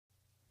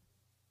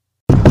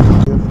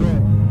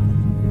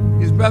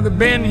Is Brother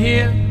Ben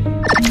here?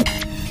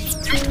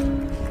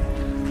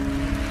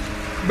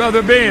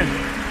 Brother Ben.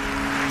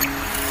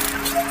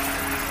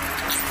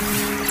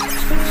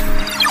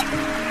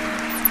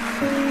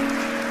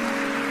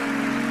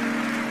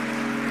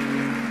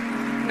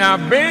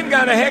 Now, Ben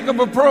got a heck of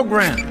a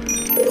program.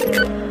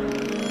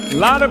 A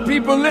lot of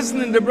people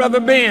listening to Brother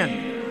Ben.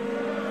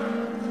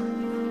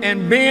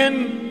 And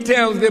Ben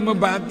tells them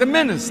about the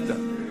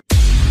minister.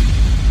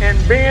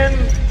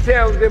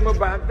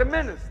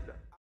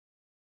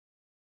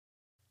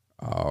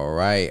 All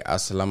right.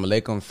 Assalamu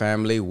alaikum,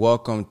 family.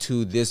 Welcome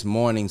to this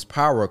morning's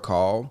power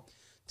call.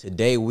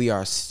 Today we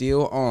are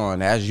still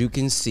on, as you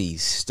can see,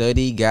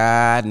 study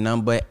guide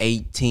number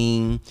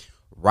 18,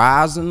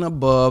 Rising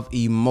Above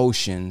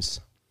Emotions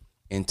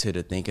into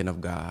the Thinking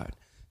of God.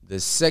 The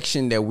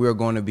section that we're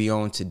going to be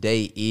on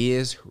today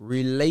is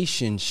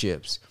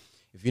relationships.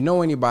 If you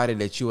know anybody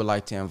that you would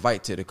like to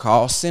invite to the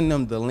call, send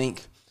them the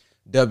link,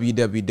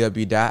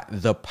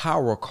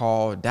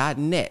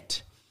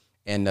 www.thepowercall.net,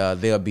 and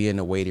they'll be in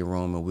the waiting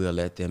room and we'll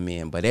let them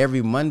in. But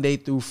every Monday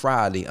through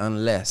Friday,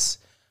 unless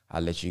I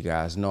let you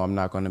guys know I'm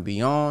not going to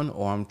be on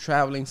or I'm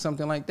traveling,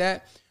 something like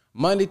that,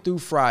 Monday through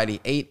Friday,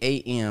 8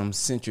 a.m.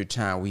 Central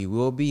Time, we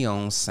will be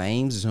on,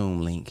 same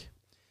Zoom link,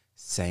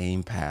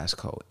 same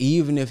passcode,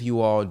 even if you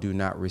all do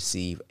not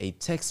receive a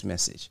text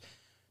message.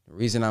 The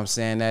reason I'm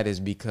saying that is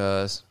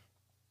because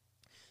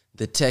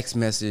the text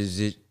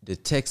messages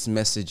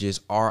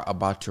are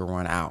about to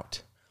run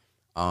out.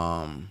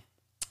 I'll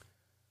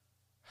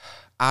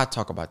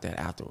talk about that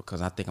afterward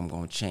because I think I'm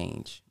going to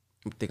change.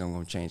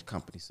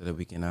 Companies so that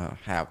we can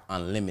have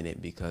unlimited,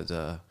 because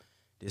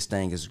this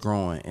thing is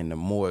growing, and the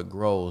more it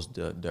grows,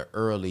 the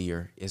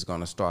earlier it's going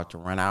to start to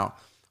run out.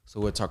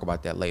 So we'll talk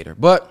about that later.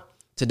 But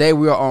today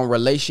we are on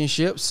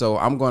relationships, so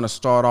I'm going to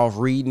start off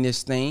reading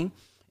this thing.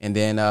 And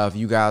then if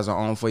you guys are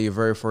on for your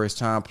very first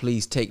time,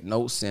 please take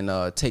notes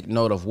and take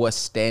note of what's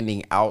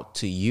standing out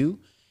to you.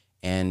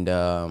 And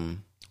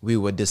we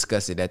will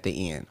discuss it at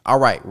the end. All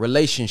right,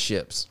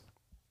 relationships.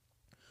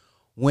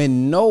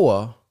 When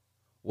Noah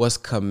was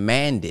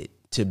commanded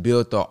to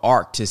build the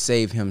ark to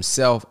save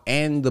himself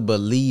and the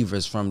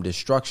believers from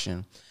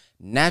destruction,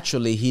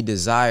 naturally he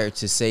desired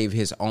to save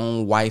his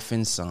own wife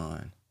and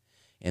son.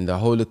 In the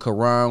Holy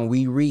Quran,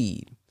 we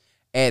read,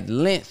 "At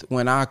length,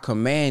 when our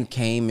command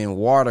came and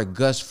water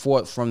gushed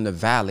forth from the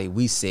valley,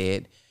 we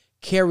said,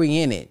 carry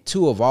in it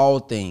two of all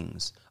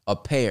things, a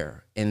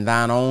pair in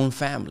thine own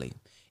family,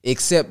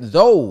 except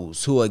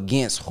those who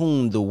against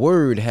whom the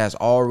word has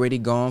already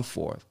gone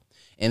forth,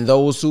 and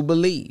those who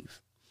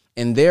believe.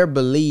 And there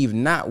believed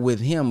not with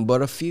him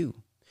but a few.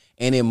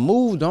 And it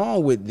moved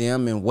on with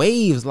them in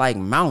waves like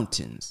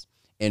mountains.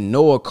 And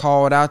Noah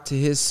called out to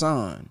his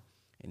son,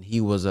 and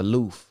he was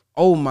aloof.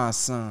 O my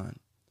son,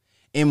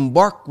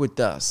 embark with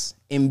us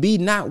and be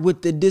not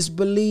with the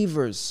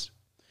disbelievers."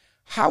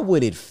 How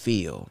would it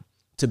feel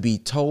to be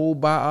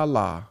told by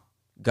Allah,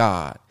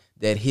 God,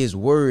 that his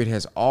word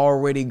has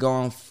already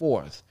gone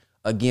forth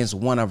against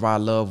one of our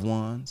loved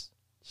ones?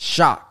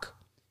 Shock,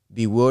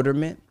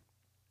 bewilderment.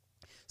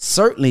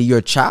 Certainly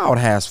your child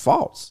has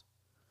faults,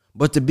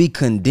 but to be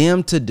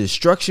condemned to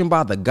destruction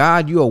by the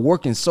God you are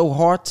working so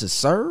hard to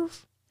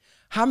serve?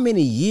 How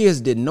many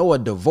years did Noah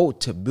devote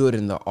to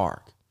building the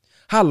ark?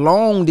 How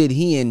long did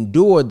he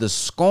endure the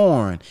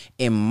scorn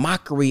and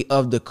mockery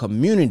of the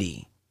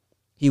community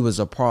he was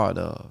a part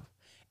of?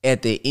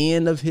 At the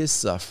end of his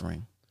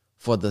suffering,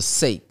 for the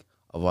sake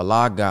of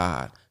Allah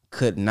God,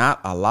 could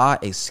not Allah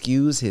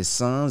excuse his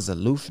son's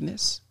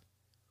aloofness?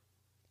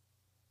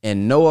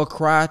 And Noah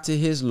cried to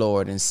his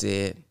Lord and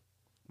said,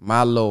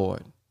 "My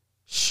Lord,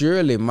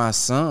 surely my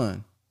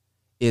son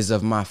is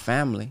of my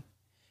family,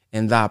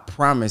 and thy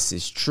promise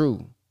is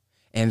true,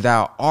 and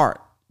thou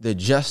art the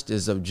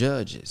justice of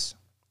judges."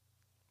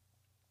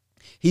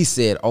 He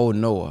said, "O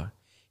Noah,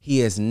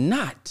 he is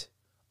not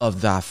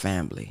of thy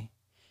family.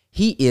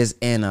 He is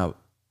an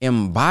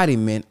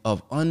embodiment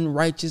of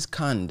unrighteous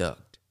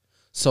conduct.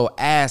 So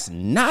ask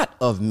not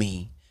of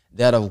me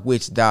that of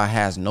which thou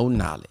hast no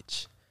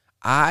knowledge.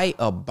 I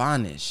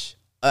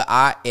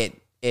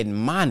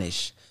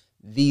admonish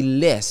thee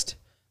lest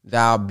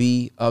thou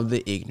be of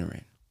the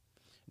ignorant."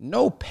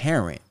 No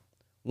parent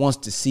wants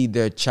to see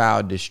their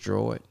child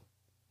destroyed,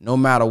 no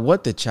matter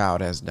what the child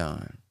has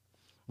done.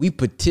 We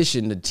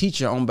petition the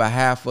teacher on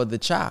behalf of the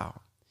child.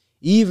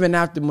 Even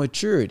after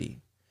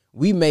maturity,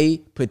 we may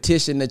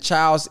petition the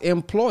child's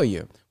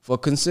employer for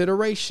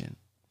consideration.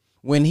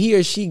 When he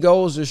or she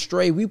goes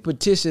astray, we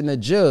petition the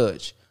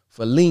judge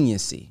for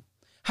leniency.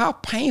 How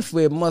painful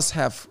it must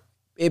have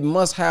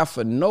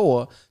for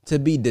Noah to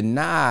be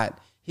denied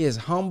his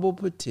humble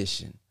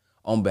petition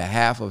on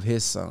behalf of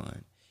his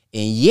son.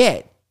 And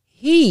yet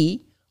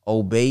he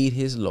obeyed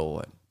his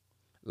Lord.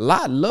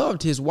 Lot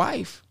loved his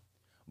wife,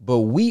 but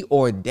we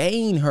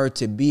ordained her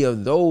to be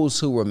of those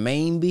who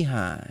remain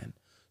behind.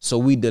 So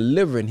we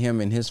delivered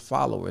him and his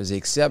followers,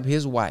 except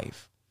his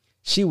wife.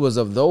 She was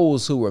of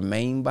those who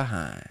remained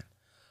behind.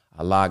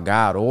 Allah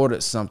God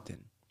ordered something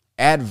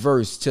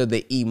adverse to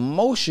the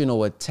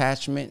emotional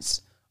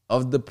attachments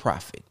of the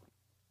prophet.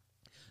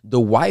 The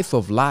wife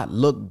of Lot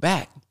looked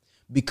back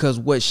because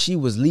what she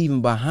was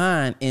leaving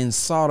behind in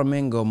Sodom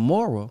and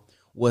Gomorrah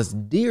was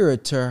dearer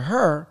to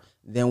her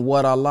than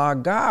what Allah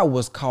God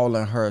was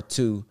calling her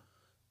to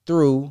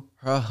through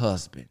her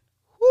husband.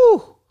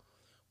 Whew.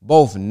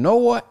 Both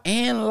Noah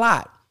and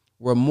Lot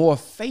were more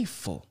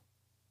faithful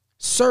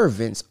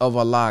servants of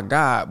Allah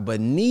God, but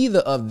neither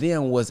of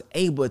them was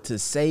able to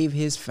save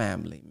his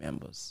family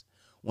members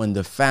when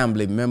the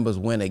family members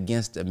went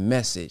against the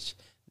message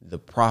the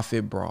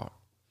prophet brought.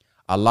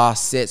 Allah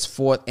sets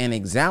forth an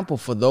example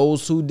for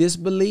those who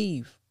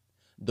disbelieve.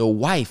 The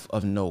wife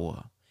of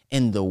Noah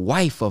and the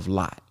wife of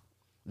Lot,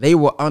 they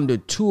were under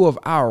two of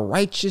our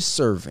righteous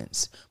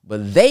servants,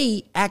 but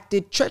they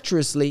acted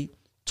treacherously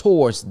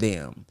towards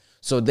them.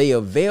 So they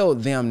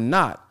availed them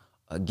not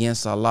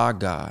against Allah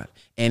God,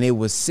 and it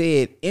was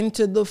said,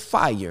 into the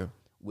fire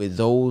with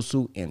those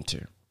who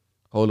enter.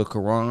 Holy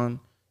Quran,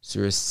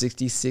 Surah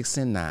 66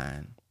 and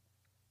 9.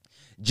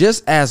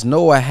 Just as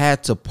Noah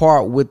had to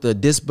part with the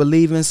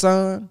disbelieving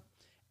son,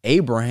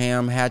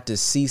 Abraham had to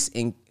cease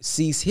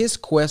his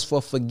quest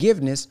for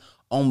forgiveness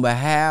on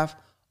behalf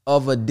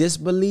of a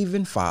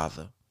disbelieving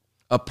father.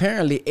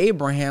 Apparently,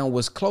 Abraham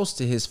was close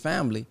to his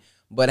family,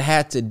 but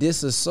had to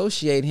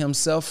disassociate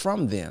himself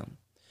from them.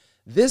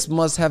 This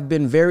must have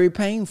been very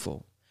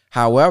painful.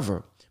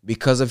 However,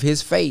 because of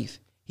his faith,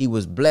 he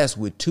was blessed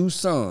with two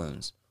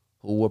sons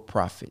who were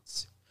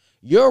prophets.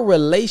 Your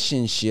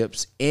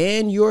relationships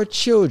and your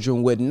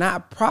children would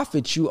not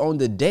profit you on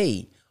the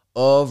day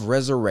of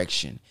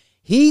resurrection.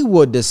 He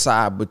will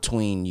decide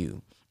between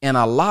you, and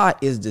Allah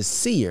is the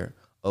seer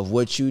of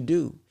what you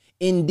do.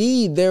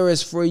 Indeed, there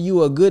is for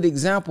you a good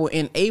example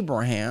in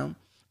Abraham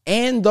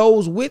and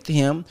those with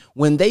him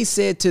when they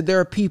said to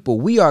their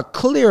people, we are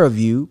clear of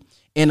you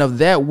and of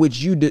that which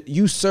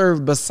you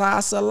serve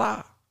besides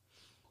Allah.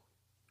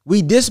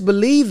 We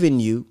disbelieve in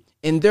you,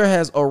 and there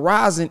has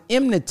arisen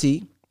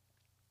enmity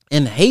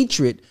and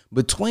hatred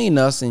between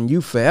us and you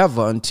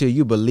forever until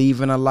you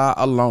believe in Allah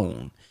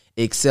alone,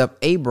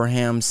 except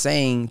Abraham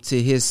saying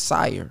to his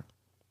sire,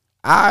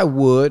 I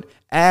would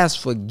ask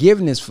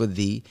forgiveness for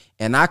thee,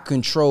 and I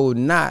control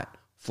not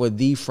for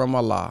thee from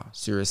Allah.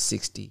 Surah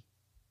 60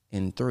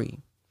 and 3.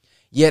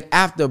 Yet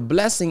after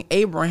blessing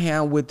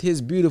Abraham with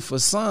his beautiful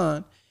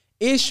son,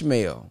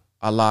 Ishmael,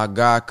 Allah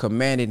God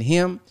commanded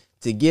him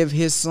to give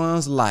his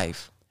son's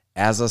life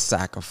as a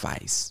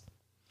sacrifice.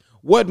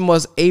 What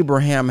must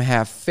Abraham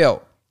have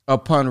felt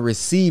upon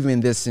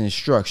receiving this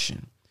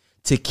instruction?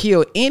 To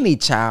kill any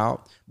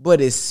child,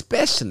 but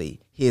especially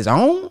his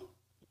own,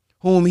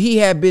 whom he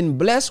had been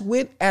blessed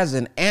with as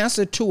an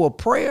answer to a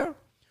prayer,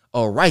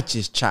 a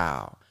righteous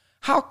child.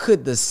 How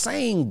could the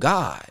same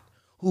God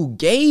who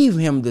gave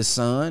him the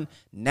son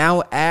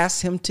now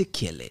ask him to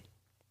kill it?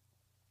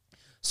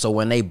 So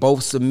when they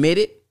both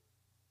submitted,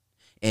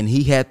 and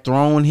he had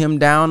thrown him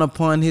down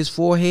upon his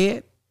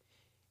forehead,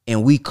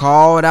 and we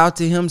called out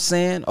to him,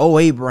 saying, O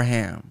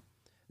Abraham,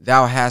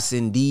 thou hast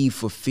indeed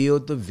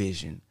fulfilled the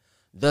vision.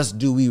 Thus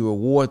do we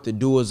reward the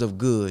doers of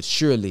good.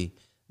 Surely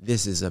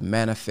this is a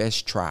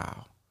manifest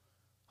trial.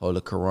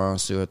 Holy Quran,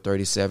 Surah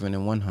 37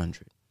 and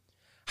 100.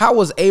 How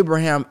was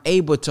Abraham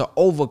able to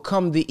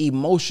overcome the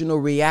emotional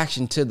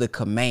reaction to the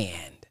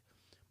command?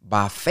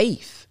 By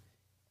faith,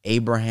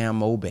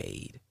 Abraham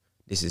obeyed.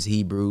 This is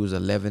Hebrews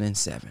 11 and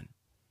 7.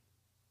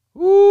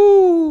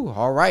 Ooh,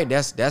 all right,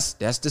 that's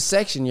the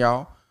section,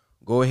 y'all.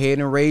 Go ahead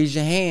and raise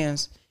your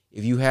hands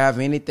if you have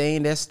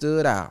anything that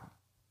stood out.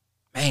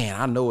 Man,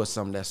 I know it's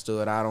something that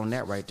stood out on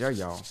that right there,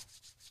 y'all.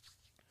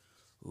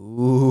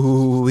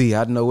 Ooh,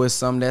 I know it's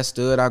something that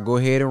stood out. Go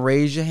ahead and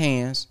raise your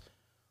hands.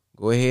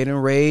 Go ahead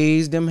and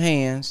raise them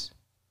hands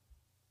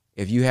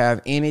if you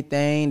have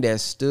anything that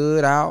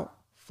stood out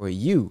for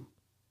you.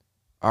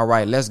 All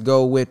right, let's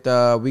go with,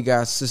 we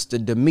got Sister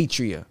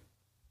Demetria.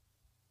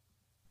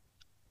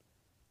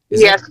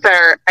 Yes,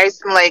 sir.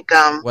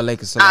 Assalamualaikum.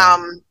 Walaikum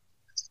salam.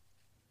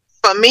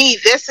 For me,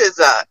 this is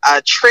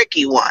a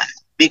tricky one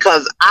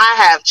because I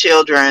have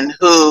children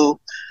who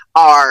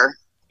are,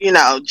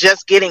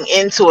 just getting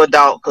into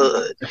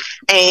adulthood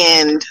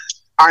and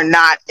are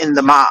not in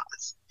the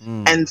mosque.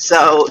 And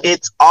so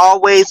it's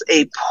always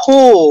a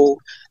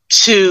pull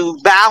to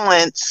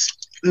balance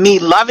me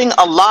loving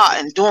Allah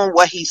and doing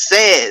what he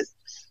says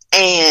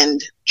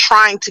and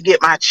trying to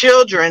get my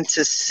children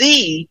to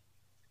see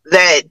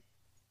that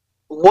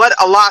what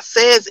Allah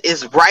says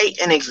is right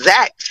and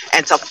exact,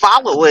 and to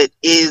follow it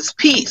is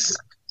peace.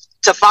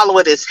 To follow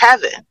it is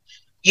heaven.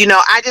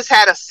 I just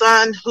had a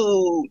son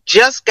who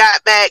just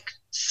got back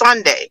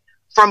Sunday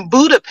from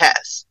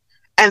Budapest.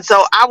 And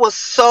so I was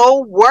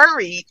so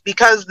worried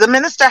because the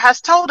minister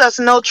has told us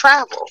no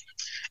travel.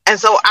 And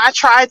so I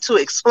tried to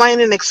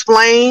explain,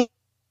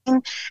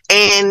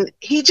 and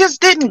he just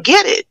didn't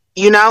get it,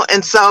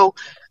 and so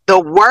the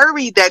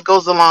worry that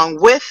goes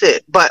along with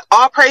it. But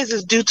all praise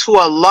is due to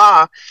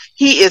Allah.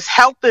 He is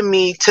helping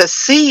me to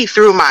see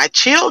through my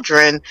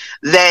children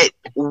that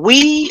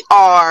we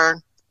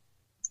are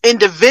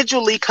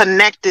individually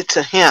connected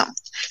to him.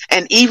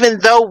 And even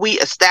though we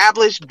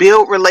establish,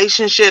 build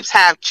relationships,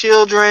 have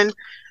children,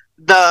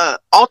 the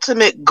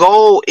ultimate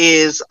goal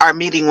is our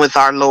meeting with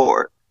our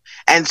Lord.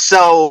 And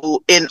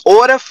so in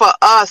order for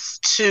us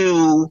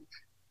to,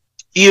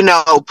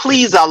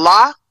 please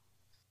Allah,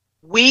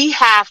 we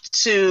have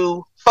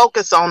to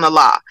focus on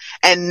Allah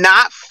and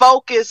not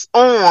focus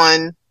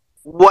on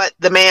what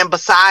the man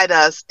beside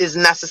us is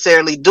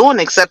necessarily doing,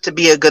 except to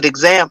be a good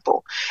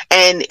example.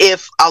 And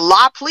if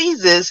Allah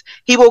pleases,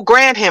 he will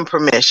grant him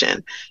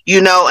permission,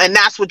 and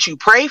that's what you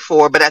pray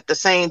for. But at the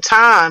same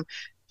time,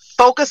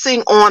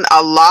 focusing on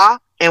Allah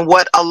and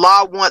what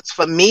Allah wants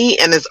for me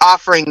and is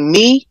offering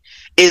me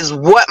is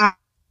what my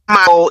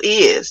goal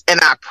is. And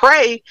I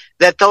pray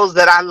that those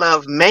that I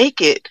love make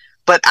it,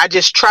 but I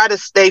just try to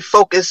stay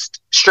focused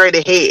straight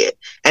ahead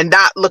and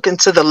not looking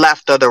to the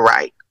left or the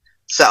right.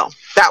 So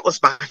that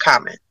was my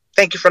comment.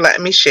 Thank you for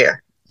letting me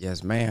share.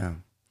 Yes,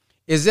 ma'am.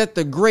 Is that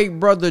the great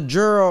brother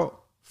Gerald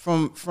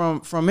from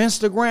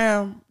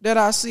Instagram that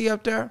I see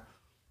up there?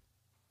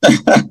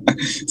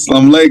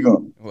 Assalamu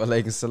alaikum. Wa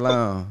alaikum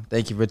salam.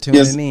 Thank you for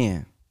tuning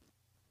in.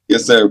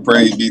 Yes, sir.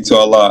 Praise be to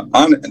Allah.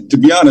 To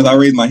be honest, I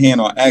raised my hand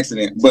on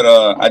accident, but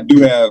I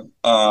do have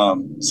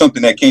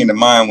something that came to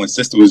mind when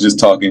sister was just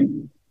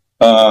talking.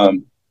 I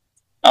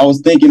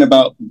was thinking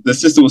about, the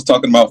sister was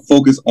talking about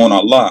focus on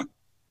Allah.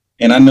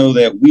 And I know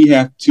that we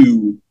have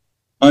to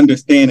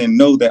understand and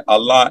know that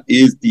Allah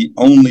is the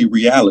only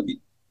reality.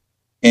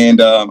 And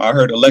I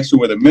heard a lecture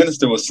where the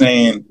minister was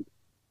saying,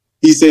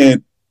 he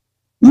said,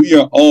 we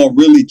are all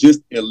really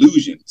just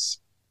illusions.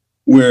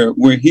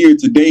 We're here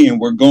today and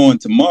we're gone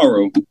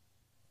tomorrow,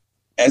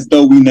 as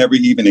though we never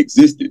even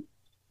existed.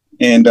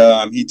 And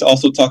he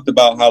also talked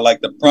about how,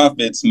 like the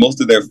prophets, most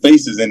of their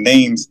faces and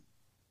names,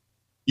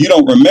 you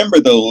don't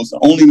remember those. The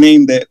only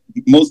name that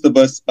most of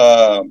us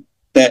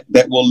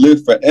that will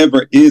live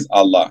forever is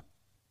Allah.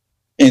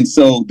 And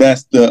so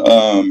that's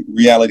the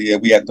reality that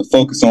we have to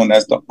focus on.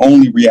 That's the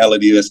only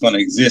reality that's going to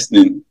exist.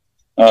 And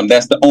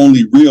that's the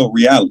only real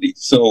reality.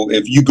 So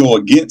if you go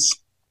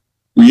against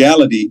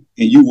reality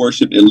and you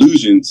worship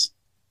illusions,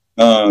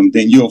 then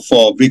you'll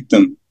fall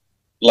victim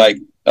like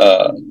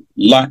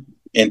Lot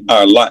and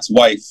Lot's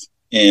wife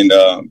and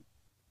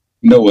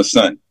Noah's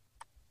son.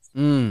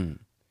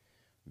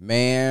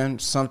 Man,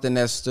 something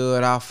that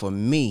stood out for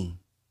me.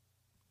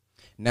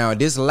 Now,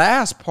 this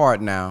last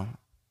part now,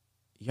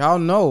 y'all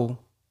know,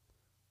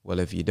 well,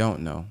 if you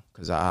don't know,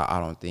 because I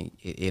don't think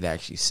it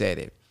actually said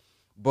it.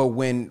 But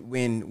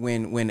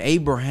when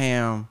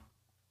Abraham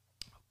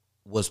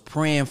was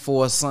praying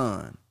for a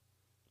son.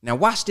 Now,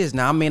 watch this.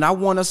 Now, I mean, I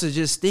want us to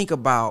just think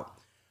about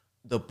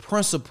the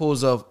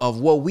principles of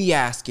what we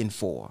asking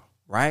for,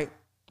 right?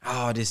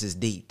 Oh, this is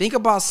deep. Think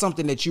about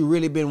something that you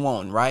really been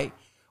wanting, right?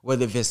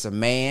 Whether if it's a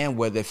man,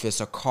 whether if it's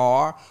a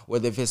car,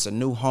 whether if it's a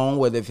new home,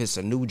 whether if it's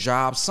a new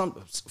job, some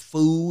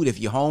food, if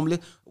you're homeless,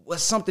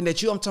 what's something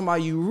that I'm talking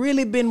about you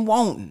really been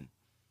wanting.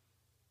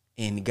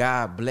 And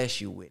God bless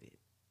you with it.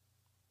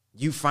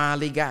 You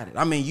finally got it.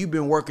 I mean, you've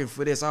been working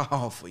for this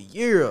for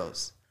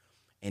years.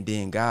 And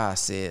then God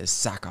says,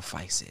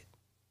 sacrifice it.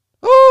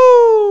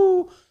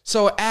 Ooh.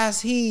 So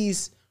as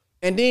he's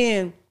about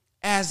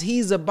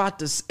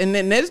to, and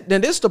then this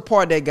is the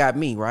part that got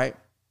me, right?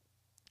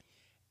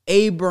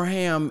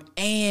 Abraham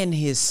and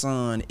his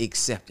son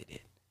accepted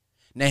it.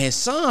 Now his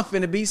son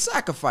finna be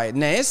sacrificed.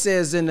 Now it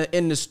says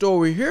in the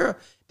story here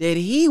that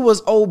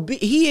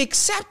he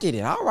accepted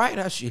it. All right,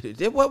 that's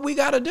what we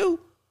gotta do.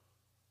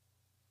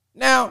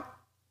 Now,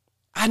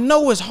 I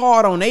know it's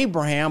hard on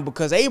Abraham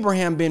because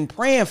Abraham been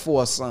praying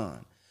for a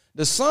son.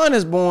 The son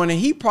is born and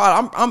he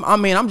probably,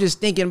 I'm just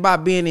thinking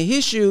about being in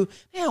his shoe.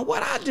 Damn,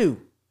 what I do?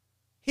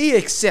 He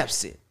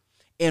accepts it.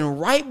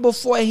 And right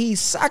before he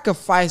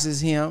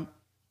sacrifices him,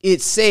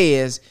 it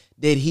says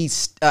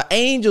that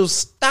angel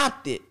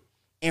stopped it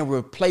and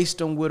replaced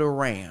him with a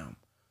ram.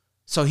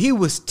 So he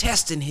was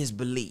testing his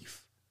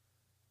belief,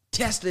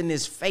 testing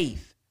his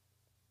faith.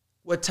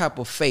 What type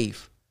of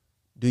faith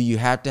do you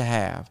have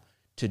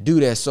to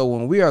do that? So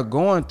when we are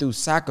going through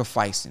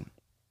sacrificing,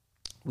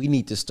 we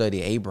need to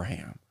study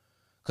Abraham.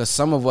 Because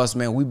some of us,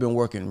 man, we've been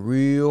working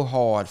real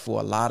hard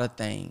for a lot of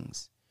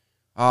things.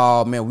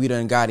 Oh, man, we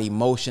done got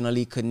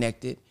emotionally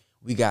connected.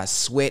 We got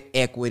sweat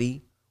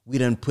equity. We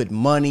done put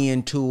money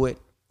into it.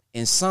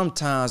 And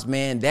sometimes,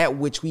 man, that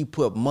which we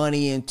put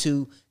money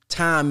into,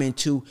 time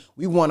into,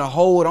 we want to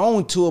hold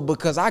on to it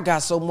because I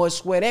got so much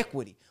sweat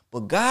equity.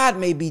 But God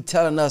may be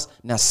telling us,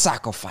 now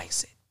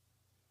sacrifice it.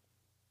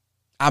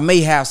 I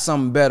may have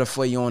something better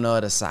for you on the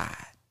other side.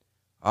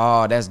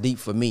 Oh, that's deep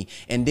for me.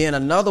 And then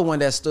another one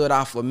that stood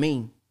out for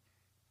me,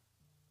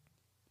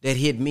 that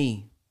hit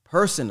me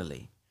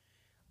personally,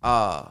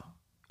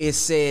 it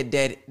said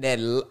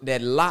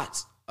that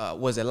Lot's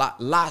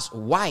Lot's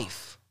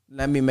wife.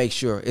 Let me make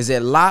sure. Is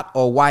it Lot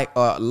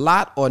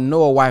or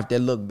Noah's wife that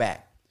looked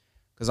back?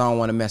 Because I don't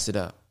want to mess it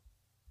up.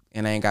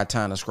 And I ain't got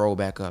time to scroll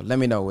back up. Let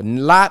me know.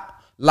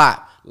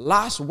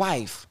 Lot's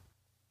wife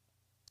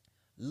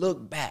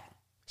looked back.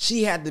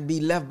 She had to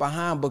be left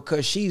behind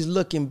because she's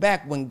looking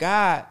back when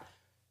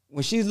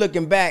she's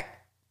looking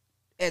back,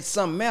 at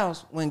something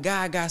else when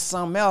God got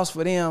something else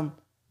for them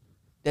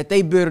that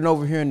they building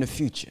over here in the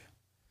future.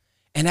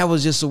 And that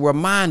was just a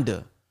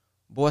reminder,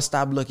 boy,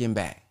 stop looking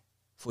back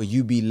for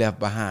you be left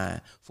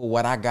behind for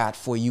what I got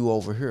for you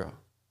over here.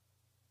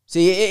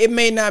 See, it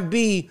may not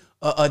be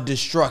a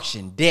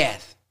destruction,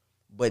 death,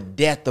 but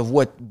death of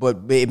what, but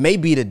it may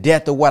be the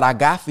death of what I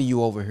got for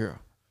you over here.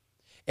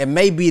 It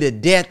may be the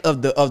death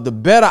of the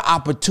better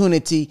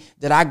opportunity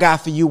that I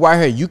got for you right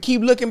here. You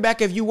keep looking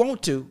back if you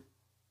want to.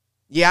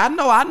 Yeah,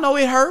 I know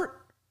it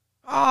hurt.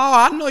 Oh,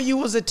 I know you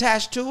was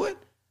attached to it.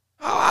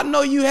 Oh, I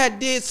know you had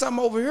did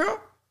something over here.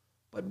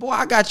 But boy,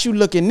 I got you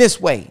looking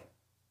this way.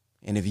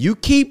 And if you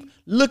keep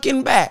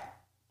looking back,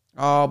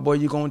 oh boy,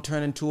 you're going to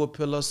turn into a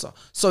pillar.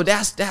 So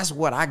that's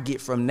what I get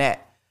from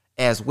that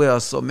as well.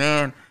 So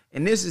man,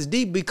 and this is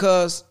deep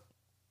because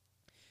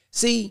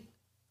see,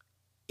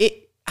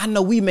 I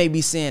know we may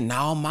be saying,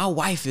 no, my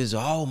wife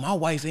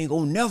ain't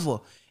gonna never.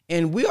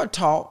 And we are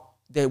taught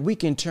that we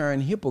can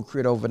turn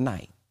hypocrite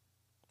overnight.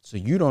 So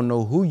you don't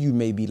know who you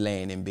may be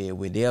laying in bed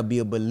with. There'll be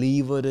a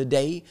believer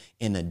today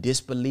and a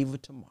disbeliever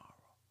tomorrow.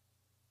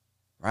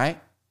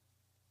 Right?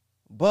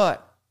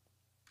 But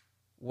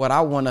what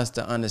I want us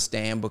to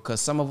understand, because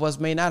some of us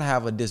may not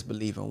have a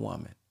disbelieving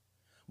woman,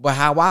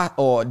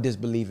 or a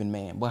disbelieving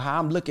man, but how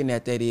I'm looking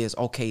at that is,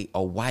 okay,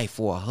 a wife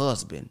or a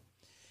husband.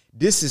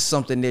 This is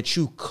something that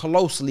you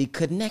closely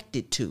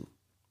connected to.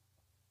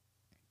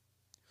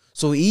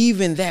 So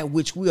even that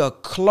which we are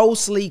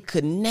closely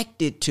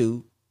connected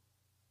to,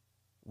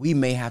 we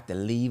may have to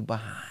leave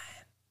behind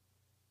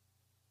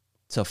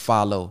to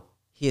follow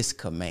his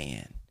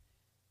command.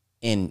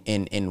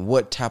 In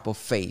what type of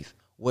faith,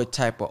 what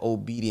type of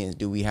obedience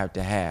do we have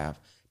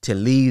to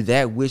leave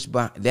that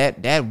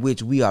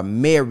which we are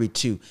married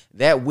to,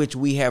 that which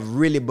we have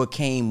really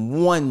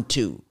became one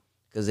to,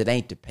 because it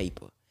ain't the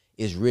paper.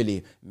 It's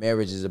really,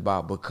 marriage is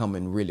about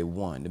becoming really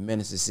one. The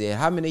minister said,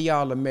 how many of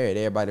y'all are married?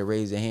 Everybody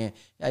raised their hand.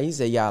 Yeah, he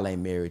said, y'all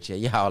ain't married yet.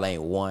 Y'all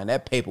ain't one.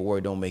 That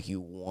paperwork don't make you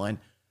one.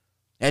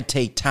 That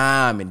take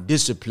time and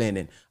discipline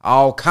and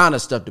all kind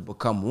of stuff to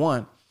become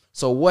one.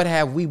 So what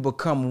have we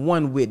become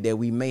one with that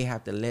we may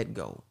have to let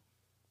go?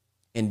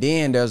 And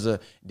then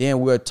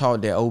we're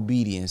taught that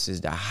obedience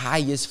is the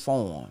highest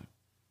form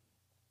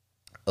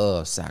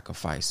of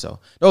sacrifice. So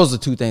those are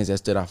two things that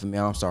stood out for me.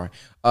 I'm sorry.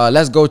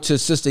 Let's go to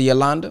Sister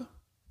Yolanda.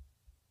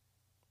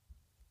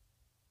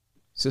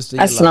 Sister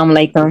Yolanda. Assalamu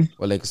alaikum.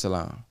 Wa alaikum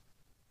salam.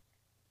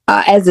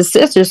 As the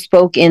sister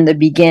spoke in the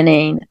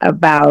beginning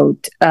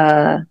about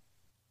the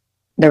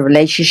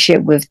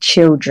relationship with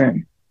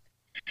children,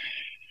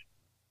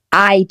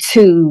 I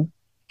too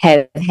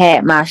have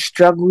had my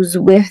struggles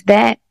with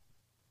that.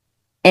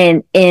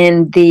 And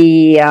in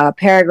the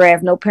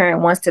paragraph, no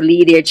parent wants to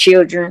leave their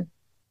children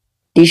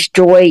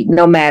destroyed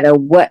no matter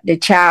what the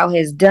child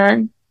has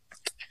done.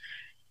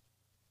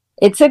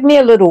 It took me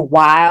a little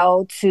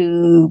while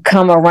to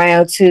come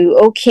around to,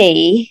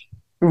 okay,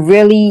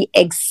 really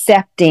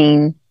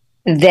accepting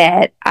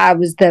that I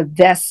was the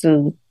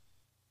vessel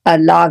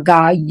Allah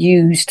God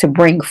used to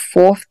bring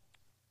forth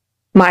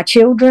my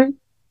children.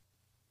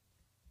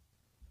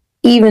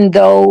 Even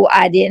though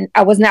I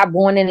was not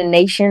born in a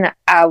nation,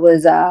 I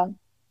was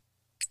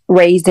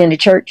raised in the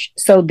church.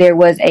 So there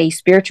was a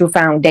spiritual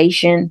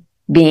foundation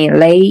being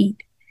laid.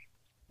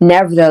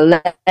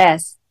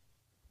 Nevertheless,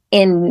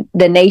 in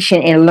the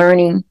nation and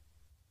learning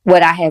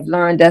what I have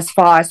learned thus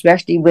far,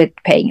 especially with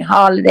pagan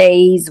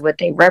holidays, what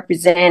they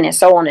represent, and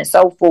so on and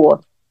so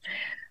forth.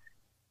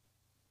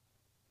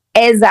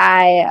 As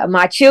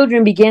my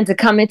children began to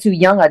come into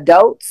young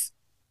adults,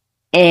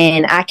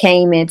 and I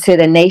came into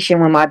the nation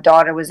when my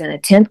daughter was in the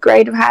 10th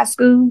grade of high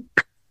school.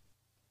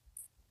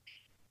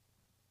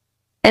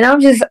 And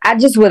I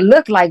just would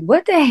look like,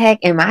 what the heck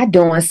am I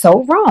doing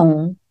so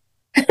wrong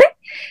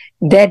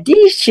that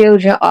these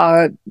children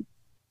are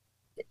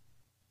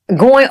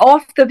going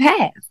off the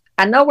path?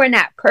 I know we're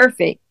not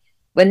perfect,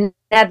 but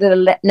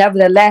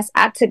nevertheless,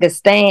 I took a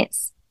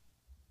stance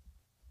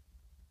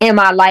in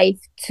my life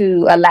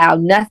to allow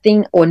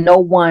nothing or no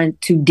one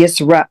to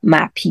disrupt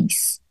my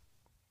peace.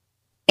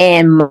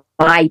 And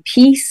my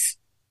peace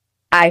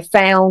I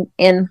found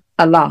in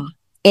Allah,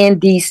 in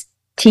these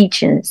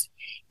teachings,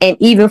 and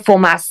even for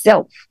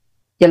myself.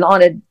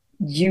 Yolanda,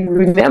 you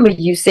remember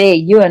you said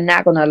you are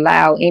not going to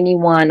allow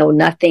anyone or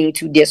nothing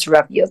to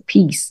disrupt your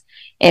peace.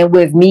 And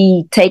with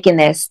me taking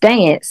that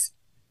stance,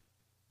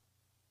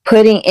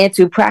 putting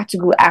into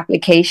practical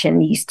application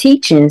these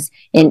teachings,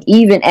 and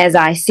even as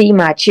I see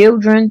my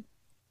children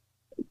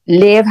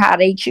live how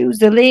they choose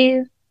to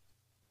live,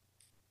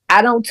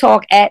 I don't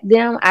talk at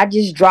them. I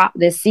just drop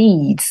the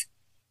seeds.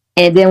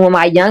 And then when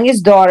my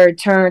youngest daughter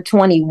turned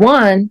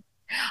 21,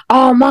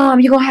 oh, Mom,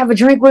 you going to have a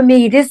drink with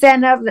me? This, that,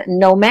 and other.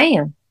 No,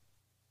 ma'am.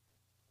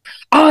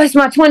 Oh, it's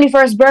my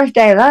 21st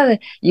birthday.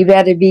 You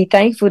better be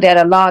thankful that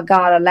Allah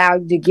God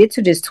allowed you to get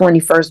to this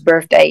 21st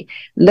birthday.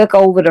 Look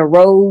over the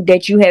road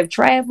that you have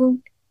traveled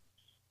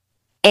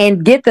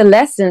and get the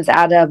lessons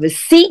out of it.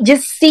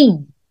 Just see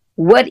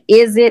what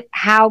is it?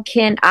 How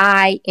can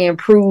I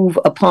improve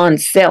upon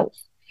self?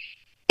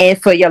 And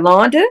for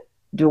Yolanda,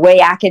 the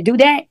way I can do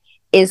that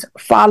is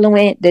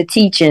following the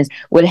teachings.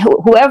 With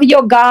whoever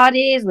your God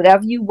is,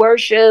 whatever you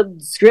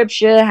worship,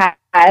 scripture,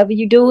 however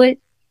you do it,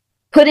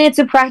 put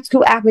into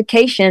practical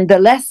application the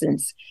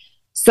lessons.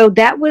 So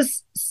that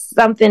was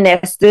something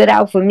that stood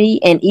out for me.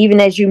 And even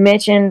as you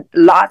mentioned,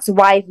 Lot's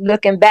wife,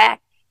 looking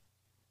back,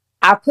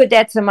 I put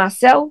that to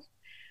myself.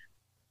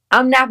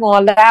 I'm not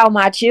going to allow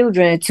my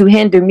children to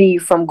hinder me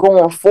from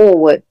going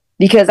forward,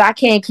 because I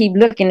can't keep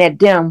looking at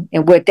them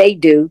and what they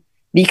do,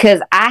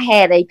 because I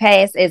had a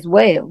past as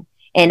well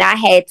and I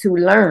had to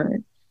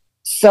learn.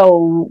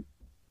 So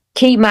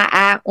keep my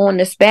eye on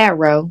the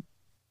sparrow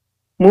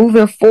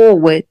moving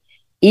forward,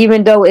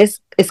 even though it's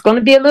going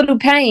to be a little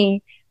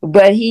pain,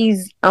 but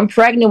I'm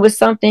pregnant with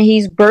something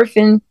he's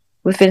birthing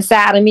with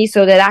inside of me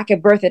so that I can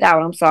birth it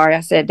out. I'm sorry,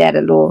 I said that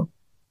a little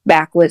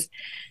backwards.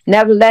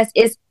 Nevertheless,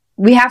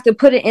 we have to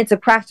put it into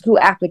practical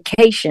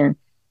application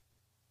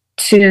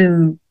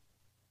to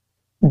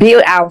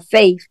build our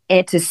faith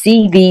and to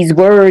see these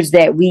words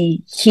that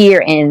we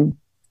hear and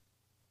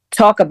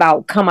talk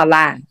about come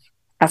alive.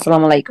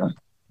 Assalamu alaikum.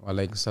 Wa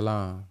alaikum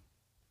salam.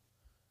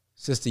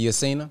 Sister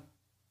Yasina.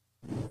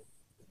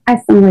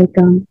 Assalamu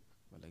alaikum.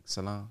 Wa alaikum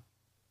salam.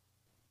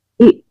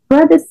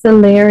 Brother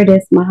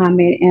Solarius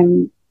Muhammad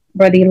and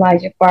Brother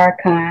Elijah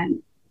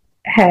Farrakhan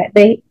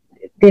they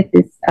did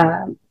this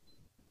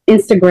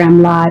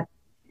Instagram live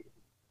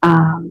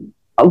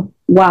a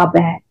while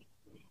back.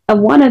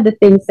 And one of the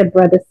things that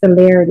Brother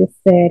Solarius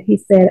said, he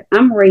said,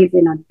 I'm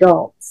raising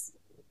adults.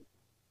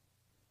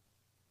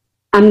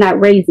 I'm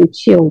not raising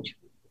children.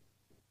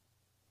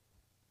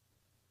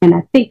 And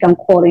I think I'm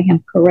quoting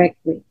him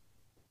correctly.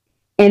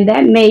 And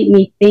that made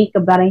me think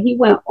about it. He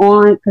went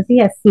on, because he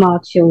has small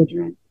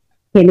children,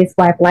 he and his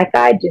wife, like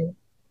I do.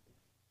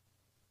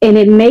 And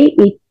it made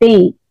me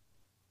think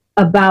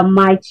about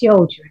my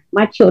children.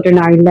 My children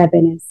are 11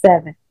 and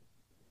 7.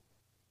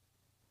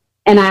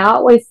 And I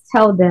always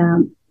tell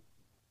them,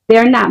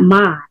 they're not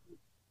mine.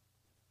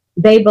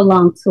 They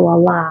belong to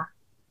Allah.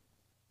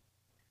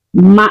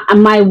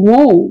 My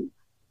womb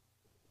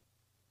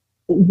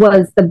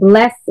was the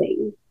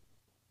blessing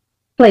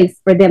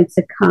place for them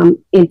to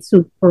come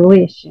into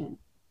fruition.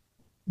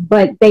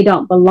 But they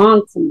don't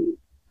belong to me.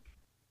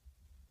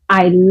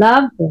 I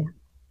love them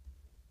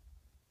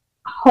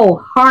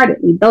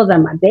wholeheartedly. Those are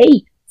my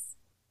babies.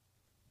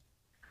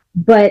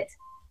 But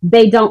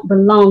they don't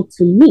belong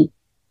to me.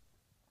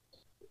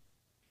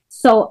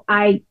 So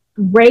I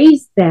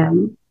raise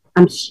them,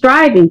 I'm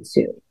striving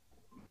to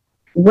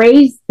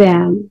raise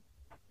them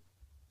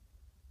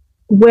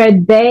where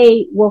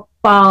they will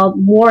fall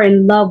more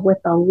in love with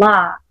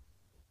Allah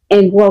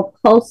and grow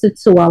closer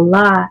to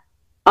Allah,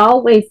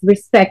 always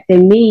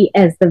respecting me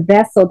as the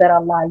vessel that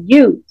Allah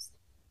used.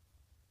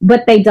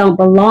 But they don't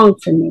belong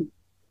to me.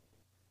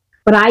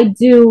 But I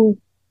do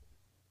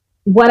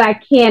what I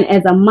can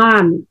as a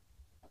mommy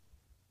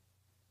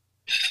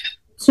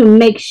to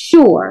make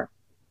sure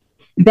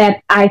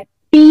that I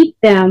feed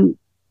them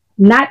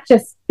not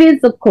just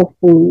physical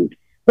food,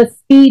 but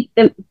feed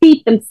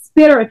them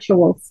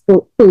spiritual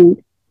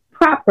food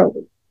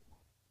properly.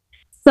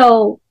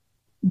 So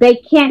they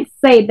can't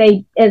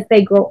say as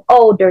they grow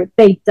older,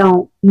 they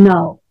don't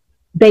know.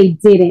 They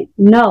didn't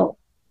know.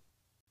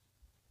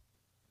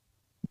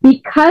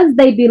 Because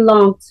they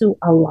belong to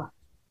Allah.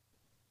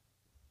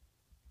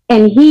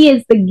 And He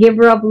is the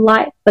giver of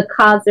life, the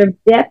causer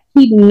of death.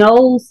 He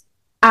knows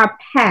our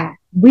path.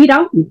 We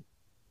don't know.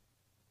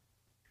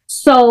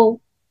 So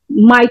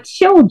my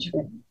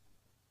children,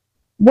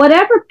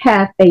 whatever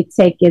path they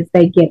take as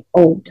they get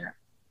older,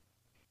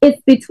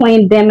 it's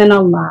between them and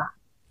Allah.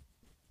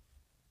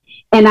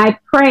 And I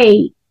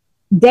pray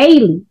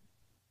daily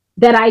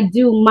that I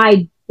do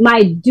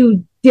my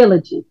due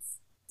diligence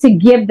to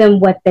give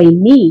them what they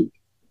need,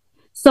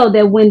 so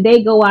that when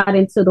they go out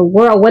into the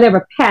world,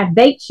 whatever path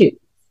they choose,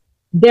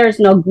 there's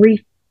no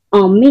grief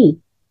on me.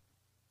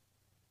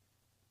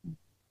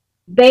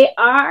 They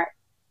are,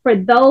 for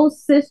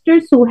those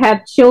sisters who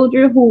have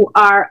children who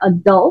are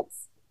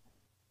adults,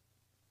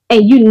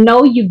 and you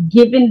know you've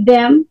given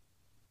them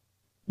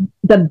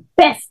the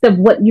best of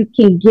what you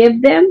can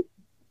give them,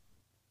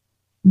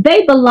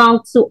 they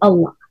belong to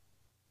Allah.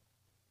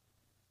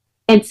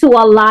 And to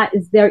Allah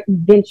is their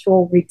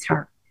eventual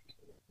return.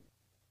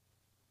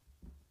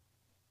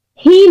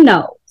 He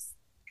knows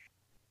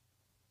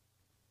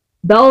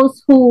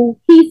those who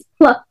He's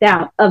plucked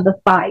out of the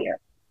fire,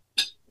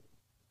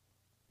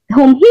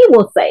 whom He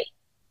will save.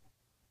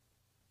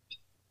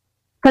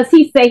 Because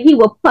He said He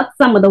will pluck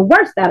some of the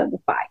worst out of the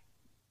fire.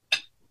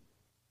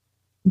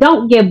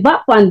 Don't give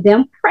up on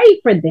them.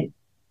 Pray for them.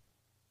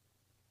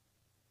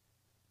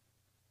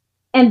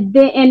 And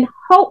then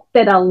hope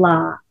that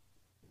Allah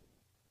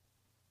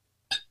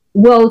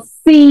will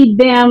see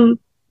them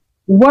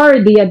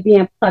worthy of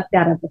being plucked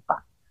out of the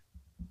fire.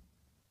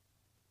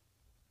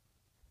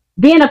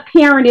 Being a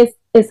parent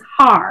is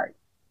hard,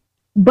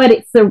 but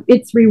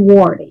it's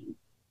rewarding.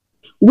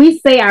 We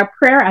say our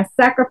prayer, our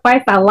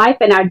sacrifice, our life,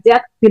 and our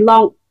death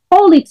belong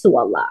wholly to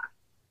Allah.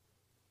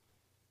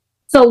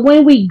 So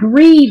when we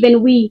grieve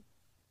and we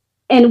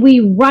and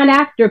we run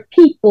after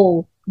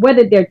people,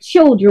 whether they're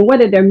children,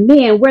 whether they're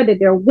men, whether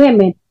they're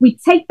women. We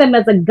take them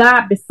as a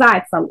God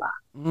besides Allah.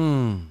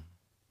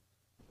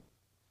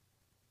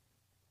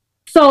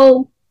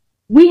 So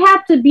we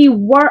have to be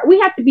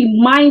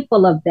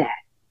mindful of that,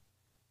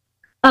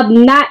 of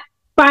not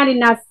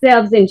finding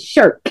ourselves in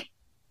shirk,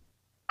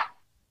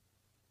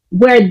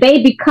 where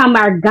they become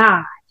our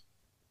God.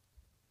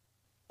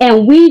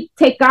 And we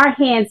take our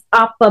hands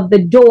off of the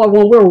door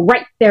when we're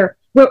right there.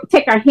 We'll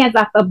take our hands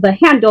off of the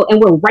handle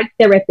and we're right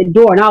there at the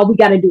door. And all we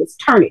got to do is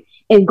turn it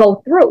and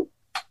go through.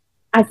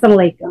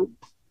 Assalamu alaikum.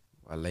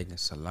 Walaikum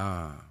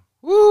salam.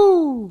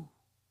 Woo!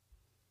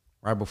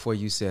 Right before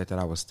you said that,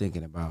 I was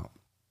thinking about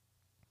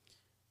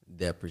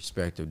that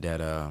perspective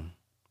that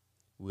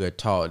we're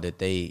taught that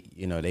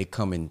they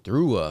coming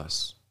through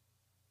us.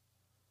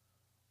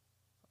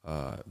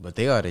 But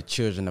they are the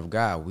children of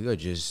God. We are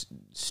just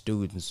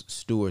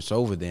stewards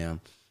over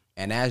them.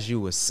 And as you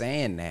were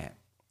saying that,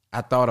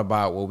 I thought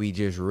about what we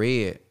just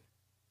read.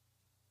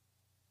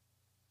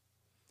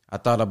 I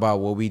thought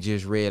about what we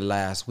just read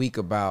last week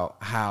about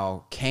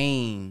how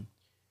Cain,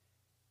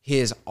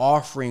 his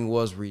offering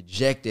was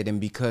rejected.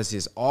 And because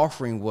his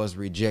offering was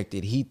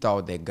rejected, he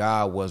thought that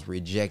God was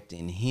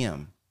rejecting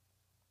him.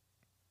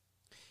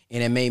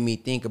 And it made me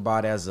think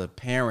about, as a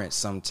parent,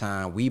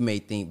 sometimes we may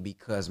think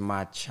because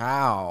my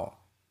child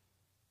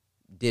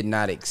did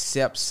not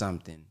accept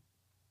something.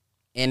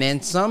 And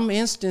in some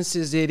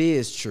instances it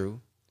is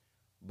true,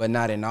 but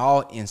not in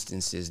all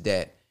instances,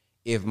 that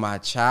if my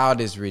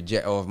child is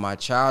rejected, or if my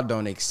child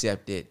don't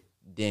accept it,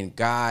 then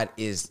God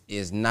is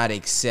not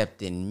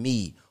accepting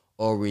me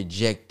or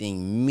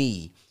rejecting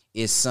me.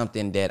 It's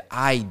something that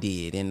I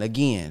did. And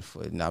again,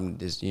 I'm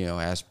just,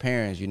 as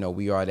parents,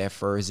 we are that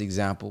first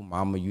example.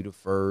 Mama, you the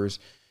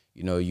first,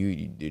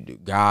 you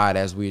God,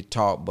 as we're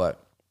taught.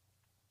 But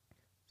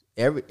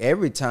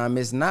every time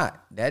it's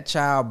not. That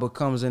child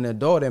becomes an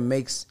adult and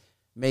makes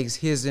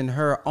his and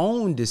her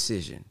own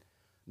decision,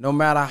 no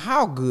matter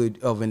how good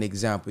of an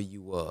example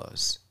you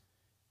was.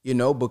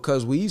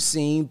 Because we've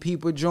seen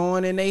people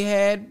join and they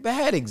had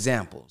bad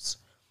examples.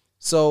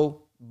 So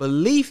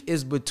belief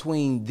is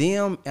between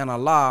them and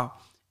Allah,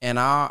 and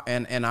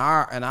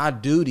our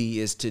duty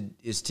is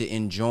to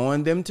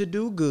enjoin them to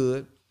do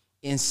good,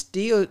 and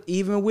still,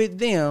 even with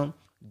them,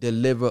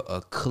 deliver a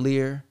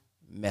clear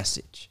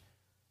message.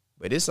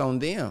 But it's on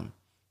them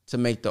to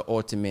make the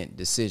ultimate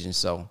decision.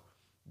 So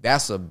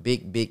that's a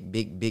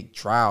big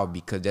trial,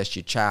 because that's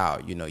your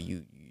child.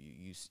 You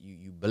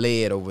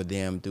bled over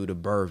them through the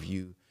birth.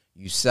 You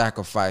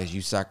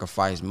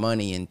sacrifice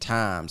money and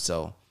time.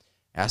 So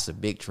that's a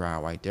big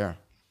trial right there.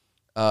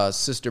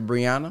 Sister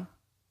Brianna.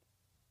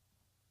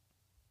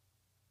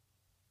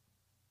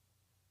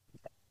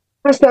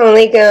 Assalamu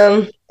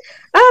alaikum.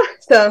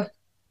 So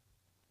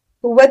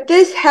what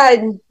this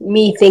had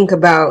me think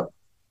about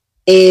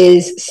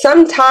is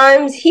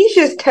sometimes he's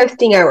just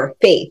testing our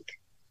faith,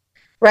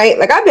 right?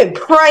 Like, I've been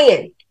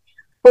praying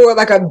for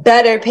like a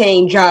better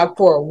paying job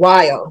for a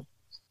while,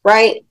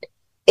 right?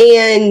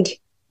 And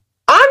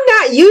I'm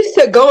not used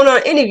to going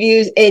on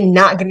interviews and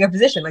not getting a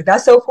position. Like,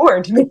 that's so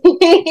foreign to me.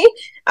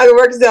 I've been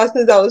working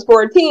since I was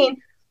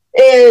 14.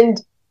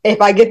 And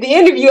if I get the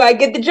interview, I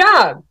get the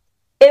job.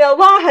 And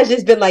Allah has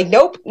just been like,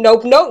 nope, we're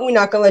not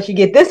going to let you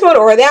get this one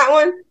or that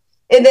one.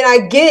 And then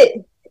I get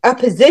a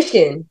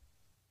position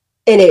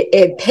and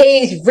it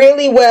pays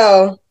really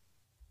well.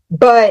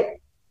 But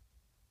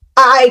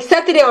I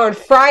accepted it on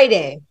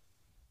Friday.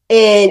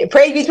 And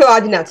praise be to Allah, I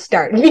did not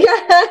start. Because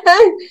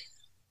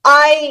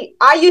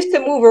I used to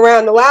move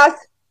around. The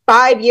last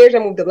 5 years, I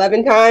moved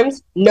 11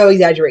 times. No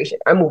exaggeration.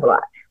 I move a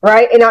lot,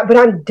 right? But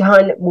I'm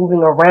done moving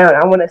around.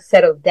 I want to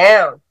settle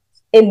down.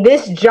 In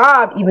this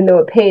job, even though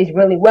it pays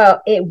really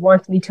well, it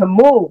wants me to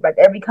move like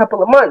every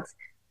couple of months.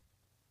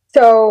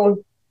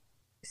 So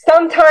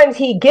sometimes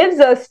he gives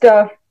us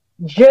stuff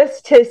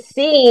just to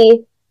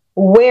see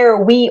where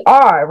we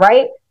are,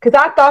 right? Because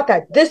I thought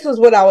that this was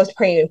what I was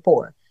praying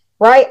for,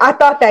 right? I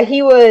thought that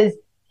he was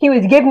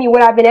giving me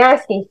what I've been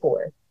asking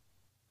for.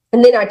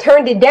 And then I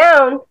turned it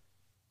down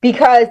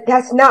because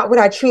that's not what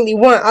I truly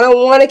want. I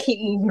don't want to keep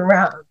moving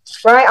around,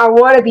 right? I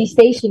want to be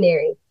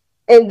stationary.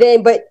 And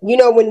then, but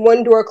when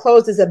one door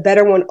closes, a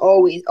better one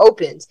always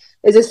opens.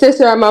 There's a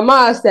sister at my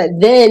mosque that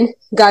then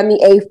got me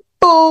a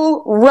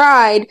full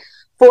ride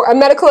for a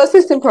medical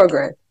assistant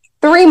program,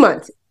 3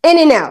 months in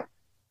and out.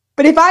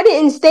 But if I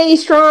didn't stay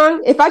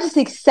strong, if I just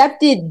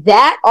accepted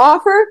that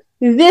offer,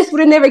 this would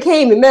have never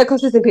came. And medical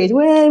assistant pays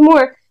way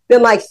more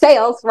than like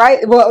sales,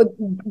 right? Well,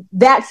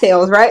 that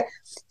sales, right?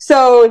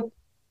 So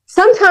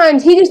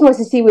sometimes he just wants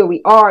to see where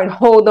we are and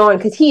hold on,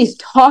 because he's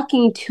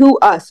talking to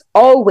us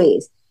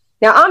always.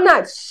 Now, I'm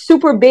not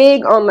super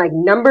big on like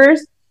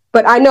numbers,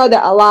 but I know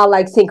that Allah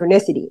likes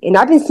synchronicity. And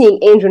I've been seeing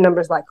angel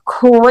numbers like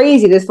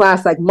crazy this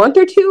last like month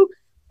or two.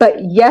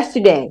 But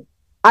yesterday,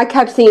 I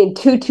kept seeing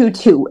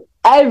 222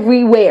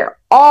 everywhere,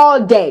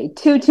 all day,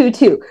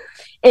 222.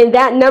 And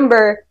that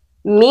number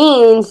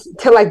means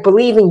to like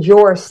believe in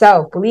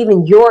yourself, believe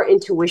in your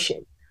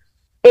intuition.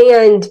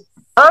 And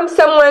I'm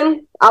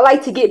someone, I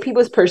like to get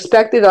people's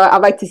perspective. I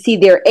like to see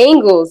their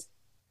angles.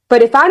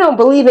 But if I don't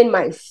believe in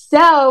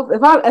myself,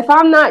 if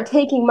I'm not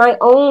taking my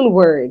own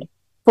word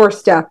for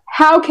stuff,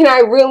 how can I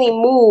really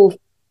move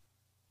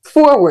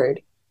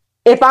forward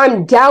if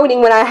I'm doubting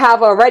what I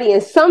have already?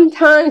 And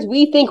sometimes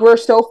we think we're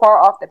so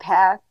far off the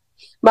path.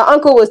 My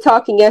uncle was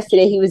talking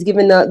yesterday. He was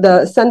giving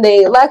the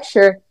Sunday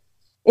lecture,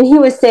 and he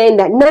was saying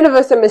that none of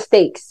us are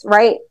mistakes,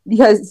 right?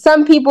 Because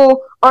some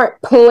people aren't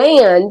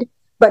planned,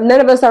 but none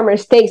of us are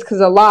mistakes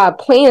because Allah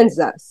plans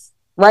us,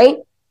 right?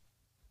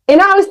 And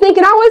I was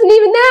thinking I wasn't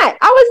even that.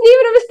 I wasn't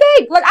even a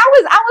mistake. Like I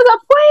was a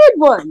planned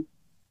one,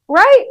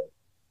 right?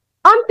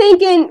 I'm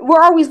thinking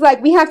we're always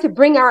like, we have to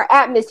bring our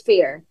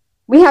atmosphere.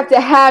 We have to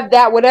have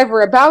that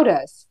whatever about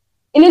us.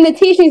 And in the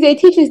teachings, they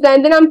teach us that.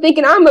 And then I'm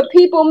thinking I'm a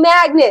people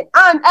magnet.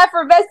 I'm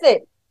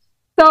effervescent.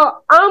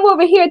 So I'm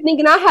over here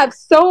thinking I have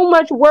so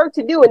much work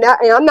to do. And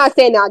I'm not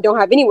saying that I don't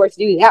have any work to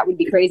do. That would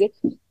be crazy.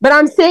 But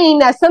I'm saying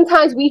that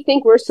sometimes we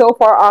think we're so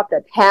far off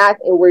the path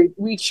and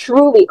we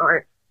truly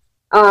aren't.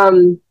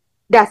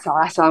 That's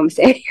all I'm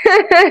saying.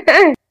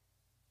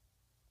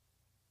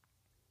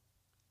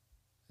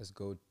 Let's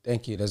go.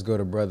 Thank you. Let's go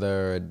to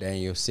Brother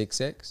Daniel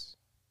 6X.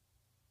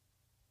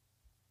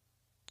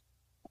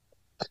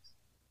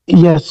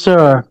 Yes,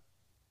 sir.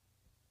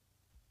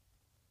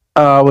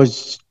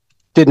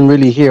 Didn't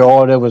really hear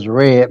all that was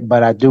read,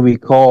 but I do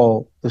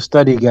recall the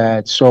study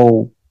guide.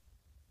 So,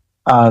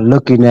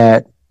 looking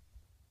at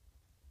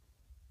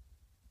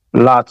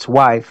Lot's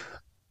wife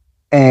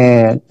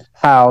and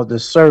how the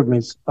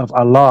servants of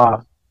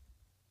Allah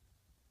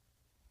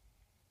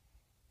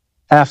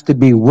have to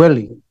be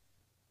willing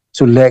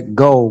to let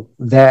go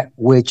that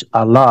which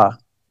Allah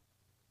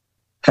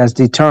has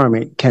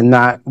determined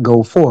cannot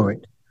go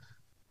forward.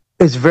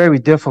 It's very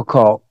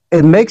difficult.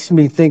 It makes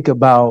me think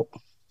about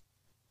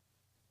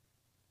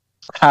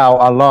how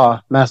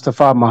Allah, Master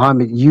Father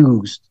Muhammad,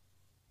 used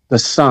the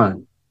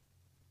son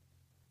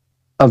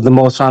of the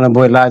Most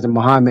Honorable Elijah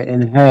Muhammad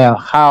and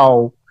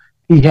how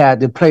he had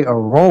to play a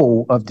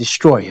role of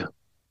destroyer.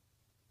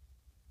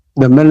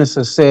 The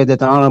minister said that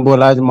the Honorable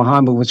Elijah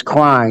Muhammad was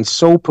crying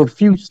so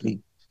profusely.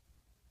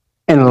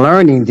 And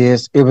learning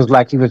this, it was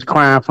like he was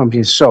crying from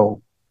his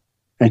soul.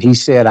 And he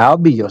said, I'll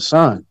be your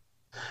son.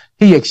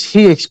 He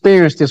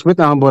experienced this with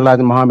the Honorable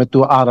Elijah Muhammad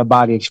through an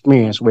out-of-body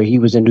experience where he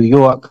was in New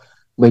York,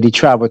 where he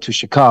traveled to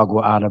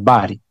Chicago out of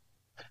body.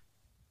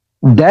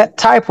 That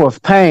type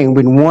of pain,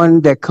 when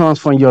one that comes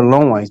from your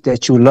loins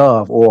that you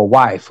love, or a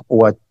wife,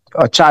 or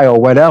a child,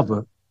 or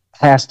whatever,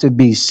 has to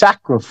be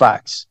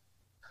sacrificed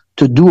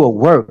to do a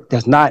work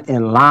that's not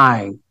in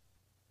line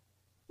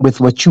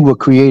with what you were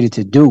created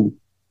to do,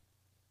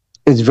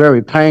 is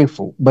very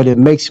painful. But it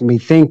makes me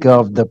think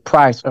of the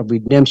price of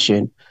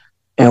redemption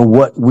and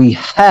what we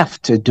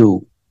have to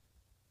do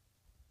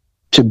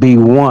to be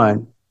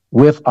one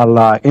with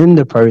Allah in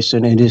the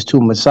person and his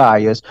two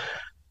messiahs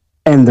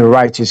and the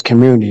righteous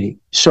community.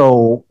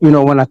 So,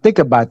 when I think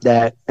about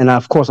that, and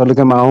of course I look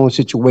at my own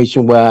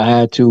situation where I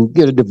had to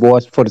get a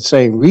divorce for the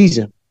same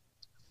reason,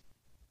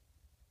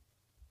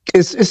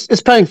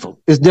 it's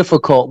painful, it's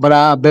difficult, but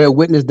I bear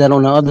witness that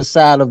on the other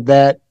side of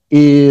that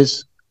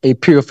is a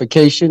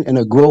purification and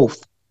a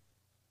growth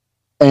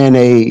and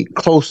a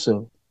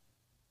closer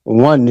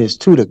oneness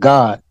to the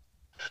God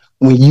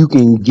when you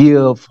can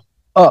give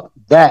up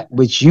that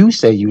which you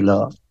say you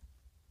love.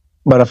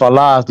 But if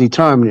Allah is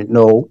determined,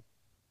 no,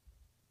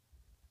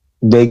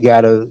 they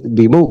gotta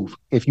be moved.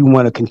 If you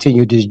want to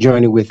continue this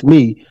journey with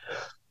me,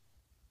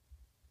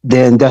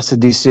 then that's a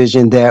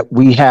decision that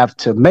we have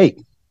to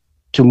make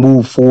to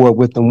move forward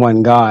with the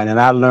one God. And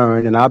I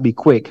learned, and I'll be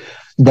quick,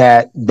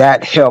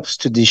 that helps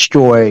to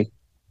destroy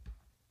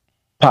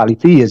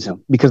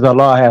polytheism, because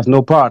Allah has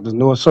no partners,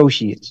 no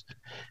associates,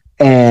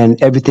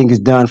 and everything is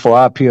done for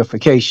our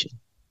purification.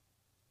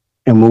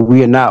 And when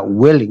we are not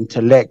willing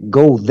to let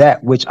go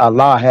that which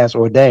Allah has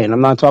ordained,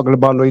 I'm not talking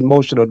about no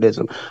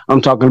emotionalism.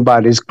 I'm talking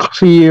about this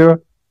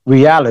clear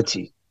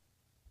reality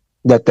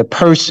that the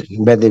person,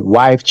 whether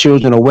wife,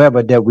 children, or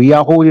whatever, that we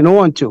are holding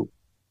on to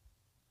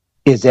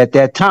is at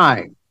that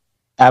time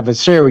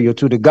adversarial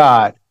to the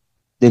God,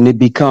 then it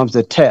becomes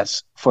a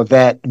test for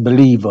that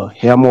believer,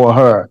 him or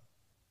her,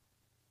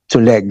 to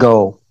let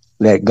go,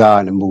 let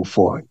God, and move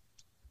forward.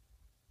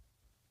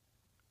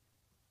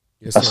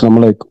 Yes, sir.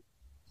 Assalamu alaikum.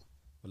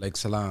 Alaikum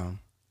salam.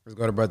 Let's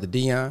go to Brother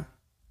Dion.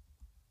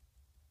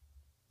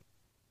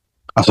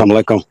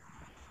 Assalamu alaikum.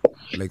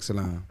 Alaikum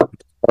salam.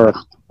 All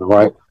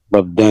right.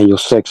 Brother Daniel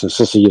 6 and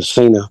Sister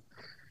Yasina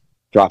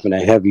dropping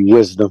that heavy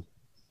wisdom.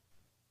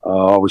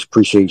 Always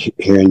appreciate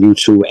hearing you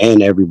two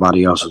and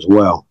everybody else as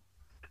well.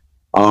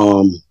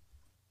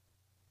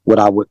 What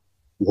I would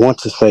want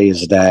to say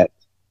is that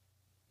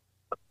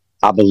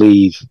I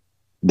believe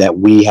that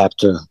we have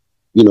to,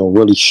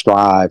 really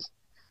strive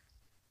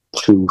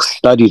to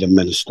study the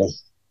minister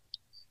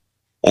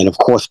and, of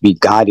course, be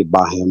guided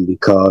by him,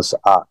 because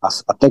I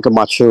think of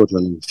my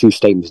children and a few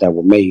statements that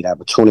were made. I have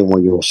a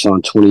 21-year-old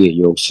son,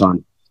 28-year-old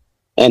son,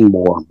 and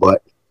more.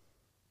 But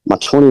my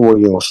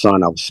 21-year-old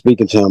son, I was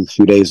speaking to him a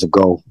few days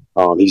ago.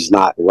 He's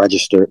not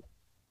registered.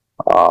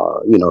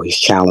 He's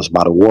challenged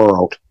by the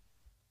world.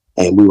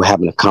 And we were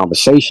having a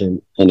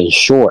conversation. And in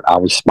short, I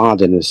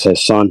responded and said,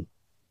 son,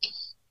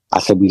 I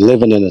said, we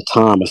living in a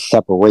time of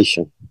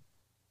separation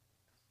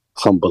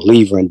from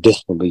believer and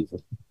disbeliever.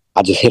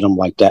 I just hit him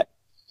like that.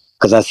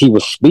 Because as he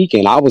was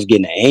speaking, I was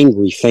getting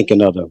angry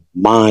thinking of the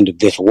mind of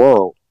this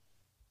world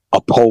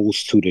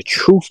opposed to the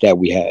truth that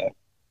we have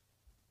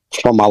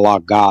from Allah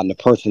God and the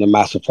person of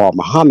Master Farrakhan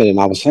Muhammad. And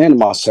I was saying to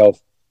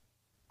myself,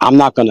 I'm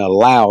not going to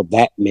allow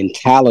that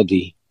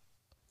mentality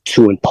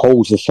to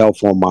impose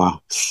itself on my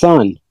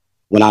son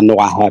when I know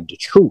I have the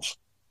truth.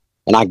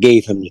 And I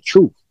gave him the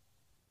truth.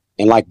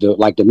 And like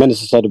the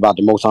minister said about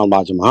the Most High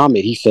Elijah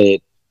Muhammad, he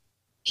said,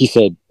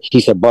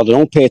 brother,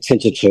 don't pay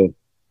attention to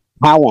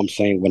how I'm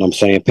saying what I'm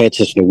saying. Pay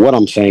attention to what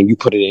I'm saying. You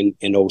put it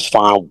in those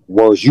fine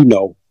words,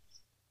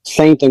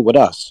 Same thing with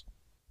us.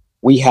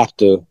 We have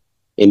to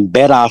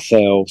embed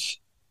ourselves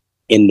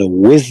in the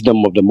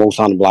wisdom of the Most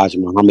High Elijah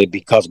Muhammad,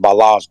 because by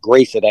Allah's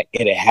grace,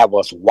 it'll have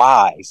us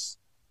wise,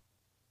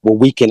 where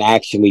we can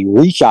actually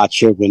reach our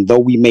children, though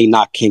we may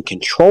not can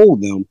control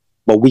them,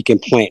 but we can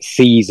plant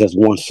seeds, as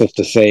one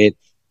sister said,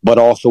 but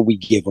also we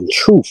give them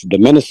truth. The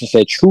minister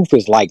said truth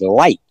is like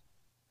light.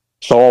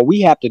 So all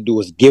we have to do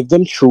is give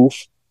them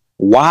truth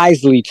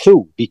wisely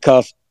too,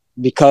 because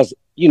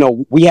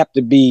we have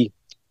to be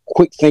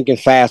quick thinking,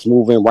 fast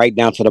moving, right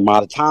down to the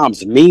modern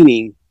times,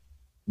 meaning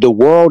the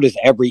world is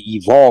ever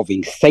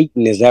evolving.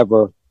 Satan is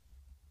ever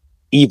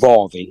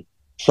evolving.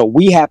 So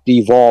we have to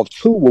evolve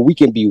too, where we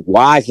can be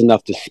wise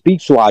enough to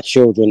speak to our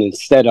children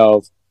instead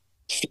of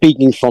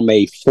speaking from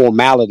a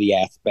formality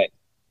aspect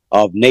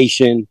of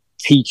nation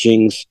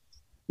teachings,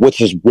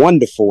 which is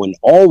wonderful and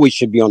always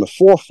should be on the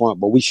forefront,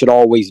 but we should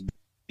always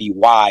be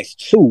wise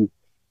too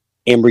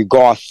in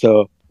regards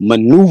to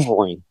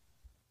maneuvering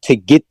to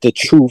get the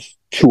truth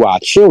to our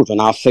children.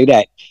 I'll say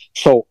that.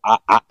 So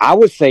I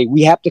would say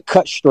we have to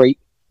cut straight,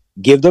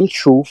 give them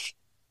truth,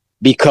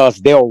 because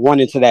they'll run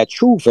into that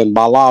truth. And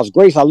by Allah's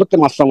grace, I looked at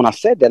my son when I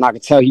said that, and I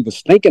could tell he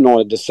was thinking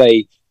on it to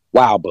say,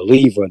 wow,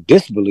 believer,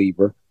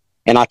 disbeliever.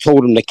 And I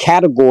told him the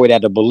category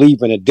that a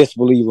believer and a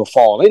disbeliever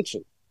fall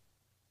into.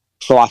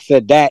 So I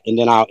said that, and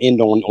then I'll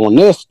end on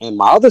this. And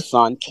my other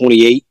son,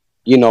 28,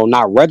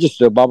 not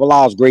registered, but by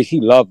Allah's grace, he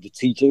loved the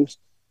teachings.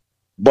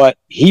 But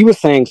he was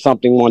saying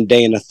something one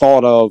day, and the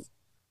thought of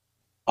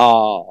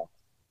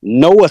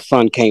Noah's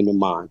son came to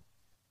mind.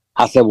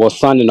 I said, well,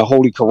 son, in the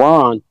Holy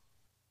Quran,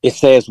 it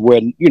says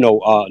when,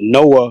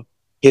 Noah,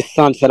 his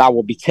son said, I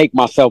will take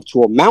myself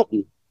to a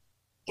mountain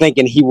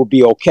thinking he will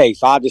be okay.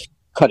 So I just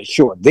cut it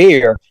short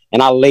there.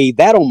 And I laid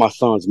that on my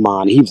son's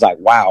mind. He was like,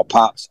 wow,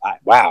 Pops,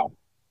 wow.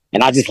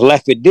 And I just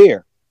left it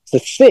there to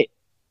sit.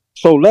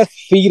 So let's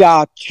feed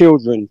our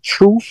children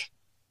truth.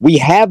 We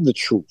have the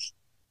truth.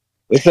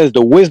 It says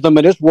the wisdom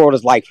of this world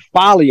is like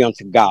folly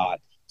unto God.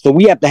 So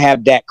we have to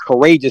have that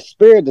courageous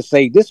spirit to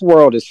say this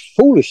world is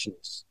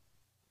foolishness.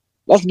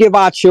 Let's give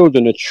our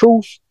children the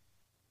truth.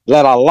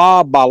 Let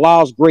Allah, by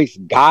Allah's grace,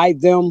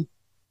 guide them,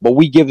 but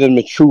we give them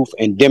the truth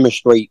and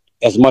demonstrate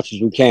as much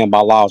as we can by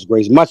Allah's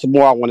grace. Much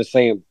more I want to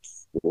say in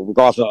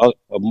regards to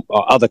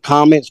other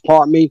comments,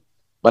 pardon me,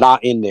 but I'll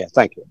end there.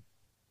 Thank you.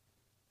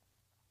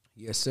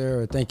 Yes,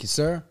 sir. Thank you,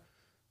 sir.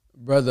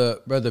 Brother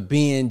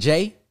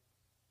B&J.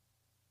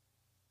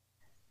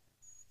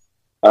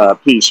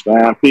 Peace,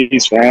 fam.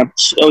 Peace, fam.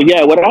 So,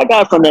 yeah, what I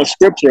got from that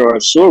scripture or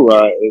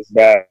surah is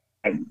that,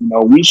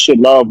 we should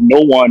love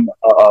no one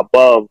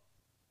above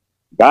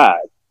God.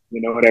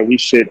 That we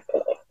should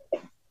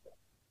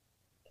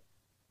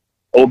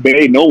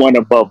obey no one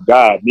above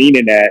God,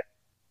 meaning that,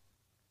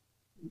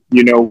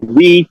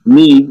 we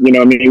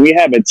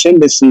have a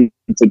tendency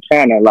to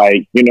kind of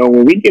like,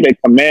 when we get a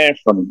command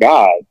from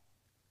God,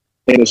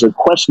 and it's a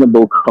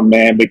questionable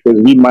command because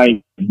we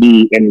might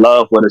be in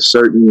love with a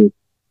certain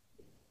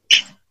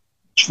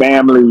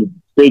family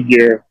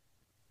figure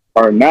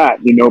or not,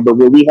 but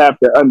what we have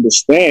to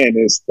understand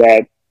is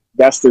that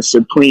that's the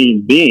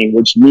supreme being,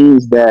 which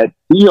means that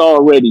he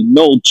already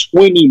know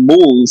 20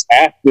 moves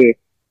after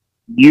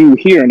you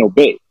hear and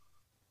obey.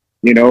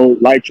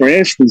 Like for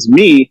instance,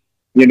 me,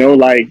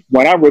 like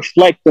when I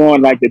reflect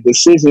on like the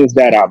decisions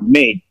that I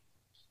make,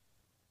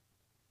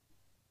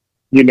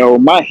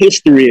 my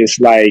history is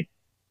like,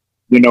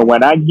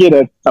 when I get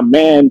a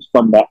command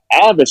from the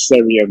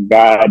adversary of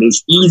God,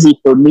 it's easy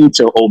for me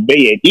to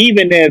obey it.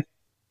 Even if,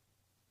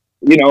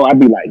 I'd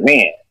be like,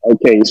 man,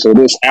 okay, so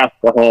this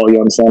alcohol, you know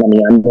what I'm saying? I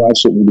mean, I know I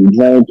shouldn't be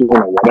drinking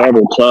or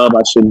whatever club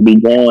I shouldn't be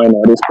going,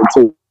 or this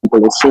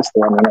particular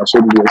system, I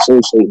shouldn't be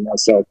associating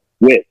myself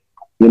with.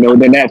 Then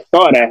that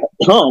thought had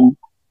come,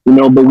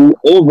 but we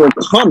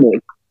overcome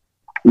it.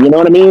 You know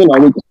what I mean? Or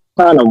we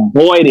kind of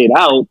void it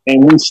out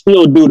and we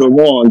still do the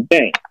wrong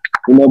thing.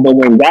 But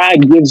when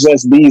God gives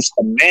us these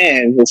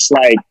commands, it's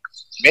like,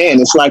 man,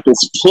 it's like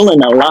it's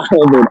pulling a lot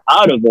of it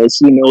out of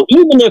us,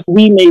 even if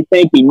we may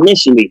think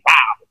initially, wow,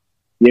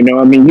 you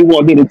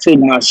want me to take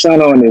my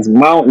son on this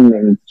mountain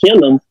and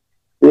kill him.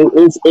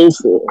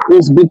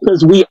 It's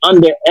because we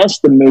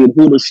underestimate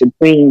who the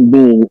supreme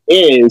being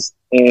is,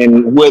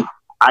 and what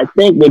I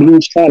think what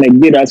he's trying to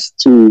get us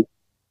to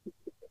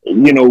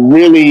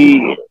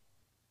really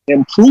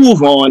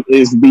improve on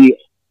is the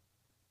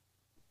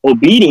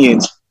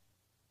obedience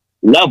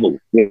level.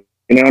 You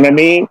know what I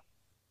mean?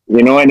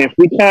 And if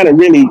we kind of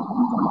really,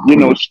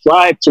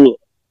 strive to,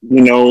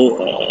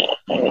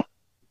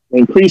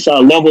 increase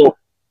our level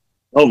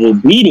of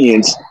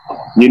obedience,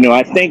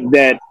 I think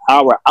that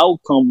our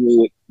outcome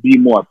would be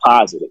more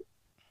positive.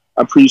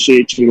 I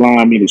appreciate you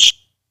allowing me to.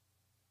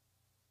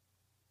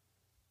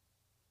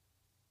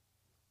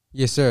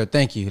 Yes, sir.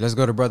 Thank you. Let's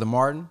go to Brother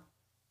Martin.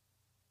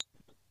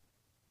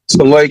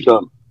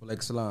 Assalamualaikum.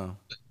 Walaikum salam.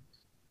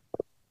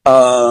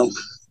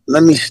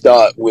 Let me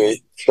start with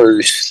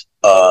first.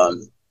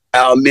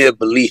 Our mere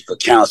belief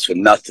accounts for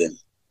nothing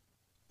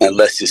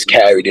unless it's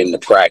carried into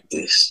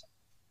practice.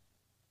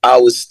 I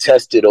was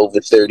tested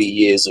over 30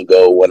 years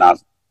ago when I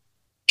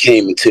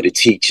came into the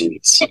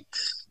teachings.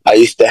 I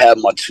used to have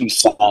my two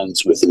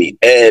sons with me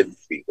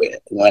everywhere.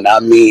 When I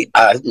mean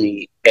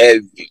everywhere.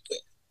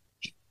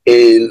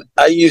 And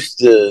I used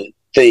to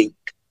think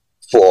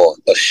for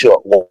a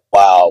short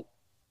while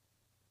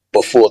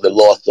before the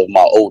loss of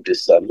my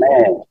oldest son,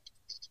 man,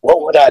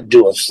 what would I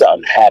do if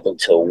something happened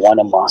to one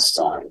of my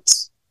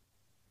sons?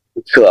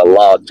 Until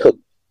Allah took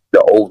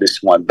the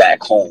oldest one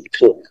back home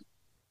to him.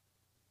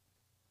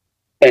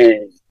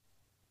 And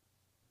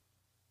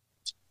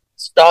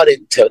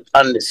started to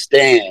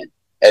understand,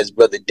 as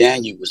Brother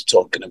Daniel was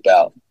talking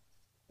about,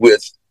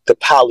 with the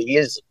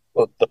polytheism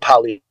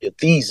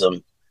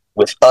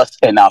with us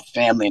and our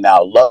family and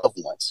our loved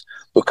ones.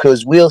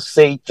 Because we'll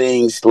say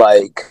things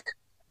like,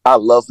 I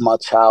love my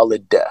child to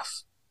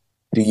death.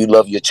 Do you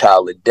love your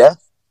child to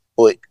death?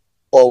 Or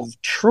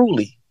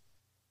truly,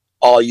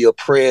 are your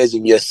prayers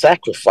and your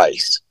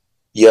sacrifice,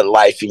 your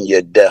life and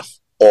your death,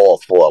 all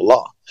for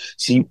Allah?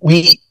 See,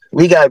 we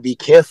got to be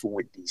careful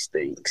with these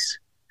things.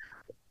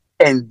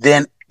 And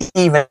then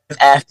even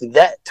after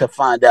that, to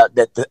find out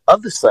that the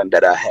other son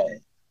that I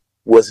had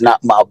was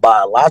not my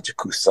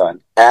biological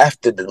son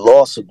after the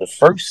loss of the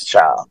first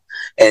child,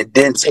 and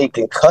then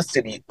taking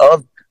custody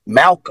of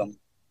Malcolm,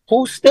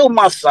 who's still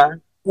my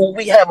son, who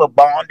we have a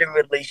bonding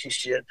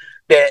relationship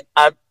that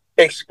I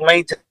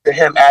explained to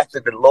him after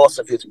the loss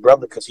of his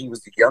brother, because he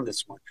was the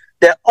youngest one,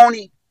 that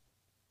only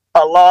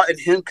Allah and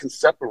him can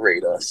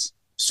separate us.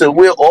 So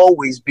we'll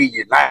always be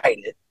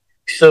united.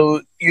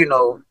 So,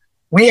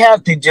 we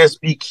have to just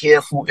be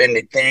careful in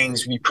the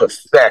things we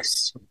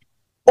profess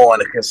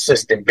on a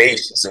consistent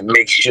basis and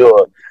make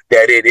sure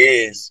that it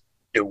is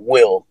the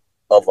will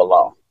of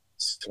Allah.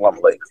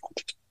 Assalamu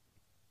alaikum.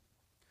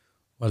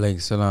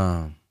 Walaikum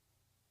salam.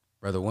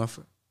 Brother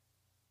Winford.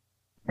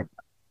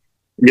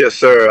 Yes,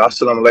 sir.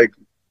 Assalamu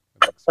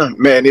alaikum.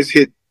 Man, this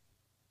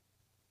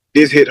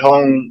hit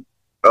home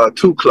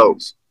too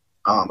close.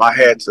 I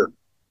had to,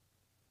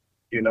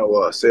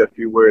 say a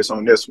few words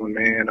on this one,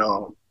 man.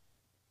 On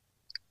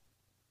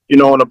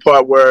the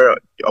part where,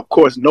 of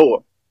course,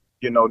 Noah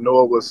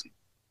was,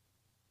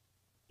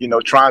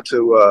 trying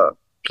to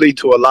plead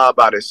to Allah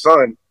about his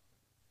son.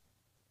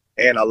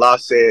 And Allah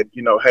said,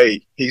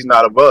 hey, he's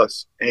not of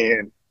us.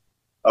 And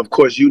of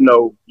course,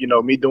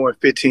 me doing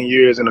 15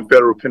 years in a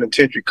federal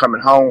penitentiary,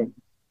 coming home,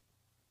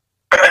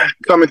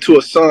 coming to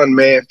a son,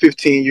 man,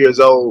 15 years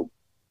old,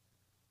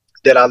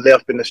 that I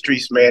left in the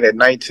streets, man, at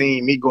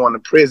 19, me going to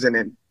prison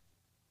and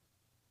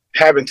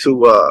having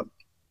to,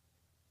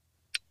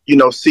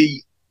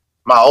 see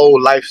my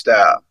old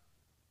lifestyle,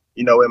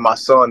 in my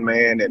son,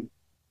 man. And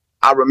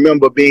I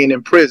remember being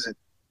in prison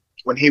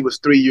when he was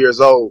 3 years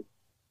old,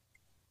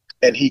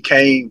 and he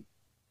came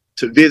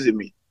to visit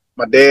me.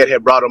 My dad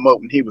had brought him up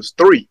when he was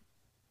 3.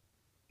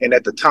 And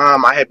at the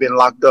time I had been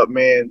locked up,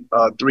 man,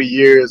 3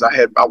 years.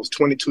 I was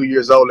 22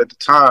 years old at the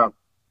time.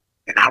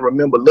 And I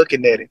remember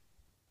looking at him,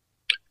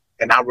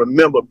 and I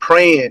remember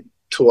praying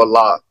to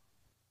Allah.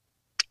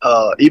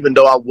 Even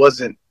though I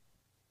wasn't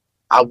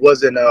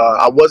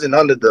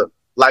under the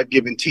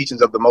life-giving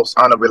teachings of the most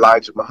honorable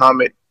Elijah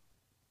Muhammad,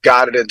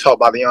 guided and taught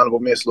by the Honorable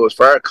Miss Louis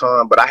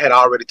Farrakhan, but I had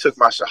already took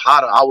my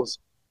Shahada.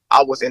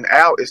 I was in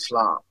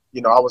Al-Islam.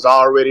 I was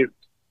already,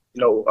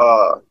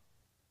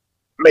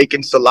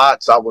 making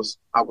salats. I was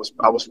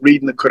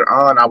reading the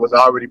Quran. I was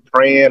already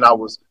praying. I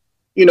was,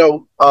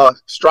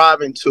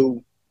 striving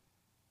to,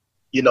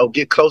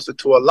 get closer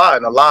to Allah,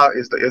 and Allah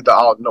is the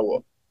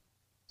all-knower.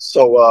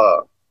 So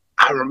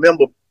I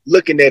remember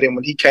looking at him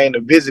when he came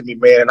to visit me,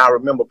 man, and I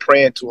remember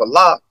praying to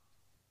Allah,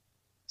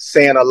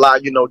 saying, Allah,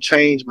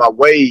 change my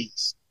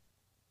ways,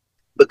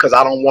 because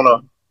I don't want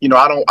to,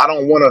 I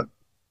don't want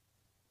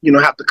to,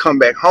 have to come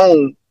back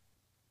home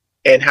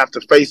and have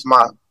to face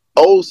my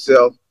old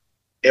self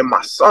and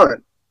my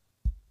son.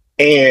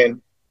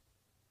 And,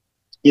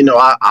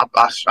 I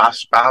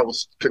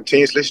was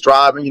continuously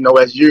striving,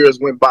 as years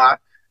went by,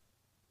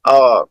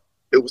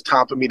 it was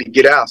time for me to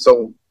get out.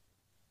 So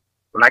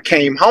when I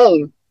came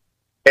home,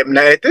 and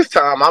now at this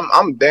time,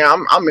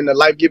 I'm in the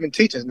life-giving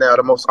teachings now,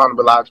 the most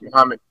honorable Elijah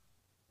Muhammad.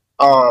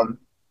 I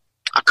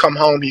come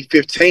home, he's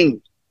 15,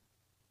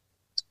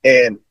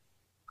 and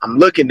I'm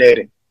looking at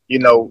him,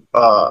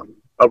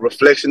 a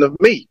reflection of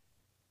me.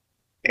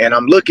 And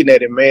I'm looking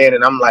at it, man,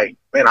 and I'm like,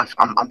 man, I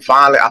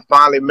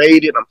finally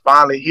made it. I'm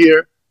finally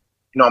here.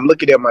 You know, I'm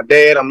looking at my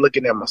dad. I'm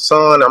looking at my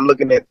son. I'm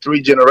looking at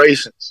 3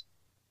 generations.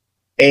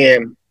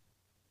 And,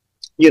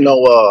 you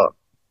know,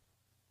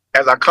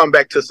 as I come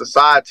back to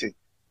society,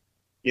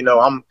 you know,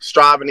 I'm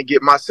striving to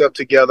get myself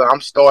together.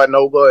 I'm starting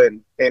over,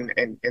 and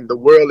the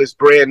world is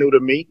brand new to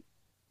me.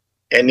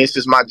 And this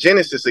is my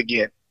genesis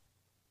again.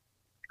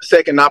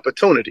 Second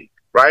opportunity,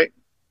 right?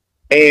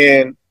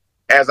 And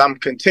as I'm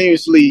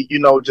continuously, you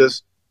know,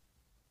 just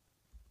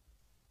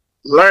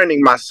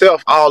learning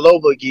myself all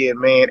over again,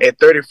 man, at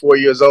 34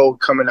 years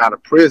old, coming out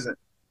of prison,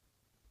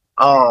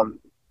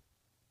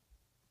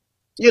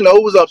 you know,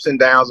 it was ups and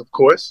downs, of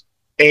course.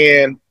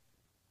 And,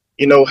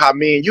 you know, how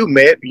me and you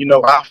met, you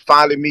know, I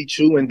finally meet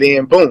you, and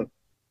then boom,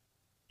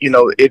 you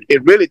know,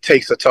 it really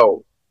takes a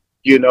toll,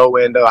 you know,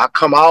 and I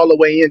come all the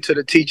way into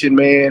the teaching,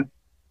 man.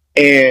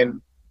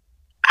 And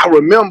I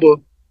remember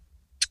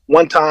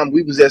one time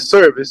we was at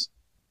service,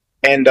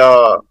 and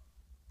I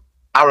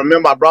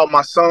remember I brought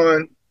my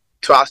son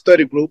to our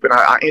study group, and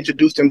I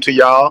introduced him to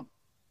y'all.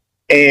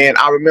 And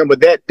I remember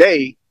that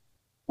day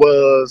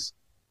was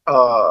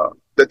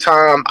the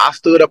time I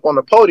stood up on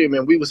the podium,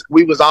 and we was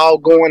all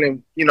going,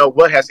 and, you know,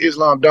 what has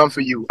Islam done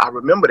for you? I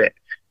remember that.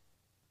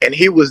 And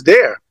he was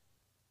there.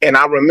 And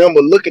I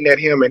remember looking at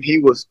him, and he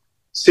was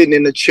sitting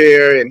in the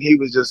chair, and he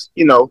was just,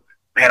 you know,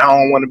 man, I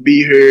don't want to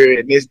be here,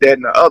 and this, that,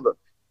 and the other.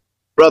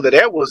 Brother,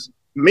 that was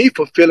me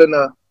fulfilling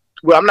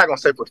well, I'm not going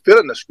to say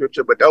fulfilling the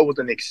scripture, but that was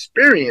an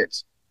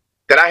experience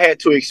that I had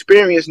to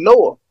experience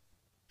Noah.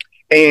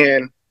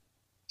 And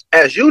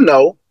as you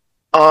know,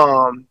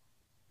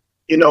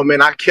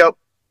 man, I kept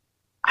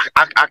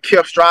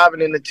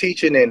striving in the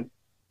teaching,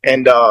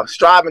 and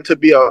striving to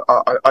be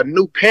a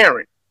new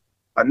parent,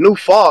 a new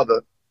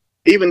father,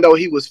 even though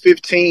he was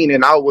 15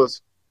 and I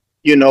was,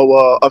 you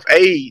know, of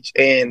age.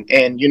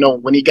 And, you know,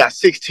 when he got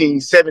 16,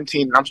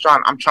 17, I'm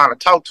trying to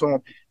talk to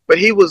him, but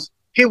he was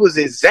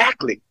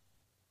exactly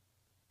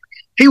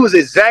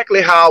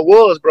how I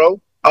was, bro.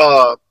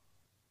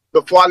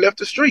 Before I left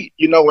the street,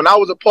 you know, when I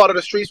was a part of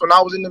the streets, when I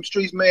was in them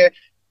streets, man,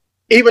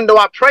 even though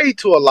I prayed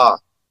to Allah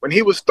when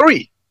he was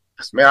 3,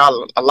 man,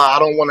 Allah, I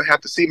don't want to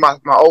have to see my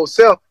old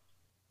self.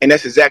 And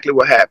that's exactly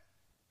what happened.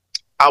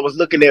 I was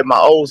looking at my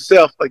old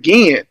self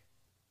again,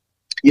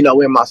 you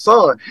know, in my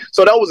son.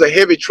 So that was a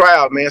heavy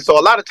trial, man. So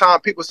a lot of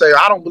times people say,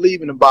 I don't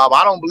believe in the Bible,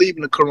 I don't believe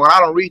in the Quran,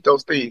 I don't read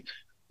those things.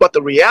 But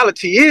the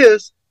reality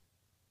is,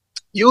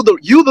 you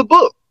the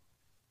book.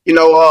 You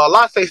know,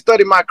 Allah say,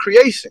 study my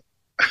creation.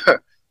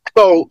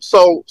 So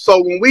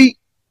when we,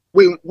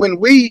 you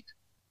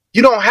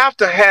don't have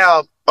to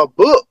have a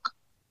book,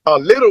 a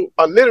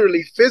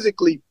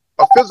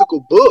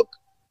physical book.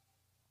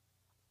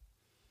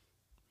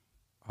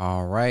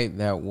 All right,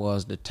 that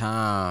was the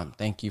time.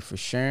 Thank you for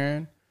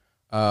sharing.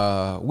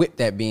 With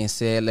that being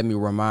said, let me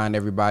remind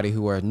everybody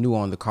who are new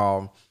on the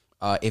call,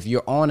 if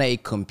you're on a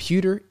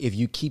computer, if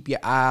you keep your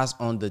eyes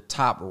on the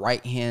top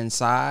right-hand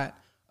side,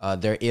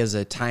 there is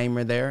a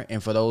timer there.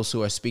 And for those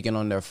who are speaking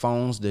on their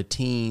phones, the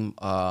team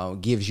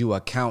gives you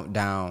a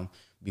countdown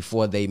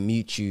before they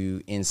mute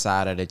you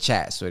inside of the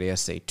chat. So they'll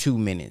say 2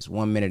 minutes,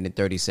 1 minute and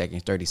 30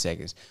 seconds, 30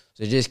 seconds.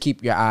 So just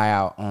keep your eye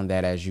out on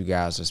that as you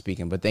guys are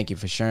speaking. But thank you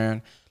for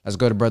sharing. Let's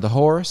go to Brother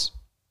Horace.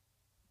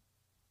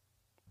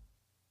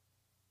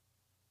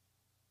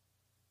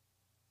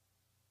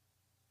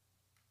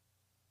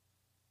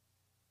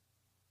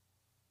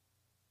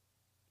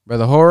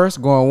 Brother Horace,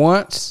 going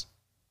once.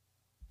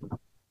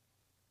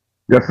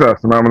 Yes, sir.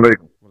 Assalamu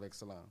alaikum.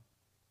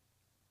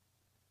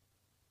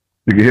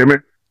 You can hear me?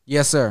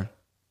 Yes, sir.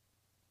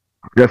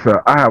 Yes,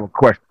 sir. I have a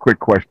quick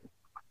question.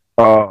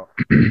 My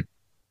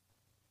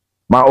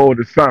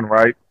oldest son,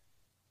 right?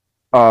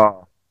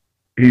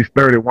 He's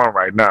 31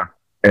 right now,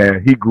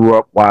 and he grew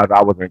up while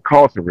I was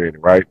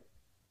incarcerated, right?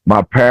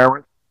 My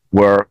parents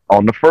were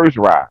on the first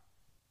ride,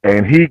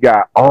 and he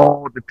got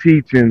all the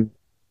teaching,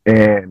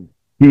 and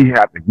he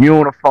had the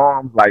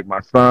uniforms like my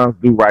sons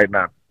do right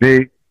now.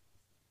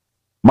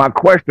 My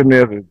question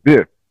is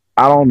this.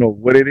 I don't know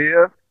what it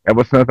is.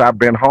 Ever since I've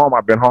been home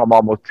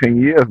almost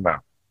 10 years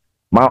now.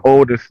 My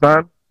oldest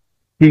son,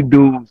 he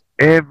does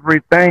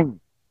everything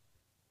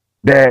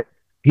that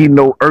he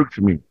know irks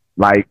me.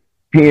 Like,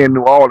 here in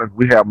New Orleans,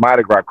 we have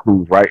Mardi Gras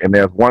crews, right? And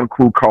there's one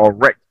crew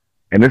called Rex.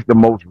 And it's the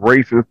most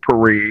racist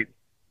parade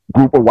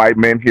group of white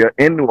men here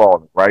in New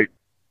Orleans, right?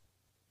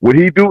 What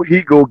he do,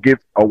 he go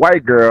get a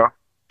white girl,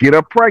 get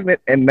her pregnant,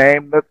 and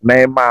name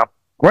my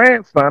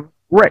grandson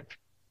Rex.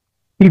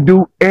 He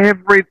do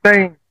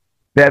everything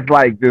that's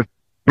like just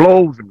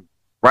blows me,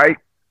 right?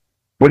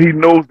 But he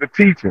knows the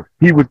teaching.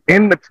 He was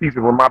in the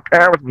teaching when my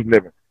parents was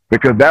living,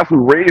 because that's who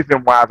raised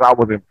him while I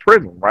was in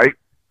prison, right?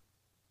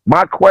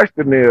 My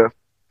question is,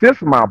 this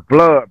is my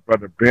blood,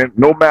 Brother Ben.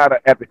 No matter,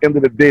 at the end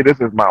of the day,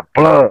 this is my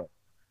blood.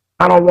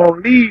 I don't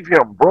want to leave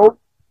him, bro.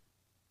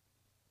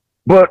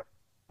 But,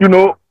 you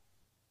know,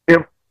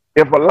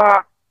 if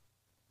Allah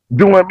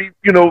doing me,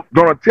 you know,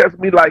 gonna test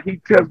me like he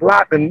tests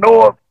Lot and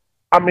Noah,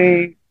 I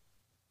mean,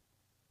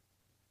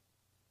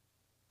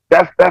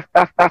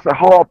 that's a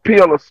hard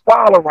pill to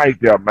swallow right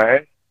there,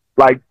 man.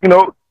 Like, you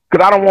know,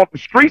 because I don't want the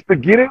streets to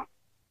get it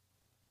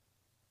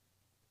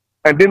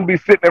and then be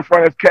sitting in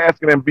front of his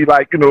casket and be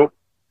like, you know,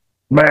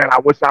 man, I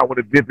wish I would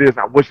have did this.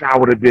 I wish I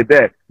would have did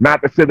that.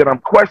 Not to say that I'm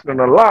questioning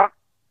a lot,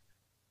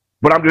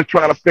 but I'm just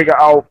trying to figure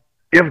out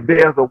if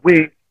there's a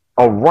way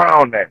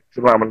around that.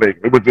 Salam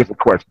alaikum. It was just a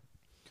question.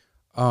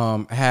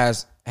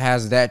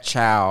 Has that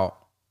child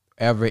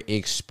ever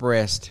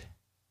expressed?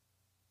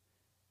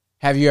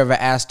 Have you ever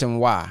asked him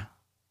why?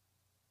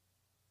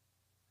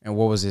 And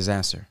what was his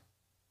answer?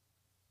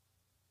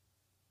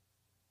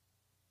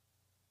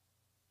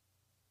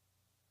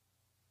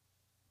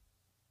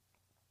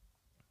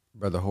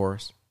 Brother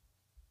Horace.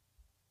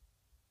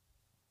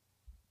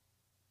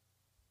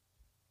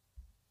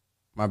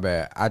 My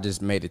bad. I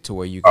just made it to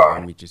where you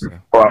can unmute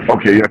yourself.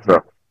 Okay, yes,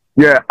 sir.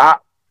 Yeah,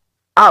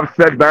 I've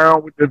sat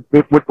down with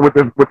this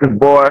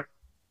boy,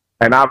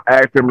 and I've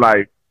asked him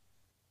like,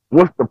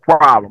 "What's the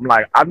problem?"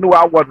 Like, I knew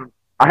I wasn't.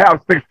 I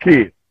have 6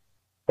 kids,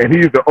 and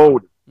he's the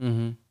oldest.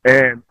 Mm-hmm.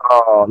 And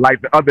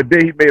like the other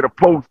day, he made a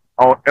post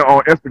on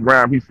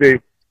Instagram. He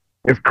said,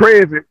 "It's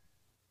crazy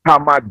how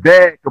my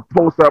dad could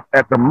post up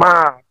at the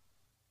mall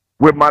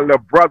with my little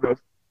brothers,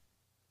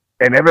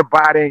 and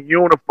everybody in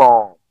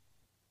uniform,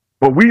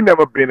 but we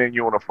never been in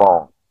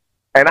uniform."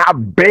 And I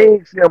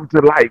begged him to,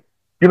 like,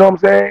 you know what I'm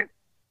saying?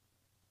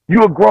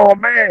 You a grown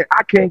man.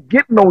 I can't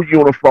get no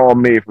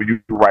uniform made for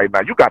you right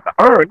now. You got to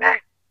earn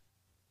that.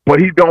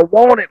 But he don't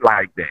want it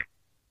like that,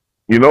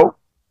 you know?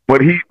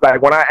 But he,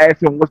 like, when I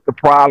asked him what's the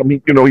problem, he,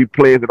 you know, he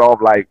plays it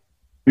off like,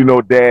 you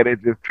know, Dad,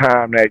 it's just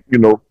time that, you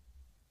know,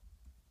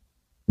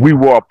 we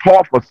were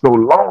apart for so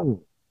long.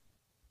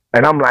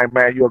 And I'm like,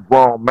 man, you're a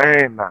grown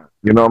man now.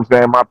 You know what I'm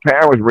saying? My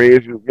parents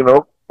raised you, you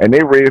know, and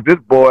they raised this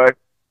boy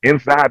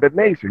inside the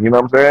nation. You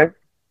know what I'm saying?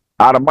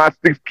 Out of my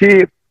 6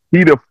 kids,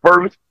 he the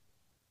first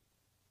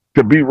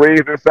to be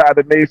raised inside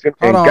the nation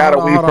and got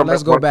away from.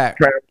 Let's go back.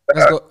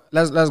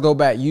 Let's go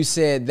back. You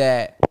said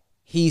that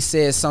he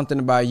said something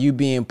about you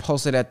being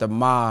posted at the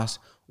mosque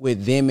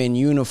with them in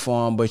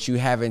uniform, but you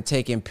haven't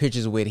taken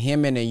pictures with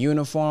him in a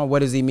uniform. What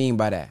does he mean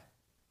by that?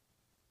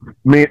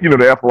 Me, you know,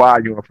 the FOI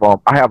uniform.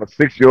 I have a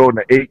 6-year-old and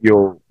an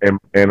 8-year-old, and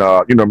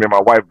you know, me and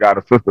my wife got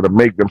a sister to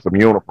make them some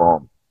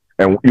uniforms.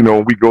 And you know,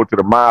 when we go to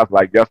the mosque,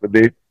 like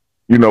yesterday,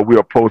 you know,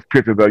 we'll post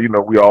pictures of, you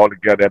know, we all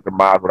together at the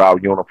mosque with our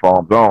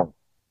uniforms on.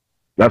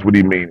 That's what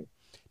he means.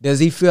 Does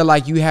he feel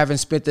like you haven't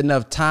spent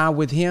enough time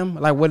with him?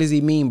 Like, what does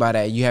he mean by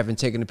that? You haven't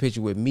taken a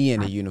picture with me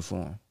in a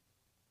uniform.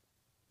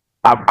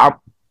 I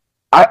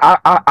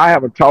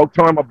haven't talked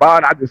to him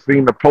about it. I just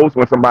seen the post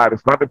when somebody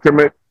sent it to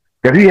me,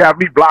 because he have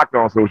me blocked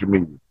on social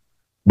media.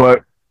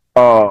 But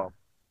I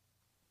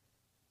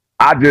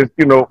just,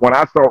 you know, when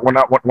I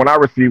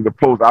received the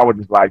post, I was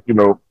just like, you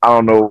know, I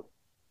don't know.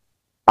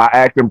 I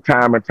asked him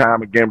time and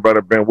time again,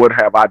 Brother Ben, what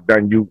have I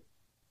done you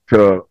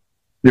to,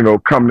 you know,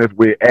 come this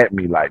way at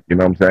me, like, you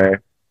know what I'm saying?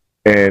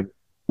 And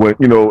when,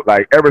 you know,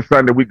 like every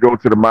Sunday we go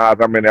to the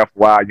mosque, I'm in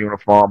FY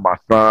uniform, my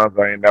sons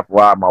are in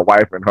FY, my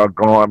wife in her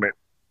garment.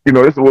 You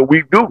know, this is what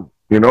we do,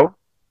 you know?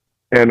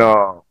 And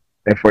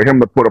for him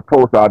to put a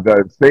post out there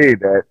and say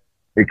that,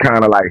 it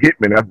kind of like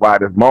hit me. That's why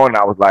this morning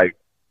I was like,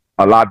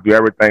 Allah do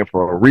everything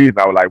for a reason.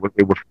 I was like,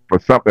 it was for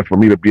something for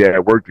me to be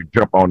at work to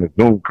jump on the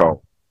Zoom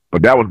call.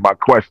 But that was my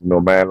question though,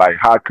 man. Like,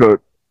 how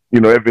could,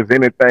 you know, if there's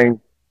anything,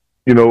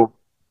 you know,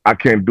 I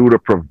can do to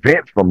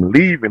prevent from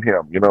leaving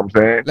him, you know what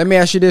I'm saying? Let me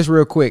ask you this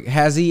real quick.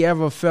 Has he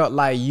ever felt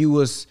like you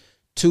was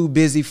too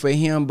busy for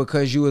him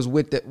because you was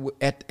with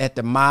at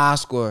the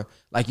mosque, or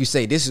like you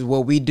say, this is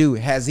what we do?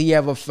 Has he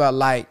ever felt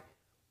like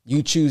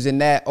you choosing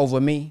that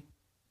over me?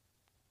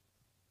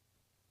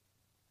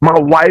 My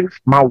wife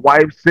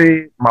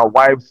said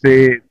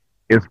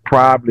it's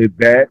probably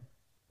that,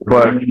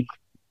 but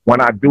when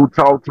I do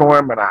talk to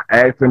him and I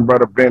ask him,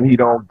 Brother Ben, he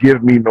don't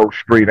give me no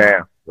straight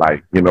answer.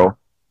 Like, you know,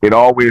 it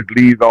always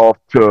leads off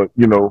to,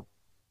 you know,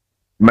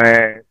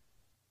 man,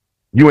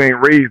 you ain't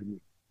raised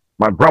me.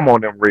 My grandma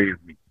and them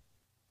raised me,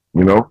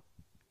 you know?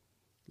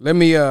 Let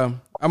me,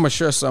 I'm going to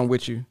share something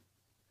with you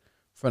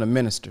from the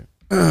minister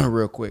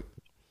real quick.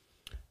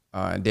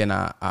 And then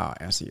I'll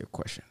answer your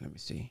question. Let me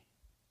see.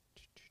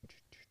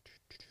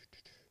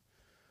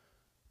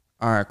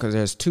 All right, because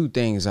there's two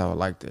things I would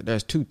like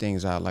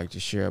to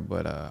share,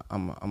 but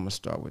I'm gonna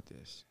start with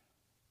this.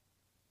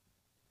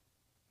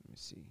 Let me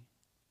see.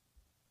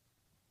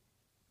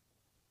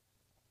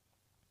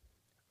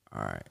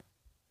 All right,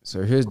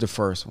 so here's the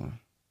first one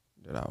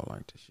that I would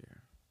like to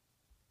share.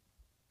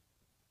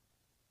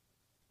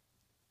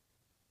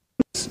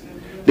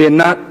 They're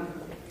not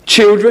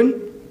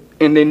children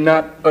and they're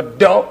not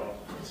adult.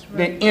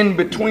 They're in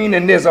between,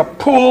 and there's a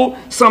pull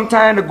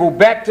sometimes to go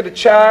back to the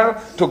child,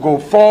 to go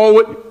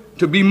forward,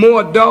 to be more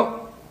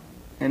adult.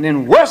 And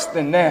then worse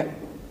than that,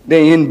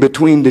 they're in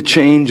between the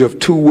change of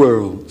two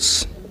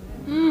worlds.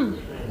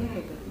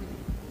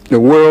 The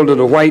world of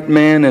the white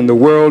man and the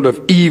world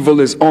of evil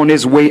is on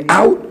its way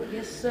out,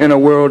 and a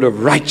world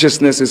of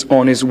righteousness is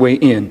on its way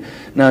in.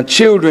 Now,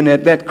 children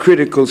at that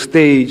critical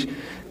stage,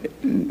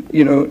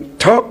 you know,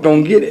 talk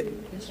don't get it.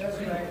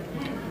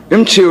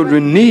 Them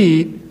children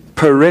need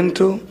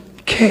parental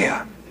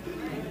care.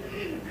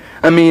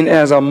 I mean,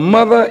 as a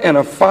mother and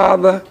a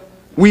father,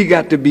 we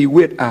got to be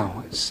with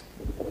ours.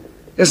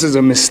 This is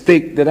a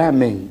mistake that I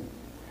made.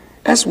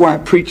 That's why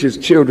preachers'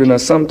 children are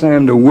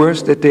sometimes the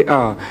worst that they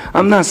are.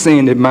 I'm not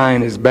saying that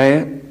mine is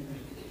bad,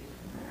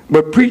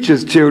 but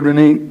preachers' children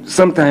ain't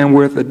sometimes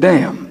worth a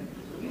damn.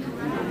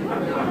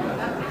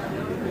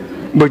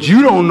 But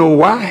you don't know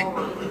why.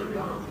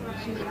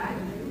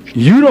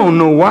 You don't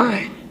know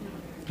why.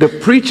 The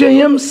preacher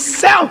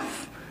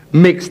himself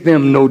makes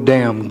them no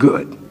damn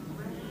good.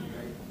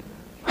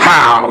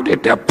 How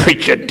did the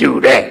preacher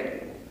do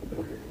that?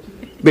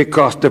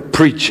 Because the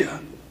preacher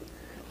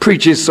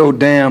preaches so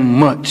damn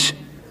much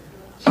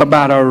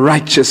about our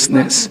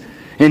righteousness,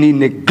 and he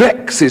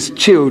neglects his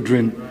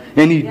children,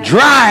 and he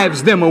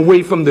drives them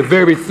away from the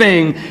very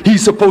thing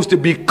he's supposed to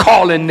be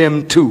calling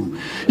them to.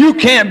 You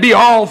can't be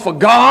all for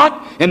God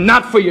and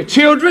not for your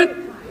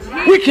children.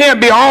 We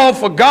can't be all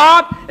for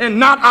God and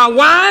not our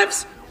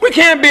wives. We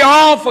can't be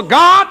all for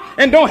God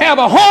and don't have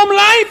a home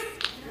life.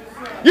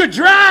 You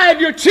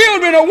drive your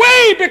children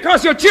away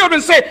because your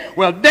children say,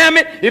 well, damn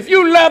it, if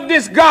you love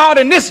this God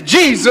and this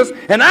Jesus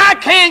and I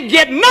can't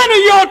get none of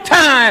your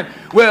time,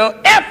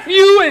 well, F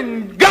you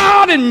and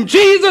God and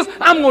Jesus,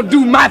 I'm going to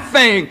do my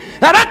thing.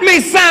 Now, that may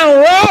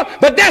sound wrong,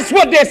 but that's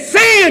what they're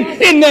saying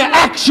in their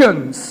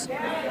actions.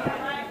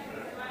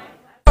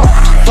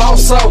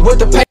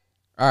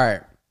 All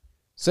right.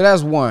 So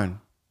that's one.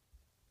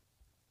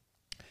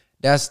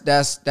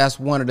 That's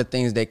one of the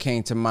things that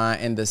came to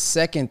mind. And the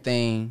second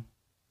thing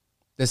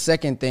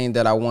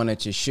that I wanted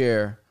to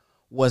share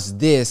was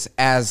this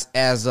as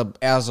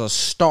a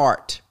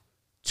start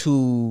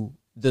to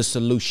the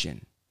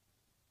solution.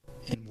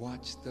 And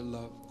watch the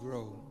love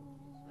grow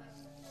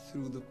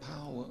through the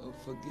power of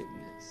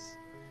forgiveness.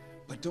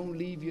 But don't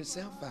leave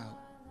yourself out.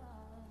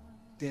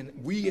 Then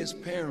we as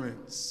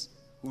parents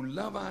who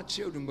love our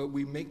children, but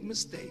we make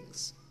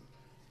mistakes,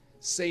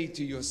 say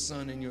to your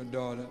son and your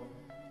daughter,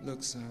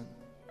 look, son,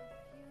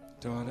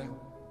 daughter,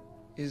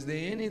 is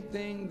there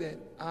anything that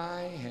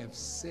I have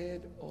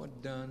said or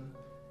done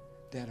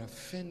that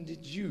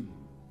offended you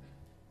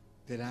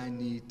that I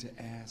need to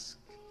ask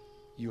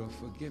your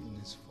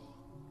forgiveness for?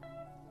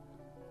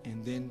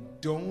 And then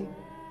don't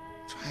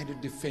try to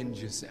defend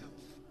yourself.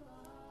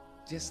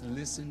 Just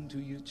listen to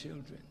your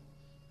children.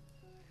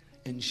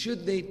 And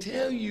should they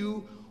tell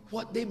you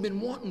what they've been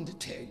wanting to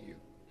tell you,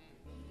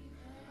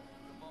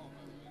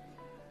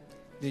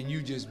 then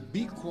you just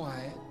be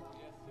quiet.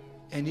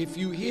 And if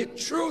you hear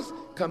truth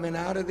coming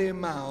out of their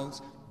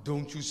mouths,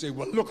 don't you say,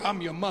 well, look,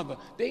 I'm your mother.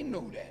 They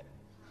know that.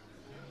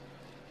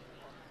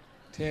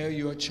 Tell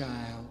your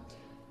child,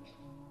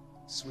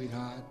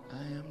 sweetheart,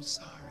 I am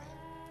sorry.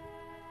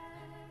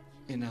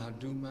 And I'll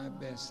do my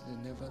best to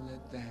never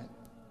let that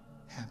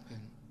happen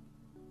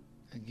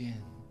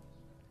again.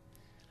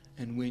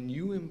 And when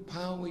you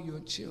empower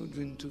your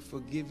children to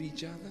forgive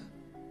each other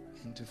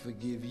and to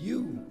forgive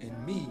you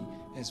and me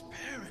as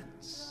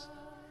parents,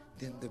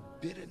 then the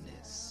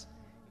bitterness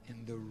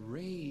and the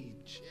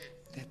rage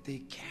that they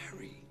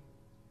carry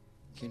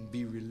can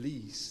be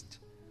released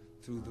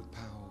through the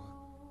power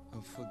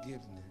of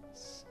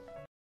forgiveness.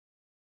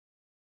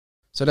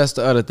 So that's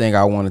the other thing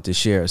I wanted to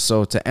share.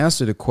 So to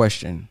answer the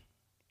question,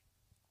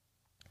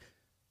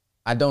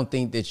 I don't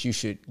think that you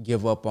should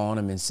give up on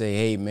them and say,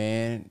 hey,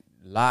 man,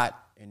 Lot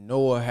and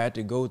Noah had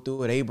to go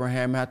through it.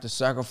 Abraham had to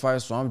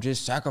sacrifice, so I'm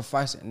just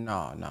sacrificing.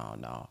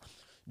 No.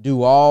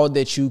 Do all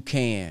that you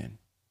can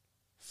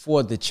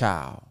for the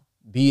child.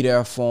 Be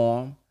there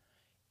for them.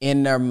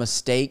 In their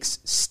mistakes,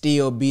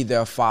 still be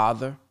their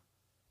father.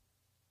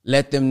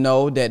 Let them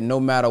know that no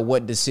matter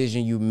what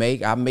decision you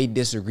make, I may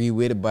disagree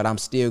with it, but I'm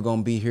still going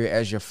to be here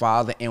as your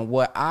father. And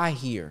what I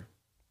hear,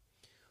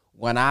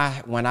 when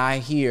I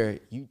hear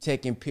you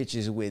taking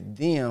pictures with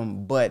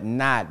them, but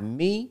not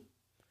me,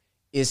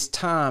 it's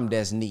time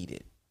that's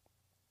needed.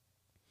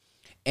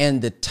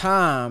 And the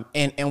time,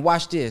 and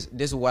watch this.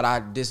 This is what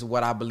I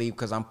believe,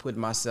 because I'm putting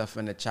myself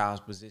in a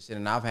child's position,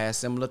 and I've had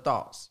similar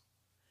thoughts.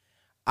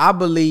 I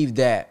believe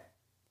that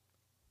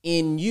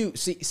in you,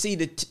 see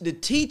the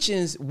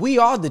teachings, we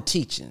are the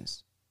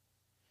teachings.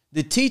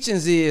 The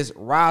teachings is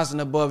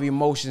rising above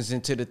emotions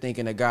into the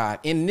thinking of God.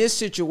 In this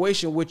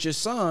situation with your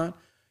son,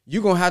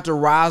 you're going to have to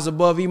rise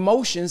above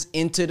emotions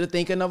into the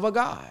thinking of a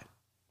God.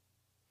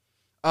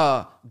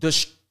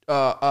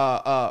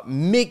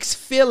 Mixed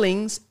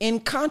feelings in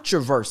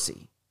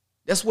controversy.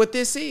 That's what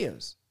this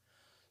is.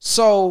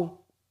 So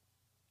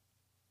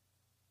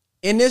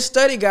in this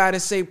study guide,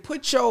 it say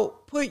put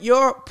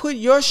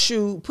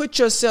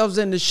yourselves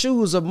in the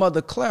shoes of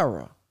Mother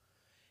Clara.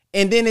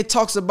 And then it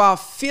talks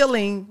about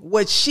feeling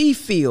what she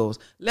feels.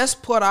 Let's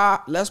put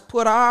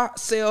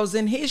ourselves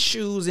in his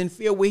shoes and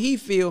feel what he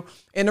feel.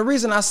 And the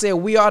reason I said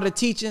we are the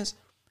teachings,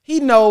 he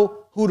know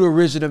who the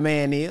original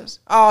man is.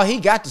 Oh, he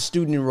got the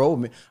student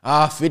enrollment.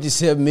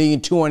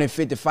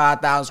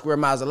 57,255,000 square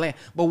miles of land.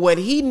 But what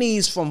he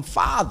needs from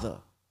Father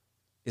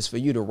is for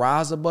you to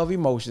rise above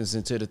emotions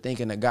into the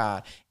thinking of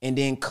God, and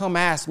then come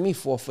ask me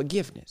for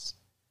forgiveness.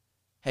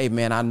 Hey,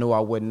 man, I know I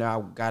wouldn't.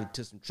 I got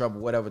into some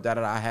trouble, whatever,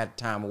 I had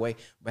time away.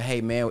 But,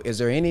 hey, man, is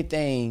there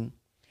anything?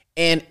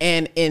 And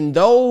in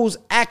those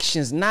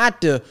actions,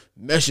 not the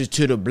message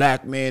to the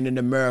black man in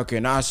America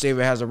and our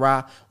Savior has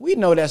arrived. We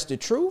know that's the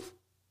truth.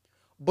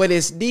 But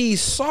it's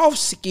these soft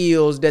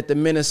skills that the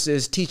minister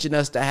is teaching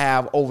us to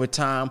have over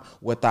time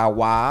with our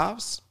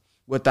wives,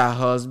 with our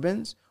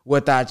husbands,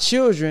 with our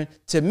children.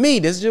 To me,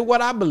 this is just what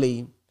I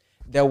believe,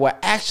 that will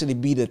actually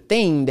be the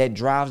thing that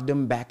drives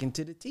them back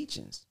into the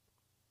teachings.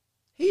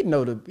 He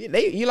know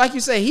like you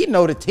say, he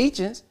know the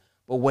teachings,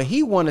 but what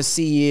he want to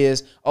see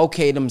is,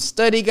 okay, them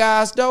study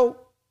guys though,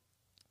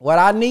 what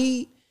I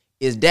need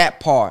is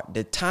that part,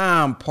 the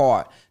time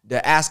part,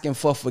 the asking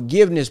for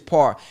forgiveness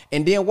part.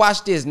 And then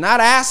watch this,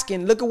 not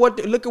asking, look at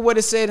what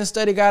it said in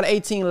Study Guide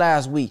 18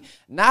 last week.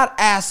 Not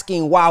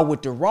asking why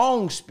with the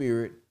wrong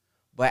spirit,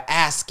 but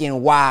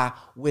asking why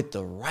with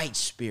the right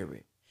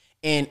spirit.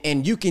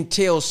 And you can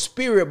tell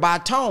spirit by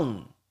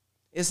tone.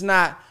 It's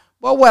not,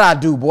 well, what I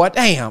do, boy,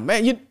 damn,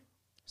 man,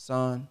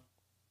 son,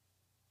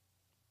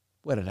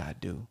 what did I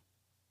do?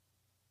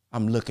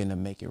 I'm looking to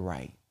make it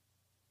right.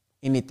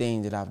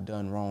 Anything that I've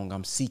done wrong,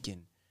 I'm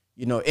seeking,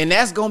 and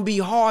that's going to be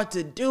hard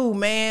to do,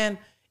 man.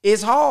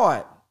 It's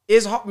hard.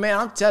 It's hard, man.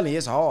 I'm telling you,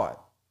 it's hard,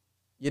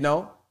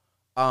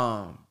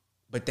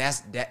 but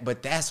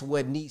that's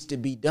what needs to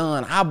be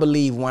done. I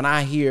believe when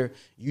I hear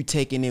you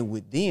taking it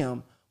with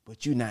them,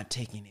 but you're not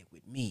taking it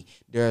with me.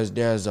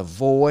 There's a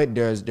void.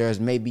 There's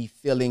maybe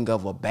feeling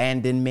of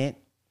abandonment.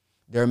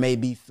 There may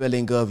be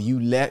feeling of you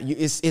left.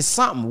 It's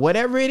something,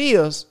 whatever it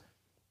is.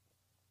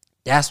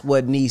 That's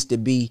what needs to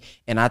be.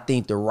 And I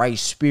think the right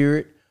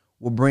spirit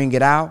will bring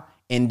it out.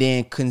 And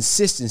then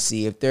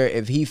consistency.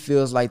 If he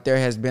feels like there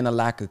has been a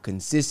lack of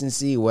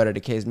consistency, whatever the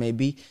case may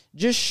be,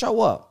 just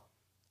show up.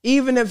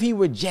 Even if he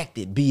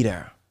rejected, be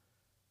there.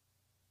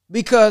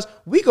 Because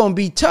we going to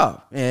be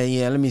tough.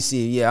 Yeah, let me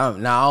see. Yeah, I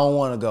don't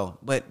want to go.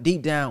 But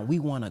deep down, we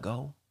want to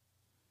go.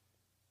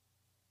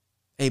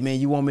 Hey, man,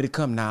 you want me to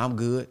come? Nah, I'm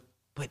good.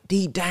 But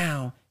deep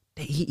down,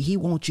 he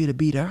wants you to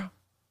be there.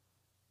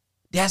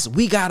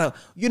 We gotta,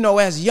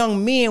 as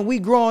young men, we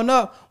growing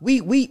up, we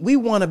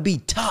want to be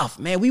tough,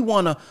 man. We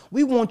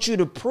want you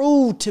to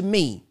prove to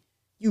me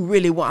you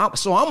really want.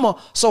 So I'm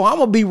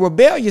gonna be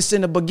rebellious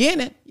in the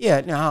beginning.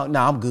 Yeah, no,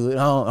 I'm good.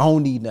 I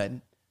don't need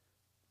nothing.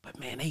 But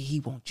man, he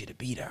wants you to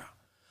be there,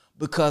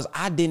 because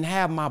I didn't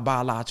have my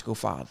biological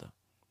father,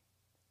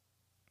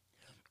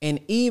 and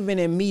even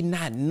in me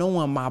not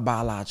knowing my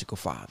biological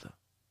father.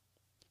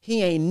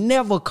 He ain't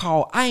never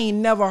called. I ain't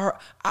never heard.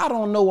 I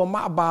don't know what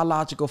my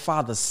biological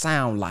father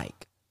sound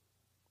like.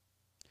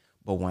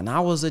 But when I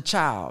was a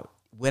child,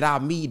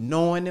 without me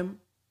knowing him,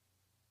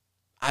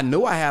 I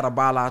knew I had a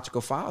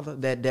biological father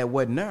that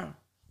wasn't there.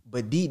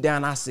 But deep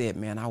down, I said,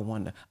 man, I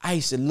wonder. I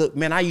used to look,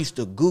 man, I used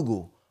to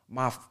Google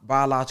my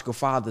biological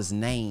father's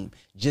name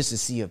just to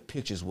see if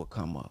pictures would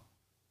come up.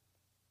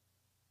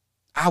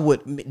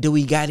 Do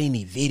he got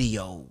any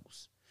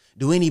videos?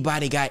 Do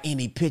anybody got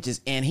any pictures?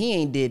 And he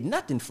ain't did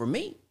nothing for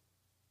me.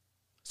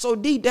 So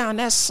deep down,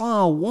 that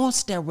son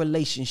wants that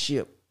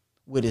relationship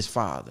with his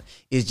father.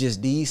 It's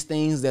just these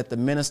things that the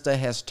minister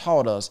has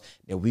taught us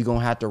that we're going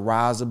to have to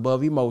rise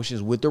above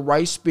emotions with the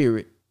right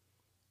spirit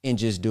and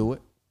just do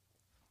it.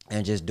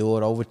 And just do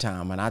it over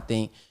time. And I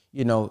think,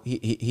 he'll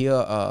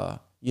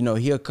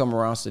come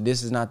around. So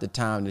this is not the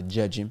time to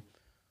judge him.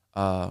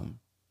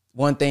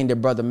 One thing that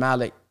Brother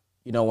Malik,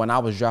 when I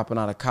was dropping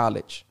out of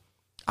college,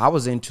 I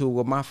was into it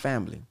with my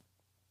family.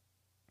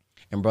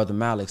 And Brother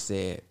Malik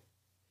said,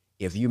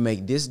 if you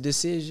make this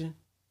decision,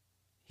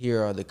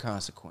 here are the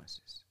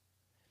consequences.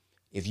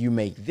 If you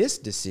make this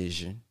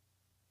decision,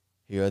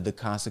 here are the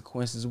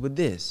consequences with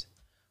this.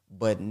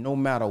 But no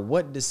matter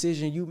what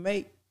decision you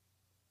make,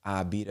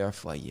 I'll be there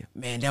for you.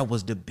 Man, that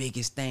was the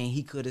biggest thing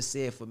he could have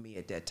said for me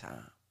at that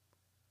time.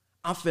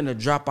 I'm finna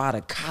drop out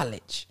of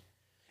college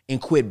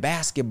and quit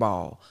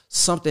basketball,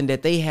 something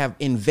that they have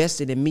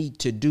invested in me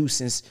to do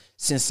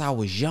since I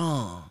was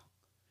young.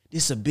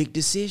 This is a big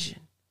decision.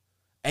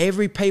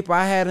 Every paper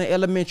I had in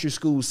elementary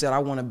school said I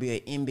want to be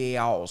an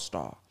NBA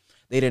All-Star.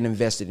 They done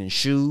invested in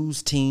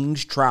shoes,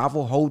 teams,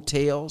 travel,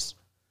 hotels.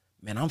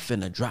 Man, I'm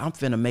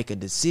finna make a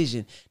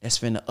decision that's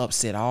finna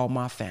upset all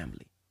my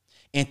family.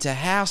 And to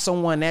have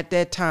someone at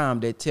that time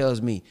that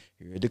tells me,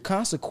 here are the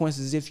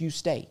consequences if you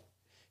stay.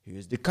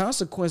 Here's the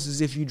consequences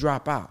if you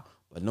drop out.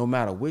 But no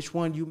matter which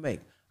one you make,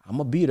 I'm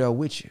going to be there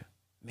with you.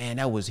 Man,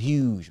 that was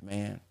huge,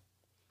 man.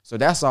 So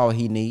that's all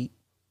he need.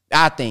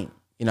 I think,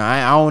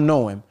 I don't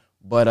know him,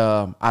 but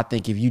I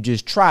think if you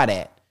just try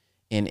that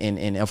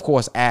and of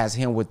course, ask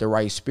him with the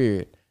right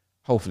spirit,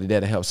 hopefully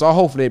that'll help. So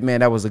hopefully,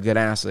 man, that was a good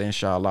answer,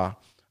 inshallah.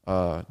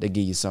 They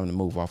give you something to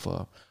move off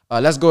of.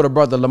 Let's go to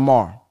Brother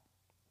Lamar.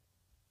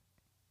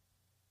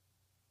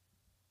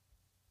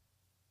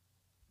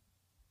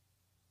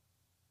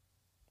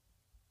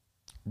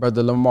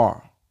 Brother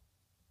Lamar.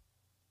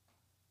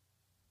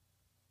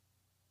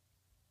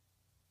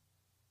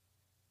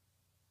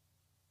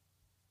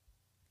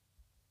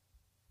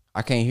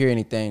 I can't hear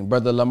anything.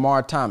 Brother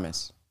Lamar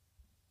Thomas.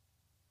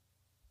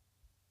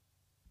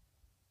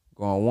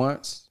 Going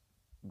once,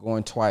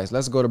 going twice.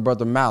 Let's go to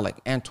Brother Malik,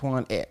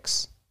 Antoine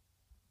X.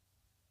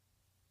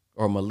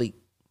 Or Malik,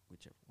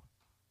 whichever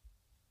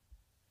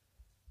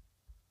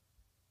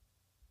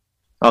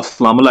one.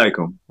 Assalamu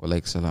alaikum. Wa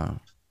alaikum salam.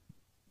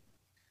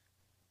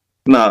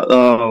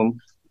 Now,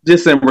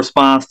 just in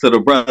response to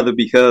the brother,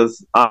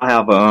 because I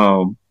have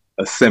a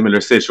similar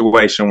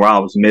situation where I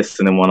was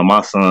missing in one of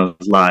my son's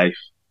life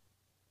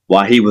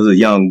while he was a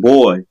young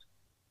boy.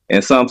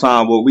 And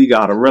sometimes what we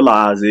got to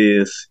realize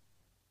is,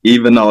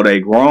 even though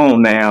they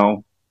grown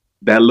now,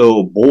 that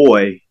little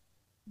boy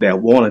that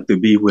wanted to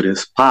be with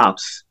his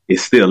pops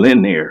is still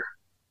in there.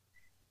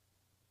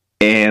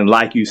 And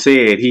like you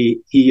said,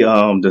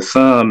 the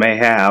son may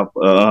have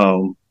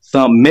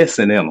something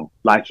missing in him,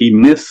 like he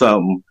missed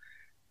something.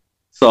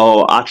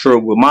 So I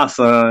tripped with my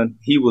son.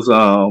 He was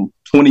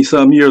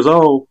 20-some years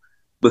old,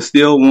 but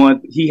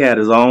he had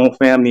his own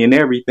family and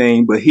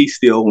everything, but he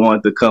still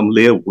wanted to come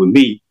live with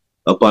me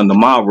up under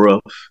my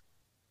roof,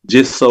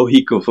 just so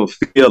he could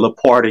fulfill a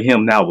part of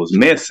him that was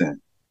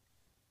missing.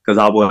 Because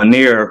I wasn't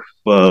there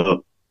for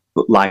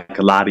like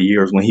a lot of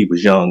years when he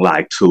was young,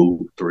 like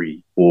 2,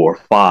 3, 4,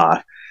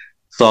 5.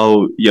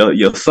 So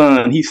your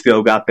son, he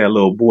still got that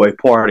little boy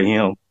part of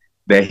him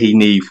that he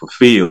need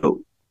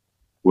fulfilled,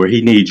 where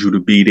he needs you to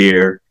be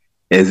there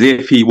as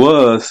if he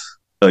was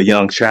a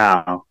young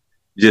child,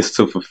 just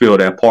to fulfill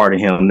that part of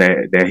him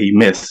that he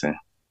missing.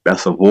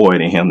 That's a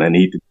void in him that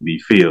needs to be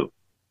filled.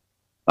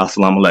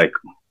 Assalamu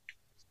alaikum.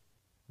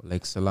 Wa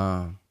alaikum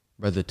salam.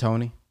 Brother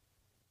Tony.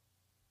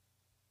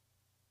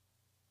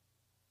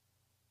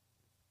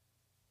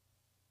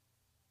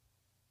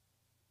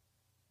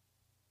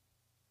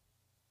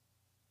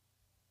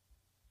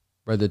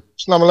 Brother.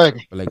 Assalamu alaikum.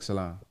 Wa alaikum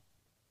salam.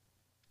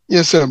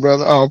 Yes, sir,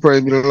 brother. All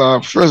praise be to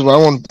Allah. First of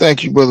all, I want to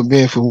thank you, Brother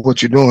Ben, for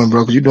what you're doing,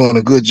 bro, because you're doing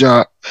a good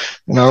job.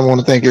 And I want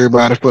to thank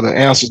everybody for the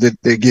answers that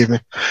they're giving.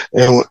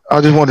 And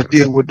I just want to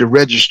deal with the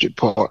registered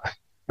part,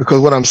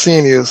 because what I'm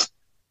seeing is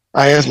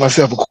I asked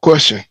myself a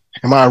question.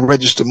 Am I a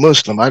registered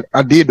Muslim?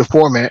 I did the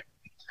format.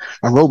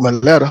 I wrote my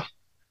letter.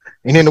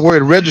 And in the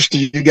word register,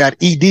 you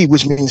got ED,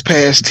 which means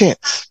past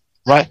tense,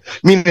 right?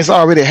 Meaning it's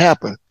already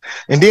happened.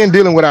 And then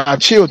dealing with our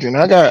children.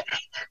 I got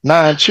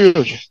 9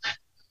 children.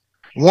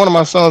 One of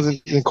my sons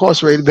is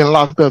incarcerated, been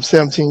locked up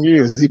 17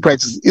 years. He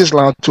practices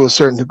Islam to a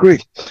certain degree.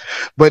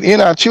 But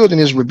in our children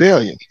is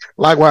rebellion.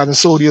 Likewise, and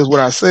so it is with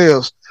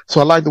ourselves.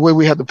 So I like the way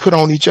we have to put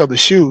on each other's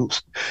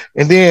shoes.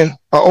 And then an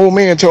old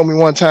man told me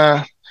one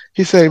time,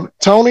 he said,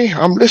 Tony,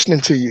 I'm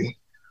listening to you.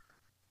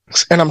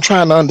 And I'm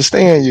trying to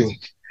understand you.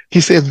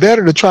 He said, it's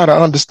better to try to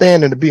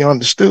understand than to be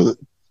understood.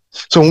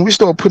 So when we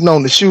start putting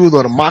on the shoes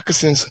or the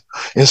moccasins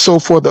and so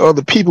forth to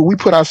other people, we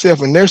put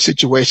ourselves in their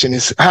situation.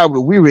 It's how would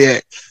we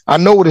react? I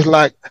know what it's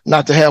like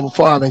not to have a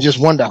father and just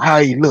wonder how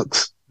he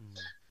looks.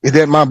 Is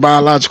that my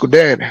biological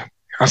daddy?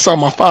 I saw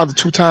my father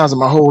 2 times in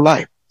my whole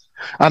life.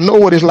 I know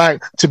what it's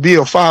like to be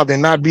a father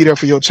and not be there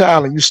for your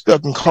child and you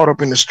stuck and caught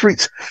up in the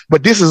streets.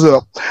 But this is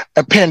a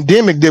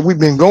pandemic that we've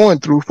been going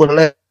through for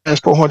the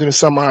last 400 and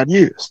some odd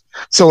years.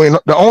 So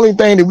the only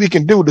thing that we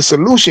can do, the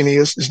solution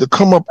is to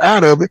come up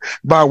out of it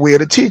by way of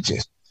the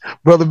teachings.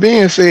 Brother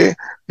Ben said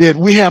that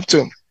we have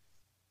to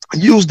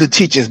use the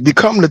teachings,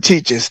 become the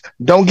teachings.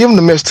 Don't give them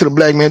the message to the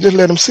black man, just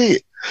let them see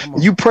it.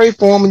 You pray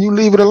for them and you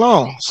leave it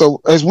alone.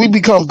 So as we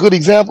become good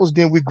examples,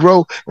 then we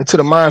grow into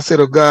the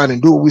mindset of God and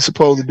do what we're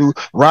supposed to do,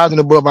 rising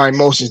above our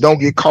emotions. Don't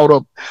get caught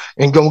up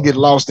and don't get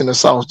lost in the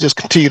sauce. Just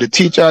continue to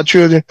teach our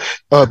children,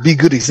 be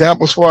good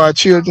examples for our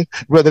children,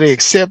 whether they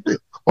accept it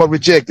or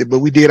reject it. But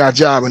we did our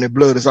job and the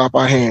blood is off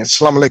our hands.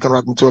 Assalamu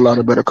alaikum rahmatullah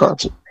wa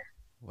barakatuh.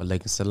 Wa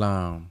alaikum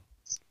salam.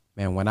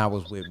 Man, when I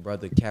was with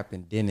Brother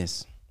Captain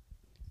Dennis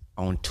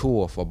on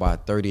tour for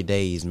about 30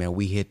 days, man,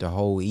 we hit the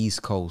whole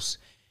East Coast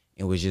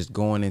and was just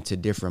going into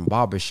different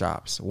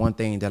barbershops. One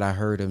thing that I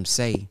heard him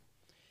say,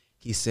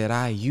 he said,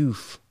 our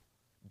youth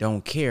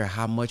don't care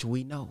how much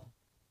we know.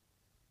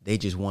 They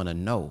just want to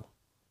know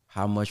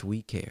how much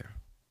we care.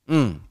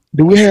 Do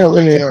we have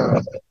any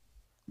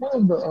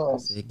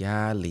say,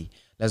 golly.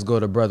 Let's go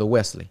to Brother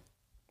Wesley.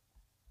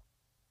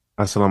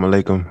 Assalamu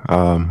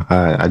alaikum.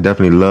 I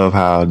definitely love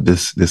how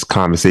this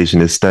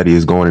conversation, this study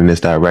is going in this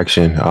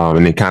direction.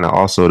 And then kind of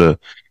also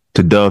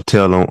to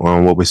dovetail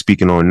on what we're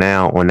speaking on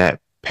now, on that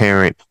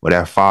parent or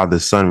that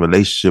father-son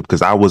relationship,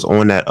 because I was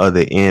on that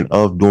other end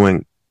of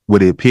doing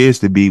what it appears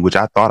to be, which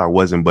I thought I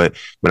wasn't. But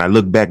when I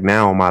look back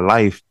now on my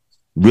life,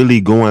 really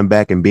going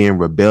back and being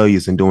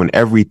rebellious and doing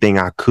everything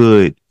I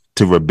could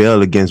to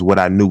rebel against what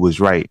I knew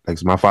was right.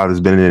 Like, my father's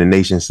been in the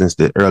nation since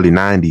the early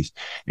 90s.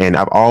 And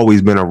I've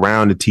always been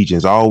around the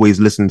teachings, always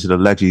listened to the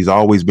lectures. He's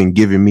always been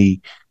giving me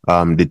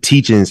the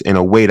teachings in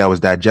a way that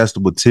was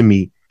digestible to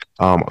me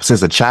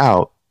since a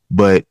child.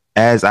 But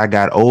as I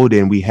got older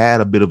and we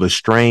had a bit of a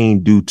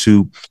strain due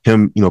to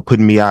him,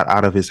 putting me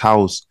out of his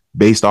house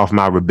based off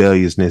my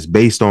rebelliousness,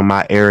 based on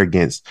my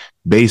arrogance,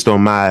 based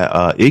on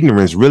my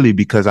ignorance, really,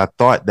 because I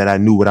thought that I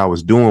knew what I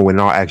was doing, when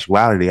in all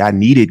actuality, I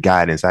needed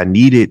guidance. I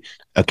needed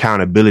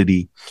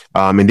accountability.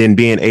 And then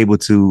being able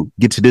to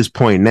get to this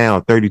point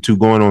now, 32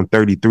 going on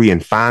 33,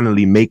 and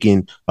finally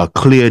making a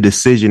clear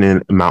decision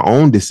and my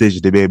own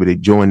decision to be able to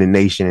join the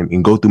nation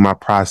and go through my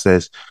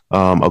process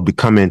of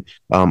becoming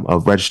a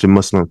registered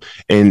Muslim.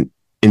 And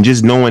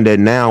just knowing that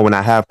now when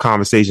I have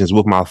conversations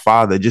with my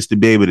father, just to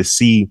be able to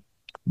see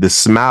the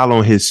smile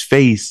on his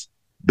face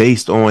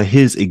based on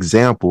his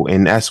example.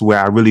 And that's where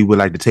I really would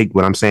like to take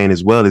what I'm saying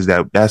as well, is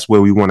that that's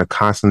where we want to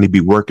constantly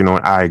be working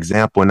on our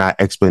example and our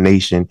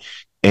explanation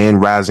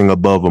and rising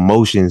above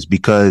emotions,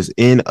 because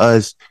in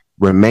us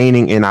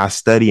remaining in our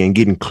study and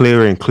getting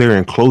clearer and clearer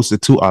and closer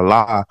to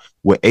Allah,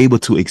 we're able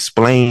to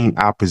explain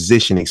our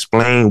position,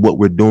 explain what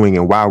we're doing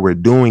and why we're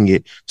doing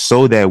it,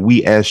 so that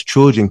we as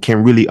children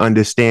can really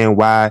understand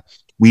why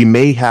we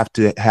may have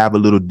to have a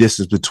little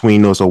distance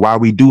between us, or why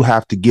we do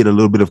have to get a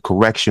little bit of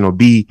correction or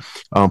be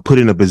put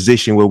in a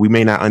position where we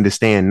may not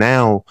understand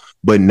now.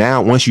 But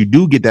now, once you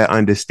do get that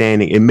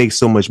understanding, it makes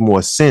so much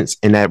more sense,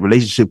 and that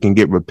relationship can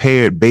get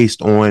repaired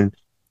based on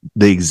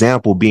the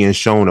example being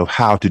shown of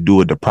how to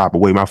do it the proper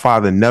way. My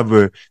father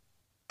never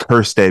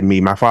cursed at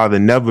me. My father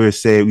never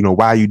said,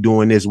 why are you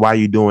doing this? Why are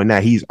you doing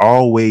that? He's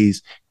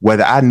always,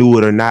 whether I knew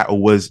it or not,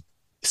 or was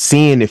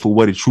seeing it for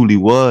what it truly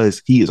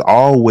was, he has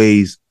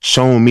always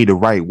shown me the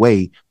right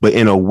way, but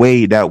in a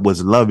way that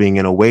was loving,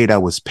 in a way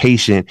that was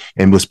patient,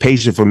 and was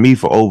patient for me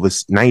for over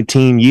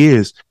 19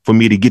 years for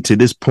me to get to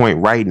this point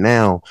right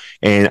now.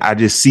 And I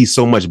just see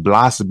so much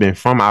blossoming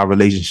from our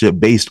relationship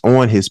based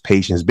on his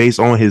patience, based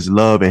on his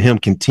love, and him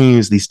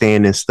continuously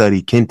staying in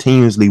study,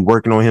 continuously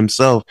working on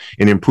himself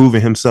and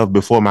improving himself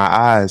before my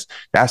eyes.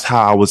 That's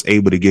how I was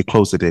able to get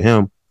closer to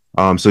him.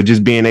 So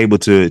just being able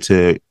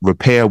to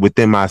repair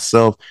within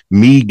myself,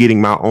 me getting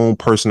my own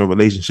personal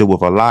relationship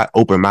with Allah,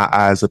 opened my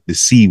eyes up to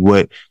see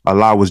what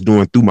Allah was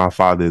doing through my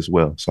father as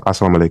well. So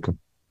assalamu alaikum.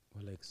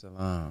 Wa alaikum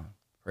salam.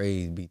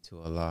 Praise be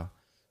to Allah.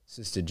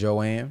 Sister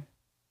Joanne.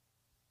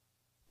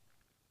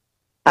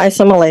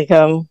 Assalamu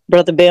alaikum.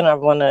 Brother Ben, I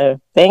want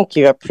to thank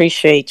you. I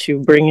appreciate you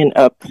bringing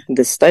up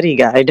the study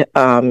guide.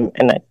 And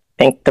I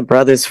thank the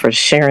brothers for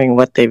sharing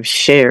what they've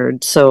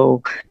shared.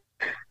 So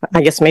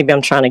I guess maybe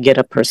I'm trying to get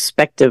a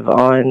perspective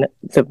on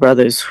the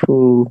brothers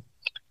who,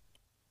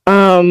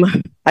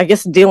 I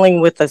guess,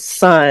 dealing with a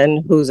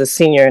son who's a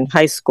senior in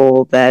high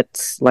school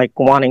that's like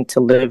wanting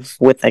to live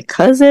with a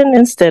cousin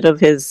instead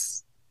of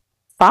his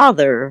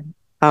father.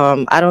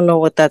 I don't know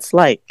what that's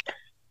like.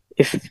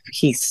 If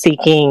he's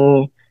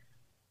seeking,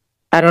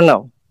 I don't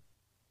know.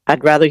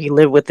 I'd rather he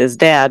live with his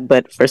dad,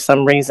 but for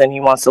some reason he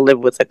wants to live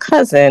with a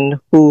cousin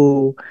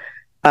who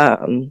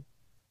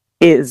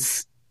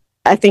is,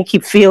 I think he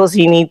feels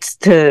he needs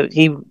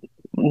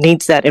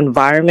that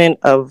environment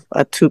of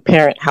a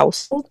two-parent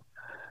household.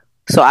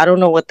 So I don't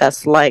know what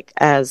that's like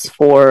as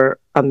for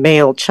a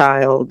male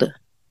child,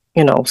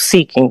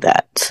 seeking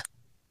that.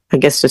 I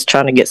guess just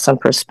trying to get some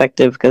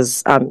perspective,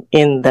 because I'm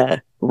in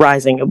the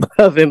rising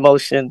above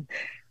emotion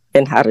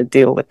and how to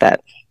deal with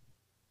that.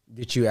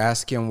 Did you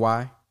ask him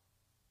why?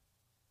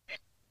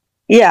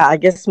 Yeah, I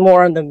guess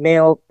more on the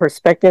male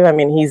perspective. I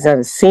mean, he's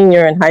a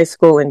senior in high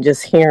school, and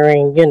just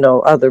hearing,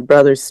 other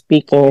brothers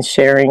speaking,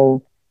 sharing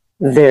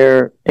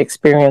their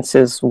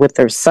experiences with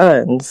their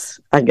sons.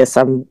 I guess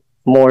I'm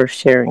more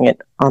sharing it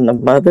on the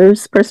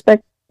mother's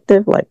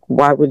perspective. Like,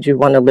 why would you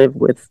want to live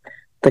with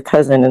the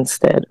cousin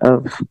instead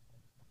of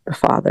the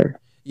father?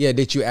 Yeah,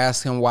 did you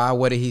ask him why?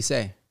 What did he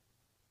say?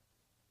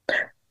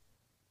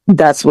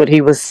 That's what he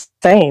was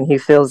saying. He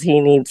feels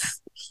he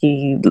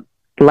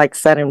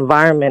likes that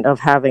environment of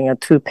having a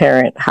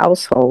two-parent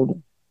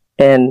household,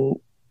 and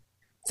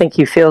I think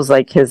he feels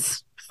like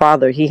his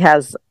father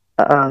has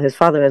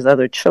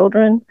other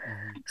children,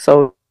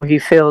 so he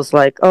feels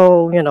like,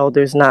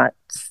 there's not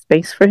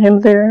space for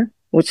him there,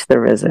 which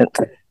there isn't.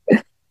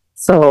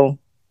 So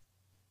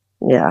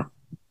yeah.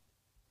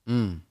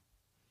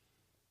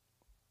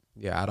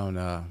 Yeah, I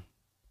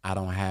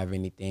don't have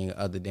anything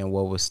other than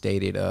what was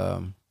stated.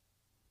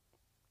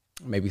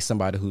 Maybe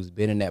somebody who's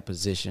been in that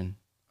position.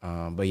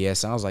 But yeah, it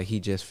sounds like he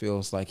just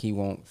feels like he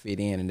won't fit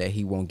in and that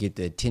he won't get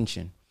the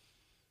attention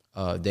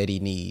that he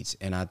needs.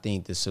 And I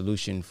think the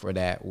solution for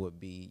that would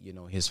be,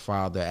 his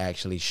father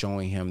actually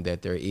showing him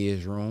that there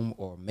is room,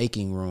 or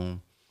making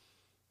room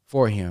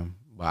for him.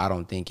 But I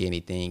don't think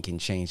anything can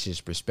change his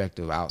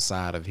perspective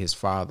outside of his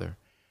father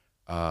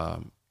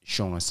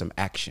showing some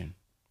action.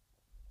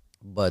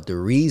 But the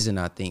reason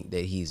I think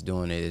that he's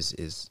doing it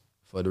is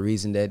for the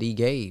reason that he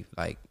gave,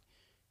 like,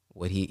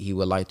 what he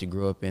would like to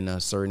grow up in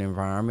a certain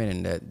environment,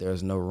 and that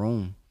there's no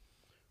room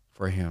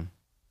for him.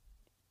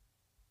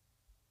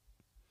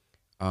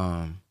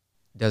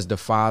 Is the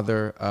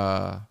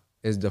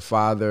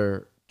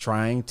father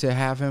trying to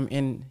have him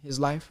in his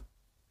life?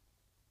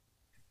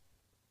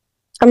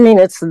 I mean,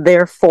 it's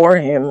there for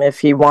him if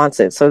he wants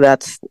it. So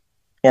that's,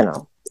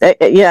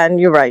 yeah,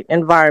 and you're right.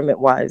 Environment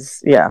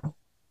wise, yeah.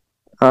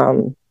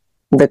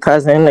 The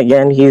cousin,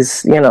 again,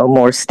 he's,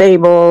 more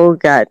stable,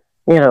 got,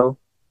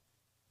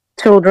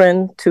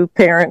 children,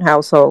 two-parent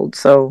household.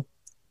 So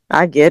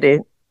I get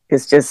it.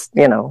 It's just,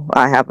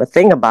 I have a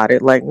thing about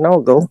it. Like, no,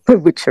 go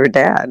live with your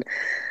dad.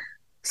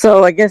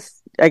 So I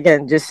guess,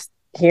 again, just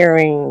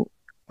hearing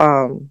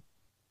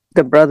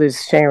the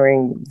brothers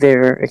sharing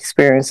their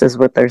experiences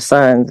with their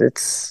sons,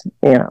 it's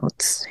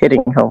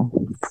hitting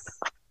home.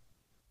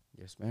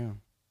 Yes,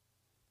 ma'am.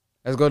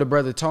 Let's go to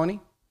Brother Tony.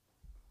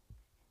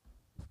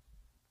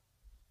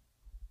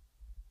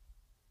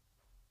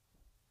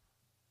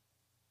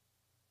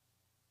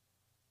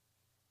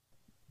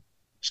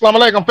 Assalamu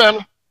alaikum,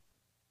 family.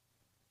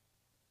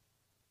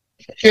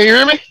 Can you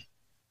hear me?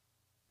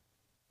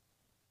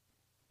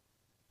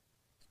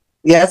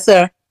 Yes,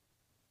 sir.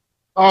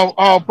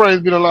 All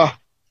praise be to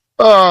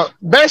Allah.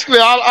 Basically,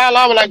 all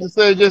I would like to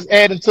say, just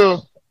adding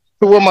to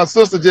what my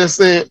sister just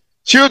said,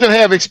 children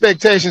have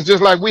expectations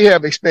just like we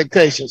have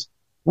expectations.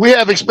 We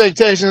have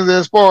expectations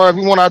as far as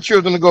we want our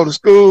children to go to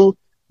school,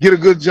 get a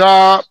good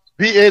job,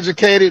 be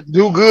educated,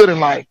 do good in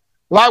life.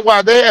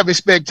 Likewise, they have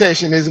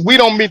expectations. If we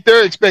don't meet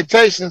their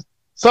expectations,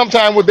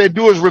 sometimes what they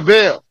do is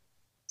rebel.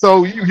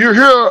 So you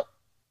hear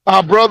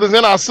our brothers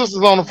and our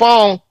sisters on the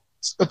phone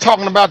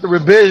talking about the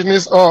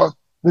rebelliousness or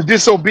the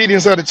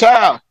disobedience of the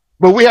child.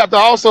 But we have to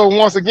also,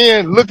 once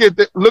again, look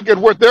at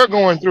what they're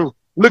going through.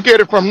 Look at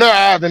it from their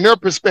eyes and their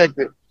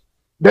perspective.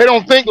 They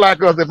don't think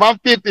like us. If I'm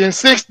 50 and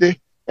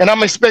 60 and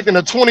I'm expecting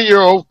a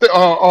 20-year-old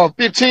or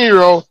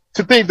 15-year-old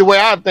to think the way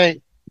I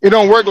think, it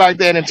don't work like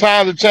that. And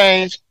times have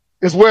changed,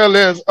 as well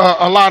as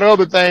a lot of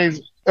other things,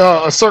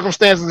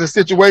 circumstances and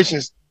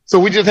situations. So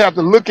we just have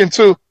to look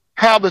into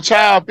how the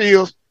child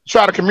feels,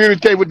 try to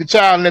communicate with the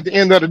child, and at the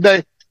end of the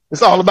day,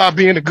 it's all about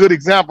being a good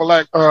example,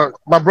 like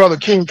my brother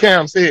King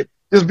Cam said.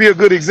 Just be a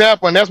good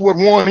example, and that's what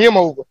won him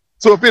over.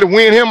 So if it'll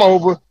win him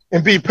over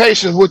and be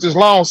patient, which is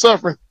long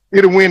suffering,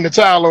 it'll win the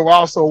child over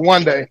also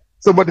one day.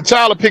 So, but the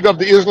child will pick up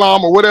the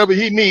Islam or whatever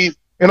he needs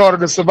in order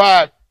to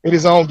survive at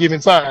his own given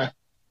time.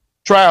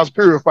 Trials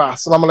purify.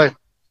 Salam alaikum.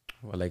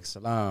 Wa alaikum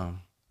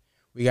salam.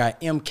 We got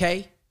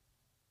MK.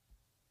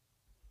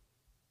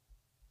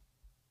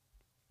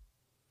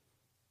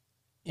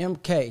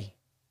 MK.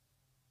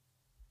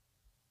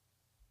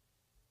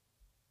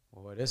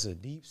 Boy, this is a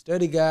deep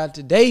study guide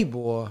today,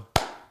 boy.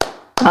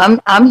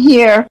 I'm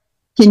here.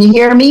 Can you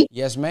hear me?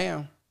 Yes,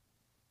 ma'am.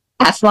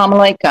 Assalamu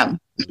alaikum.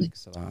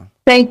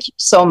 Thank you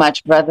so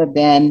much, Brother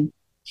Ben,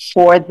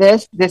 for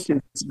this. This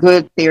is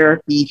good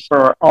therapy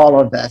for all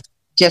of us,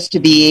 just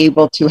to be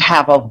able to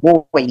have a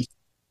voice,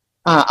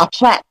 a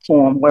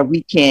platform where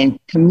we can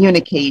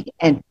communicate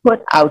and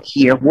put out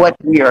here what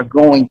we are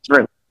going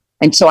through.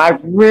 And so I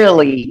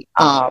really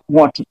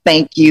want to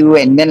thank you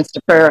and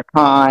Minister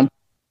Farrakhan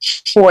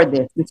for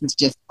this. This is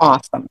just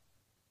awesome.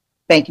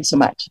 Thank you so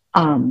much.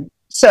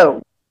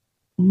 So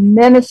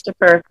Minister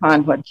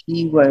Farrakhan, what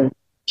he was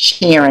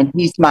sharing,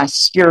 he's my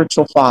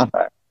spiritual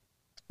father.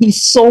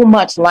 He's so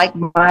much like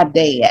my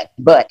dad,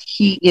 but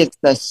he is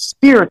the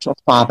spiritual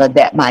father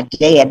that my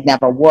dad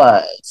never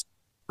was.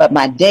 But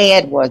my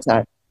dad was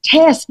a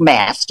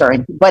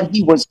taskmaster, but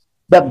he was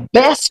the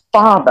best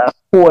father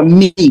for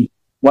me.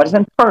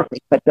 Wasn't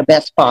perfect, but the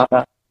best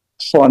father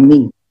for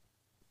me.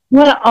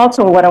 What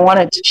I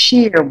wanted to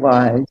share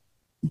was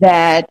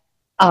that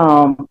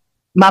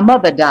my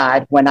mother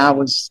died when I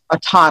was a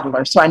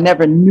toddler, so I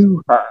never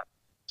knew her.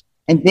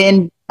 And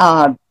then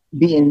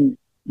being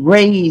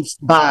raised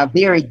by a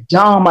very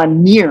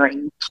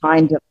domineering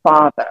kind of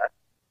father,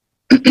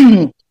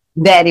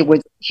 that it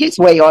was his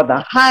way or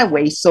the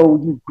highway, so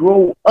you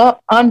grow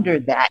up under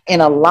that in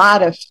a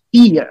lot of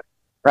fear,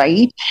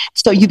 right?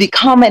 So you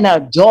become an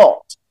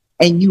adult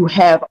and you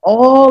have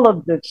all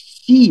of the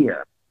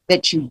fear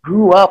that you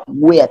grew up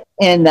with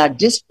in a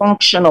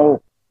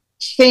dysfunctional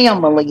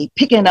family,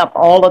 picking up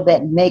all of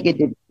that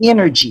negative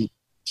energy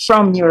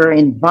from your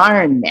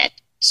environment,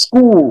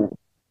 school,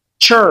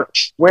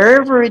 church,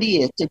 wherever it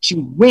is that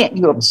you went,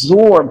 you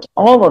absorbed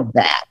all of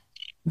that.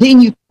 Then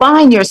you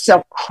find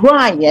yourself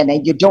crying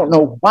and you don't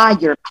know why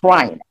you're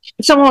crying.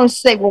 Someone will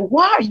say, well,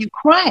 why are you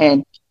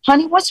crying?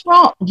 Honey, what's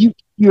wrong?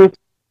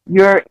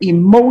 Your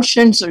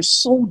emotions are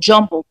so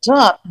jumbled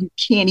up, you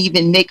can't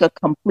even make a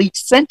complete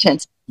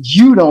sentence.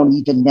 You don't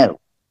even know.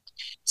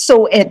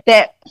 So at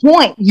that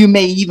point, you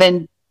may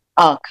even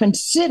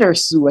consider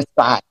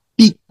suicide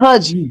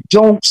because you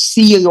don't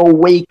see your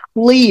way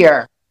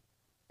clear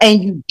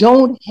and you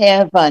don't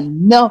have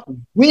enough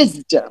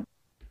wisdom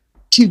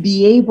to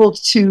be able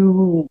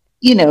to,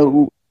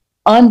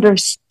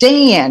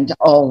 understand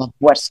all of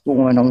what's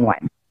going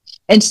on.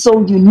 And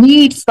so you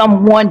need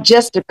someone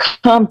just to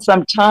come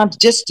sometimes,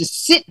 just to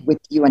sit with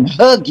you and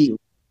hug you.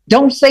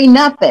 Don't say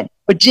nothing,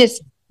 but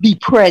just be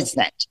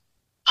present.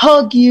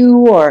 Hug you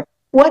or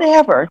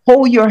whatever,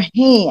 hold your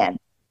hand,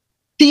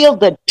 feel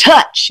the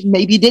touch.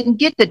 Maybe you didn't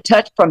get the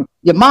touch from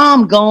your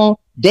mom gone.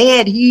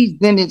 Dad,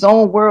 he's in his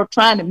own world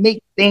trying to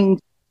make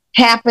things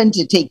happen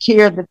to take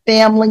care of the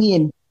family,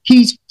 and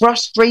he's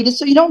frustrated.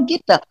 So you don't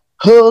get the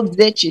hugs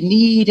that you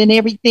need and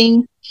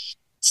everything.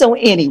 So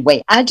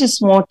anyway, I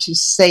just want to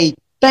say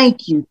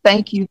thank you for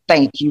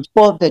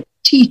the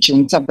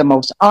teachings of the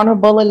most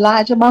honorable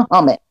Elijah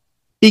Muhammad,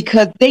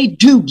 because they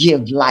do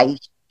give life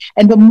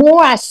And the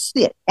more I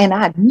sit and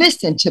I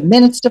listen to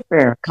Minister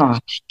Farrakhan,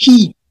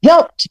 he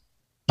helped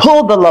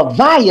pull the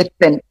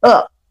Leviathan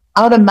up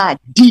out of my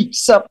deep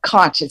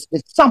subconscious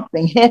that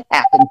something had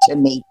happened to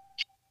me.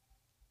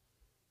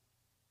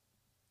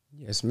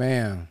 Yes,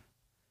 ma'am.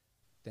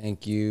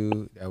 Thank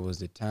you. That was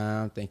the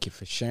time. Thank you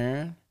for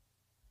sharing.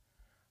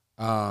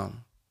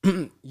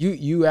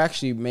 You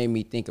actually made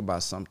me think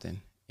about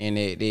something, and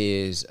it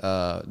is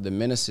the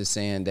minister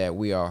saying that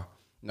we are,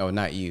 no,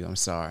 not you, I'm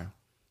sorry,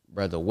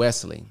 Brother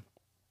Wesley.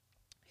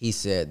 He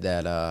said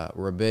that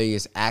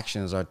rebellious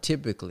actions are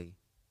typically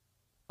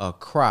a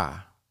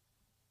cry.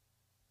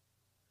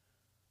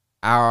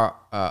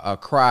 A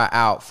cry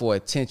out for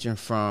attention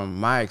from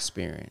my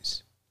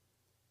experience.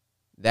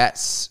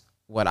 That's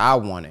what I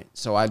wanted.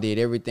 So I did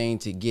everything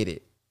to get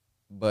it,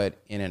 but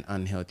in an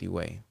unhealthy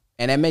way.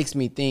 And that makes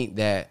me think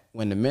that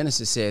when the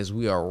minister says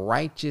we are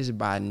righteous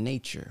by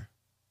nature,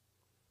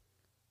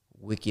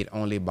 wicked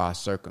only by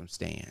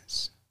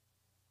circumstance.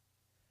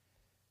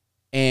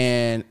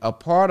 And a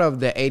part of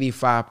the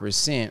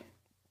 85%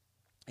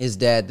 is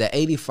that the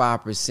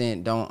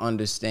 85% don't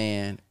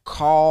understand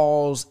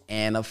cause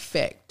and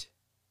effect.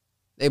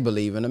 They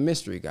believe in a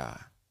mystery God.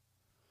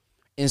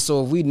 And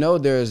so if we know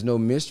there is no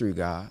mystery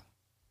God,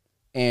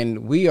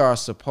 and we are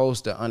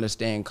supposed to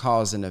understand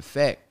cause and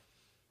effect,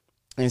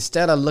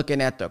 instead of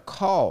looking at the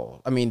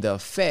the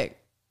effect,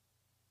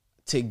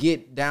 to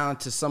get down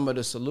to some of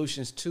the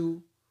solutions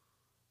to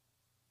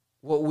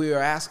what we are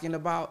asking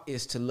about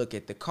is to look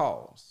at the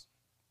cause.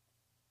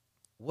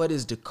 What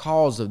is the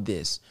cause of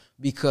this?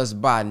 Because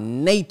by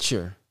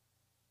nature,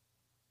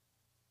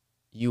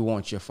 you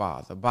want your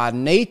father. By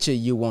nature,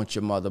 you want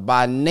your mother.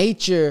 By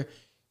nature,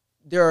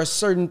 there are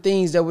certain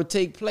things that would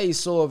take place.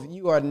 So if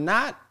you are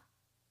not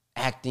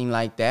acting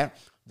like that,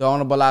 the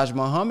Honorable Elijah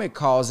Muhammad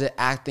calls it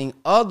acting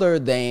other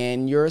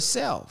than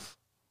yourself.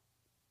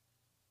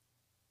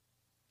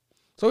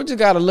 So we just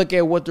got to look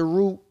at what the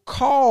root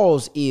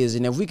cause is.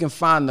 And if we can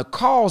find the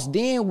cause,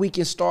 then we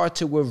can start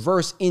to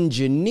reverse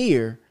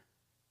engineer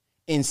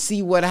and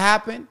see what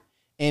happened.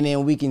 And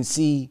then we can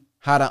see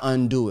how to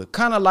undo it.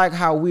 Kind of like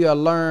how we are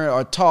learned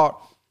or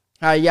taught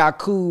how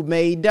Yaqub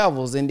made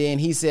devils. And then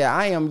he said,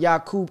 I am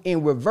Yaqub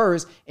in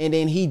reverse. And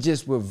then he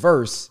just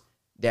reversed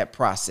that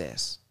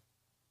process.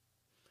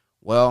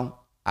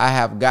 Well, I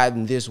have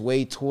gotten this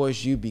way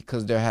towards you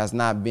because there has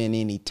not been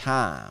any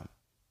time.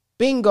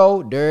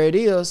 Bingo, there it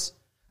is.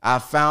 I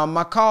found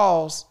my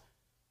cause.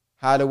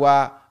 How do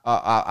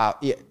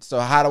so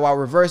how do I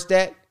reverse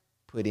that?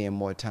 Put in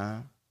more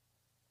time.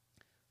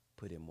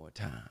 Put in more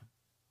time.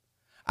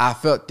 I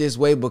felt this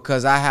way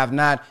because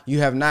you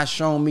have not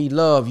shown me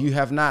love. You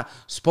have not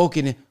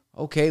spoken.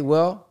 Okay,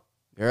 well,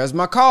 there's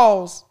my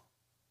cause.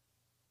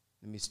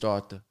 Let me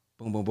start the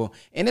boom, boom, boom.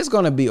 And it's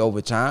going to be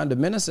over time. The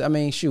minister,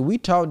 we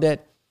taught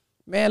that,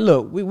 man,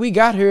 look, we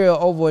got here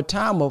over a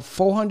time of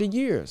 400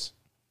 years.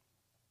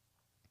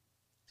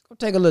 It's going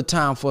to take a little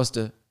time for us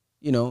to,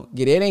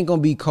 get it. It ain't going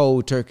to be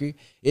cold turkey.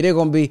 It ain't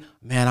going to be,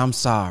 man, I'm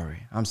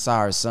sorry. I'm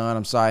sorry, son.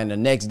 I'm sorry. And the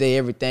next day,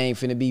 everything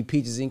finna be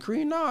peaches and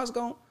cream. No, it's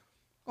going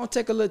to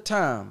take a little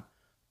time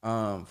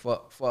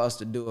for us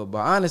to do it. But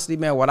honestly,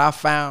 man, what I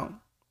found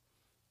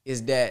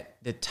is that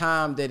the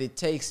time that it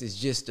takes is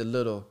just a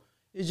little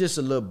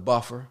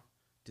buffer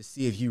to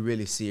see if you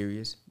really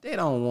serious. They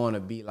don't want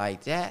to be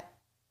like that.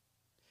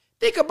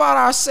 Think about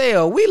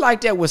ourselves. We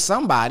like that with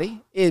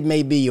somebody. It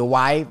may be your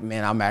wife.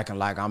 Man, I'm acting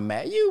like I'm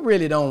mad. You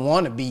really don't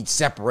want to be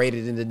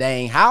separated in the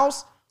dang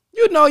house.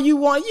 You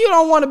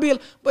don't want to be,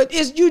 but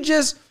it's you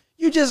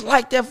just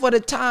like that for the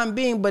time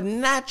being. But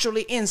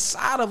naturally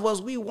inside of us,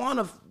 we want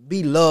to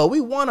be loved. We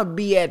want to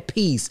be at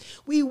peace.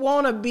 We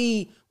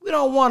don't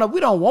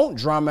want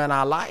drama in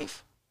our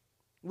life.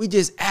 We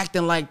just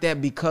acting like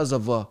that because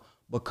of a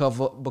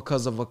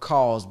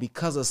cause,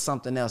 because of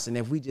something else. And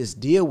if we just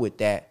deal with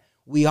that,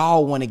 we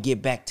all want to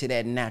get back to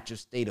that natural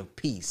state of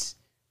peace.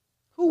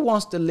 Who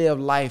wants to live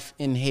life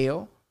in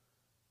hell?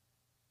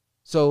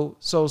 So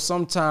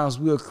sometimes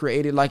we're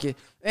created like it.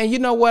 And you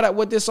know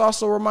what this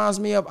also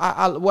reminds me of?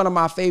 One of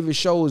my favorite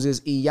shows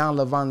is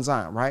Iyanla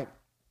Vanzant, right?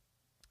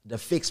 To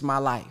Fix My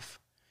Life.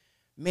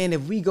 Man,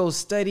 if we go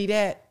study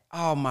that,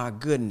 oh my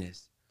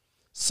goodness.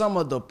 Some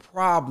of the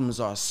problems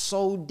are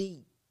so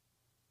deep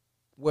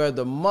where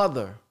the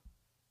mother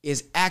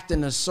is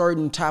acting a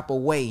certain type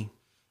of way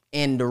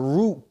and the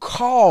root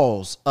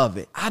cause of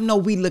it. I know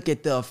we look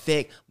at the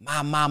effect,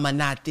 my mama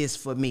not this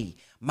for me,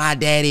 my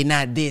daddy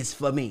not this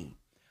for me.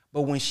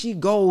 But when she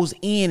goes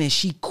in and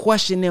she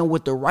questions them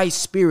with the right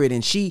spirit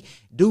and she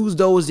does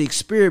those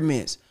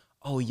experiments,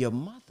 oh, your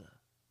mother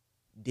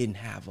didn't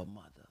have a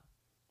mother.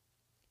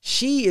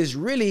 She is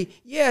really,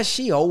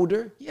 she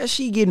older. Yeah,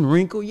 she getting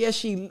wrinkled. Yeah,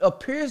 she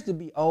appears to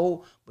be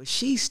old, but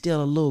she's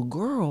still a little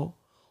girl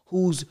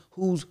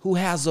who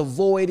has a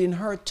void in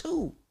her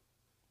too.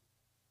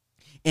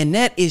 And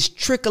that is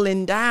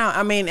trickling down.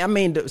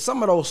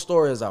 Some of those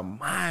stories are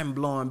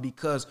mind-blowing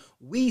because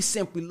we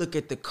simply look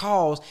at the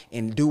cause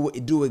and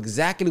do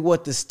exactly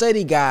what the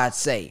study guides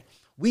say.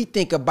 We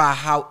think about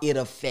how it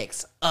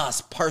affects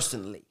us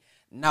personally.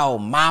 No,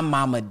 my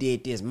mama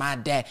did this. My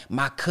dad,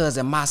 my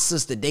cousin, my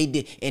sister, they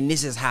did. And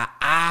this is how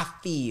I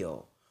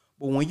feel.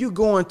 But when you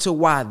go into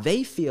why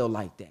they feel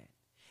like that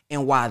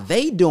and why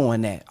they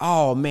doing that,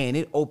 oh, man,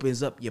 it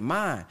opens up your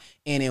mind.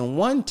 And in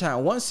one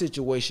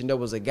situation, there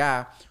was a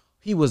guy,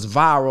 he was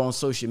viral on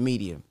social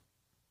media.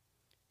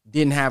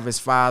 Didn't have his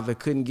father,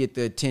 couldn't get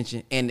the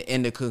attention.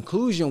 And the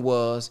conclusion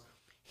was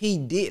he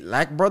did,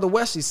 like Brother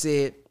Wesley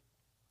said,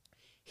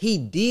 he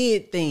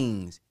did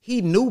things.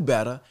 He knew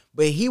better,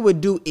 but he would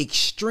do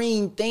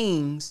extreme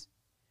things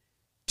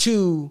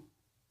to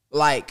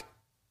like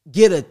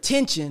get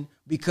attention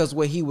because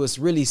what he was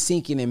really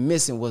seeking and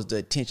missing was the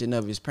attention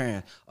of his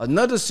parents.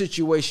 Another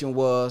situation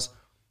was,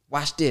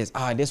 watch this.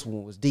 This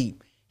one was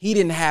deep. He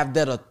didn't have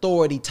that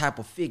authority type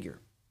of figure.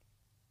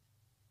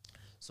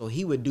 So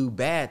he would do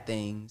bad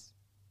things,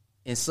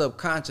 and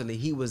subconsciously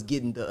he was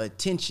getting the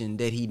attention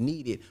that he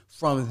needed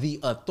from the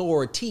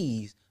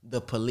authorities,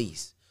 the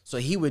police. So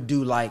he would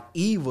do like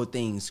evil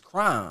things,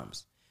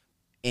 crimes,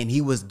 and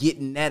he was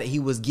getting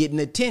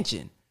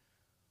attention.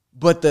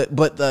 But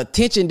the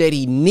attention that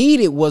he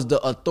needed was the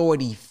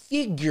authority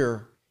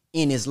figure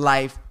in his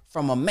life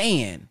from a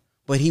man.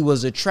 But he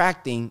was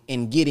attracting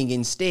and getting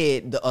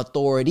instead the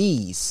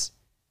authorities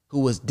who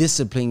was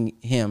disciplining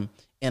him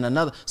in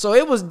another. So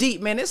it was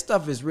deep, man. This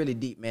stuff is really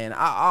deep, man.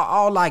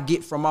 All I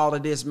get from all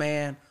of this,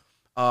 man,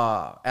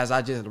 as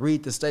I just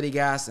read the study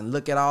guides and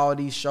look at all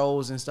these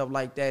shows and stuff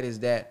like that, is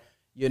that,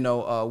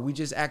 we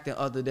just acting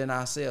other than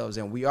ourselves,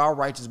 and we are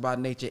righteous by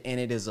nature, and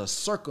it is a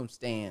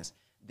circumstance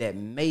that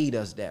made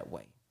us that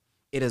way.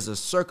 It is a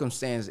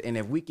circumstance, and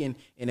if we can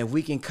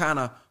kind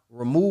of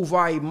remove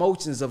our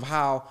emotions of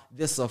how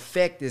this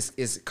effect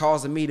is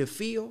causing me to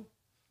feel,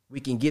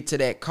 we can get to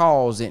that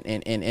cause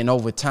and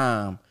over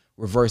time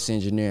reverse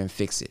engineer and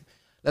fix it.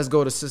 Let's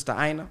go to Sister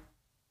Ina.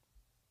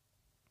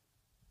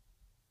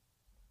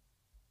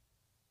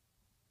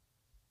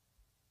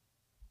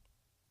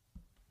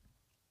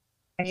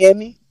 Can you hear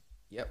me?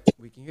 Yep,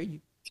 we can hear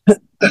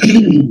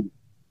you.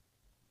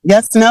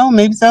 Yes, no,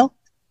 maybe so.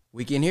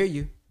 We can hear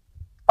you.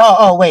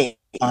 Oh, wait.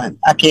 I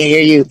can't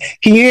hear you.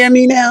 Can you hear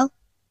me now?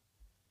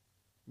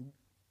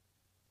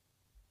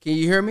 Can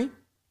you hear me?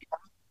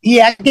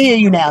 Yeah, I can hear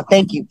you now.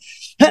 Thank you.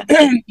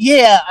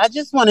 Yeah, I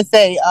just want to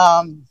say,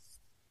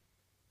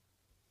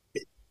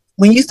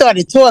 when you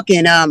started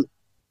talking,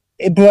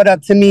 it brought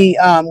up to me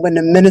when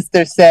the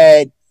minister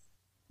said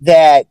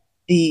that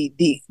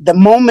the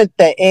moment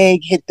the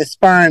egg hit the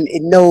sperm,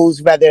 it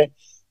knows whether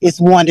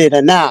it's wanted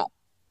or not.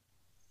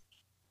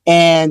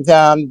 And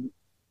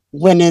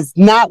when it's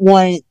not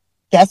wanted,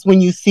 that's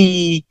when you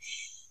see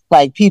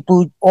like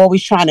people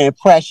always trying to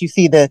impress. You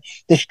see the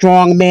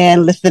strong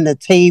man lifting the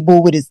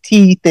table with his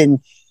teeth, and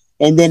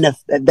then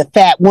the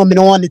fat woman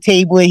on the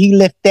table and he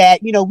lift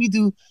that. We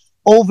do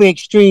over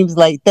extremes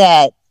like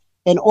that.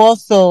 And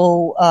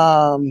also,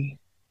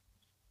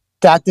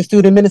 Dr.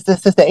 Student Minister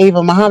Sister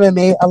Ava Muhammad,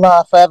 may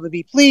Allah forever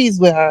be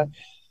pleased with her,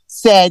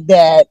 said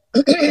that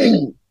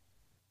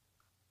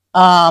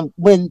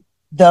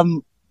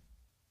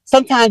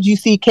sometimes you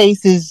see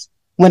cases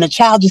when a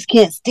child just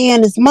can't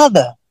stand his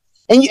mother,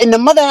 and the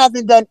mother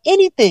hasn't done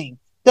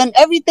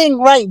everything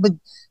right,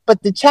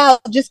 but the child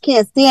just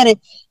can't stand it,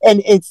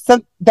 and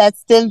that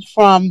stems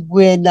from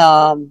when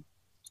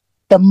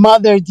the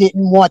mother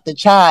didn't want the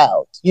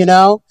child,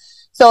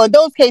 So in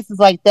those cases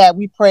like that,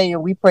 we pray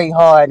and we pray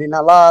hard, and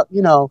Allah,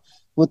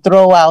 will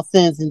throw our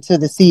sins into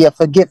the sea of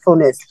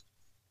forgetfulness.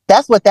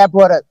 That's what that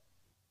brought up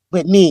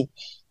with me,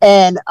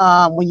 and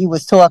when you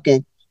was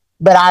talking.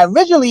 But I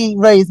originally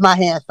raised my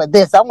hand for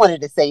this. I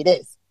wanted to say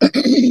this,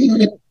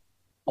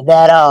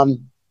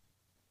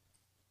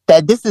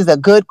 that this is a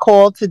good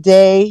call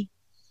today.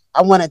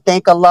 I want to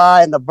thank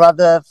Allah and the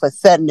brother for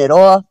setting it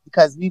off,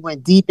 because we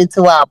went deep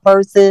into our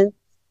person,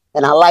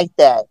 and I like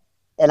that.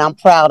 And I'm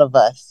proud of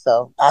us.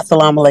 So,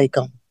 assalamu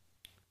alaikum.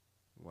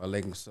 Wa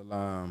alaikum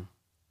salam.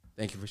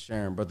 Thank you for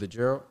sharing, Brother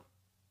Gerald.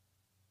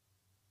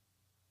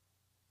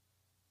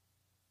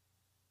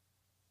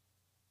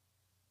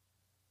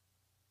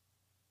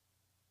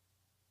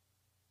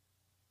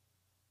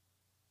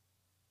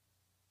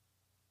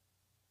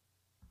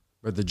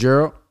 Brother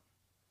Gerald.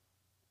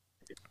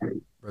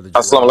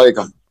 Assalamu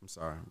alaikum. I'm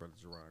sorry, Brother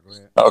Gerard. Go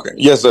ahead. Okay.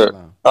 Yes, sir.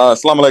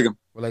 Assalamu alaikum.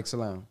 Wa alaikum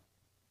salam.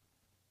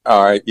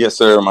 All right. Yes,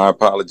 sir. My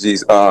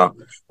apologies.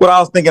 What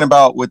I was thinking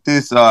about with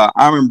this, I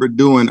remember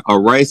doing a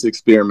rice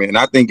experiment, and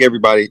I think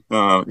everybody,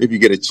 if you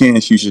get a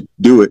chance, you should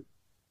do it.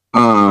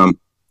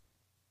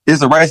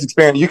 It's a rice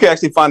experiment. You can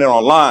actually find it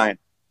online,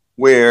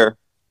 where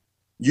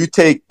you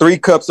take 3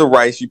 cups of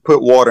rice, you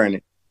put water in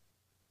it,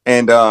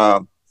 and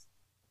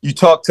you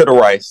talk to the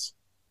rice,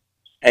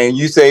 and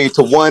you say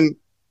to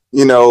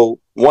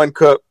one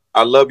cup,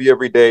 I love you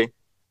every day.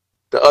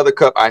 The other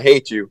cup, I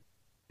hate you.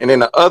 And then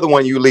the other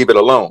one, you leave it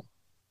alone.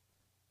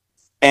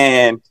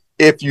 And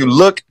if you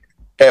look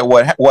at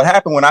what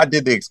happened when I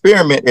did the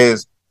experiment,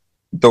 is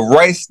the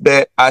rice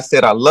that I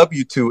said I love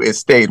you to, it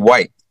stayed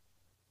white.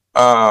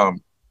 The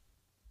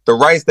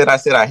rice that I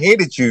said I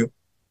hate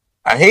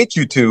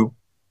you to,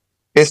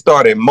 it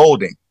started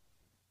molding.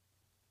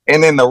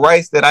 And then the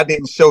rights that I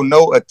didn't show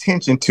no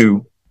attention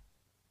to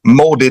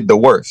molded the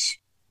worse.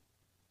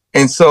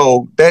 And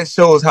so that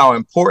shows how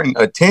important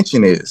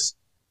attention is.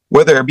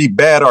 Whether it be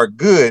bad or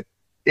good,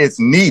 it's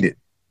needed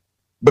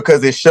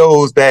because it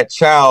shows that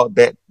child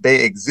that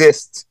they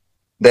exist,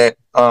 that,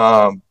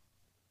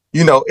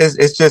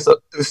 it's just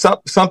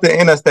something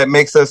in us that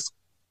makes us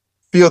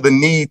feel the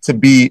need to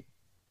be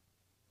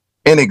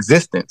in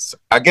existence.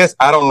 I guess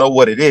I don't know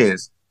what it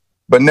is,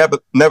 but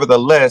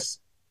nevertheless,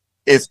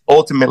 it's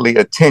ultimately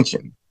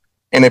attention.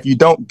 And if you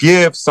don't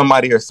give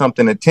somebody or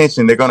something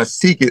attention, they're going to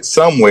seek it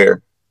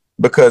somewhere,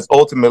 because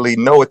ultimately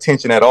no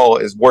attention at all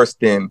is worse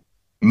than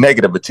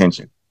negative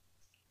attention.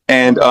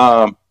 And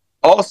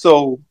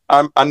also,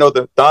 I know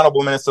the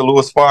Honorable Minister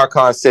Louis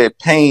Farrakhan said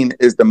pain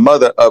is the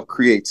mother of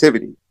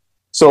creativity.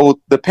 So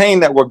the pain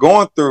that we're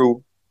going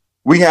through,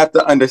 we have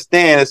to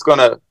understand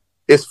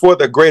it's for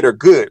the greater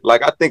good.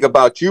 Like I think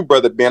about you,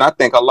 Brother Ben, I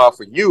thank Allah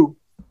for you,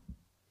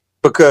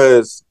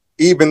 because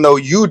even though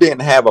you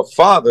didn't have a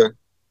father,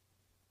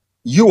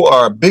 you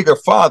are a bigger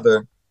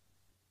father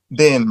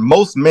than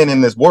most men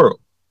in this world.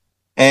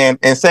 And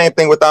same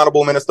thing with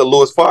Honorable Minister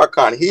Louis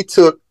Farrakhan. He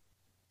took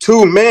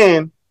two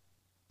men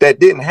that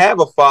didn't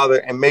have a father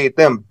and made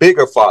them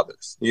bigger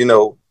fathers. You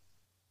know,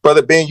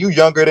 Brother Ben, you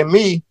younger than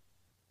me,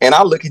 and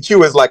I look at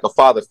you as like a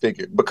father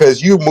figure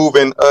because you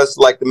moving us,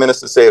 like the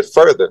minister said,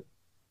 further.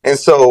 And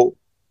so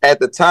at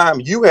the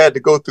time you had to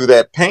go through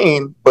that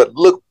pain, but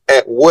look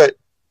at what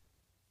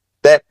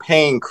that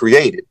pain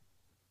created.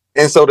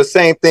 And so the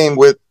same thing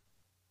with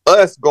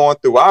us going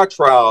through our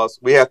trials,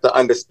 we have to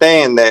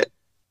understand that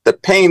the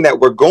pain that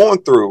we're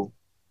going through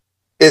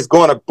is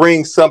going to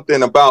bring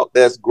something about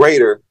that's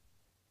greater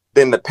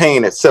than the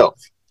pain itself.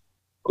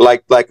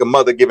 Like a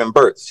mother giving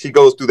birth, she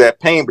goes through that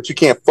pain, but you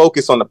can't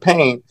focus on the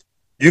pain.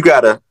 You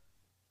got to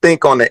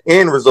think on the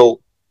end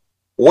result.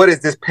 What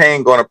is this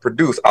pain going to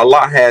produce?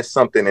 Allah has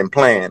something in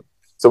plan.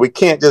 So we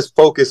can't just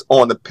focus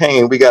on the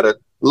pain. We got to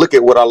look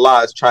at what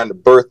Allah is trying to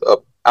birth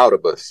up out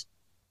of us.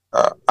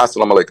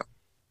 Assalamu alaikum.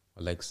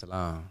 Alaikum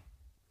salam.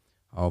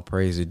 All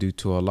praise is due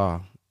to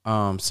Allah.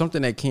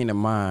 Something that came to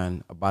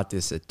mind about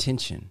this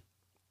attention.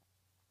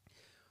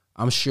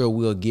 I'm sure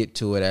we'll get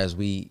to it as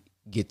we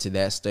get to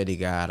that study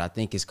guide. I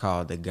think it's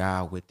called the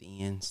God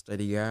Within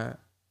study guide.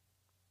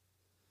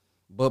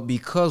 But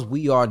because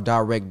we are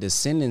direct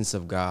descendants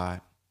of God,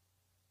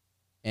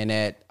 and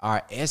that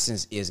our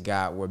essence is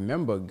God,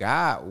 remember,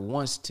 God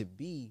wants to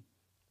be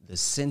the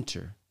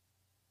center,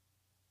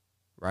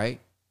 right?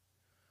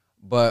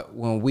 But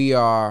when we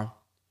are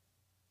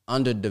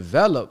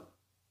underdeveloped,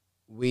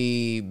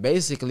 we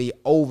basically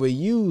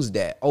overdo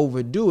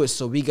it.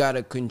 So we got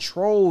to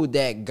control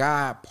that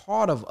God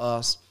part of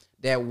us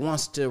that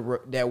wants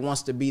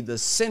to be the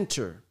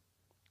center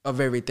of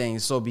everything.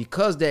 So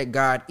because that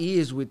God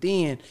is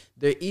within,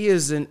 there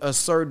is a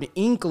certain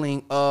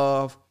inkling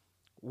of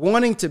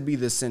wanting to be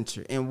the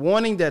center and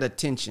wanting that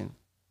attention.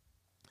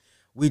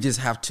 We just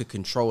have to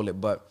control it.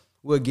 But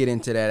we'll get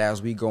into that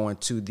as we go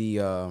into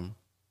the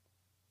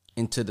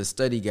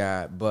study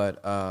guide.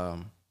 But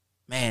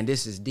man,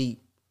 this is deep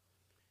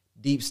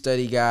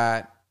study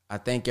guide. I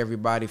thank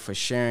everybody for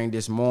sharing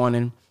this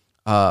morning.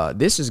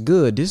 This is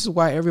good. This is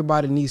why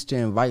everybody needs to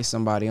invite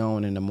somebody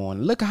on in the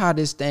morning. Look at how look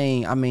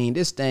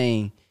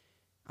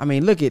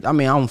at,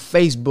 on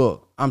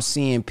Facebook, I'm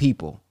seeing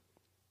people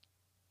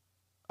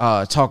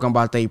talking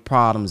about their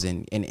problems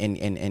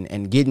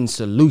and getting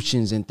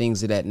solutions and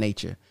things of that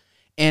nature.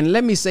 And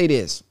let me say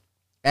this,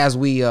 as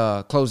we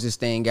close this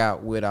thing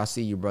out with, I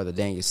see you, Brother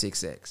Daniel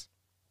 6X.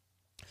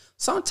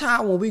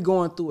 Sometimes when we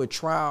going through a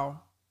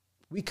trial,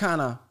 we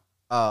kind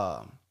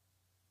of,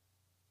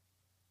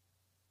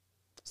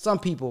 some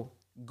people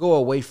go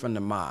away from the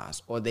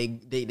mosque, or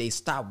they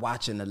stop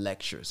watching the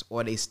lectures,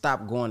 or they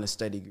stop going to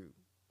study group.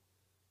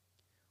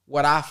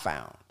 What I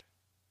found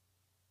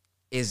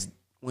is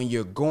when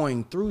you're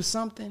going through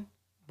something,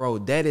 bro,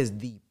 that is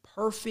the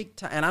perfect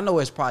time. And I know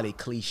it's probably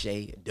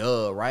cliche,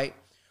 right?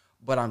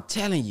 But I'm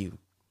telling you,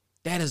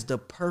 that is the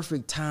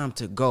perfect time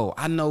to go.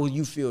 I know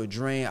you feel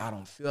drained. I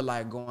don't feel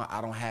like going.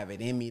 I don't have it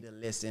in me to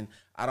listen.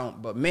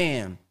 But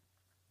man,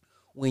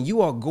 when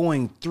you are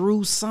going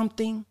through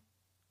something,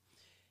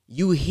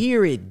 you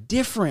hear it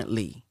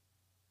differently.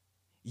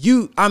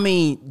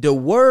 The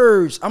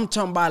words I'm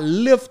talking about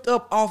lift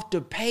up off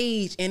the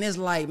page, and it's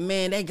like,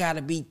 man, they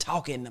gotta be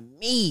talking to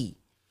me.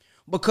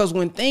 Because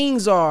when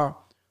things are,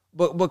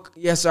 but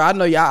yes, sir, I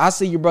know y'all. I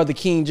see you, Brother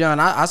King John.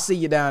 I see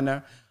you down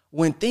there.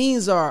 When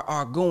things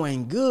are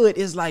going good,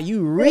 it's like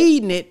you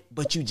reading it,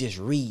 but you just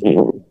read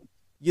it.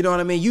 You know what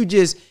I mean? You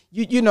just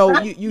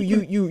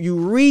you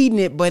reading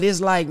it, but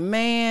it's like,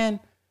 man,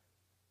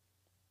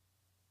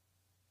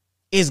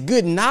 it's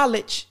good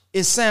knowledge.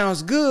 It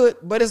sounds good,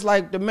 but it's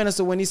like the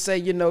minister when he say,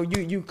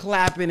 you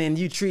clapping and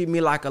you treat me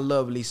like a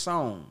lovely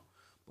song.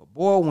 But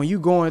boy, when you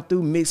going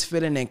through mixed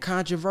feeling and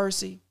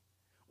controversy,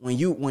 when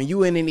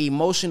you in an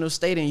emotional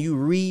state and you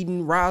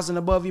reading, rising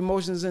above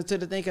emotions into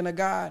the thinking of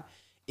God,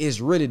 it's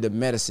really the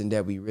medicine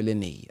that we really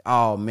need.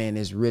 Oh man,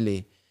 it's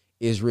really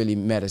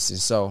medicine.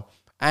 So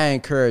I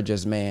encourage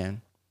us,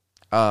 man.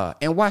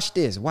 And watch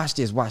this.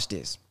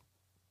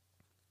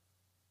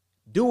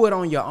 Do it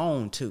on your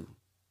own too.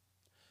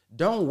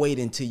 Don't wait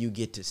until you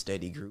get to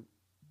study group.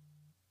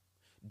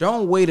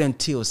 Don't wait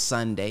until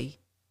Sunday.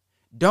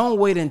 Don't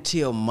wait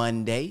until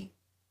Monday.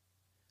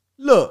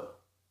 Look,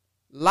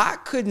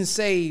 Lot couldn't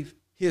save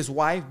his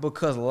wife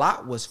because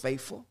Lot was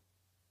faithful.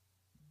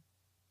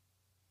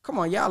 Come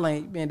on, y'all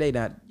ain't, man,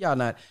 y'all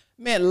not.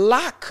 Man,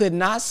 Lot could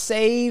not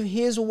save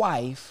his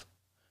wife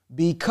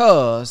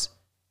because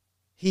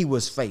he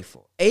was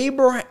faithful.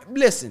 Abraham,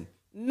 listen,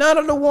 none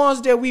of the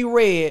ones that we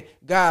read,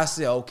 God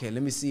said, okay,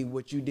 let me see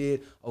what you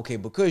did. Okay,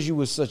 because you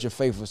were such a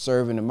faithful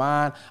servant of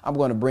mine, I'm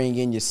going to bring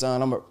in your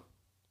son.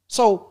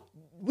 So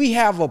we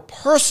have a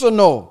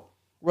personal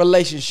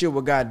relationship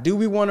with God. Do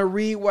we want to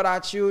read with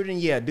our children?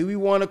 Yeah. Do we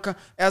want to,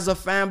 as a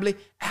family?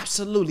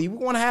 Absolutely. We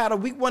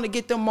want to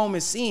get them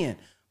moments in.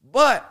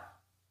 But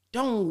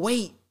don't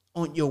wait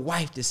on your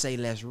wife to say,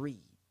 let's read.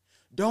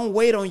 Don't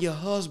wait on your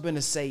husband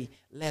to say,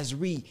 let's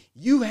read.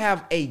 You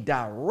have a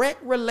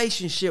direct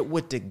relationship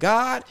with the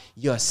God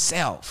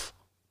yourself.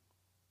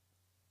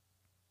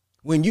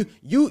 When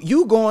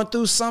you going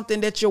through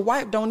something that your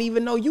wife don't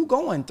even know you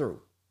going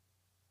through.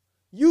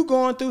 You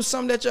going through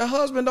something that your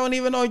husband don't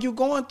even know you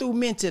going through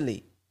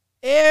mentally.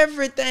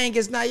 Everything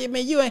is not,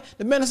 man, you ain't,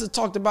 the minister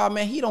talked about,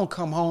 man, he don't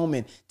come home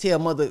and tell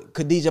Mother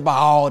Khadijah about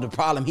all the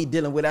problem he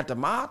dealing with at the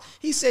mom.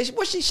 He says,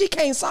 well, she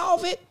can't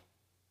solve it.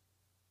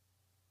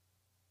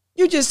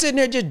 You just sitting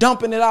there just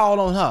dumping it all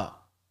on her.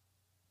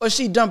 Or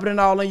she dumping it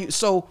all on you.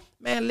 So,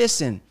 man,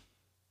 listen,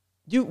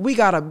 we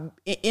got to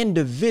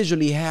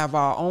individually have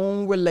our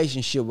own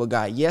relationship with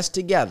God. Yes,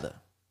 together.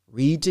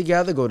 Read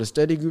together, go to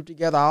study group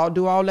together. I'll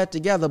do all that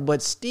together.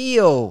 But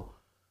still,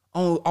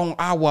 on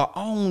our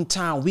own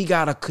time, we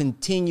got to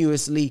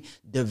continuously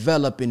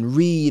develop and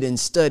read and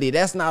study.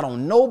 That's not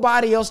on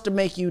nobody else to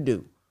make you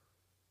do.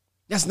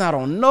 That's not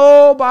on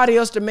nobody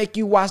else to make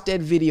you watch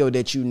that video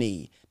that you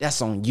need.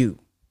 That's on you.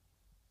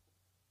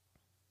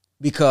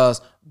 Because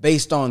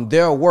based on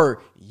their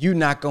work, you're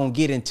not going to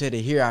get into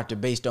the hereafter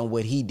based on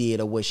what he did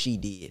or what she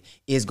did.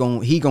 He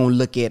going to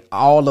look at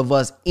all of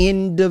us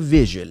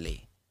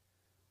individually.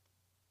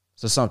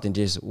 So something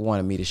just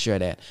wanted me to share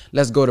that.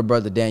 Let's go to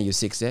Brother Daniel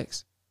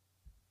 6X.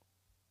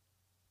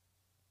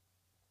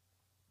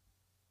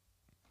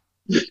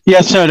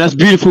 Yes, sir. That's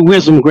beautiful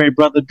wisdom, great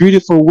brother.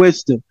 Beautiful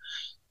wisdom.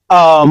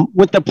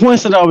 With the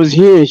points that I was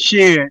hearing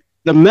shared,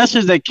 the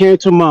message that came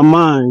to my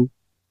mind,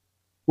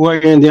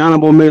 wherein the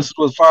Honorable Minister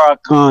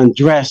Farrakhan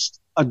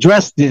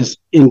addressed this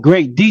in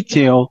great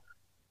detail,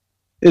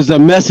 is a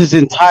message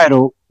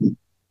entitled, and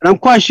I'm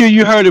quite sure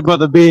you heard it,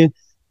 Brother Ben,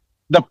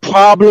 The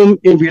Problem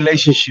in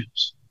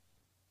Relationships.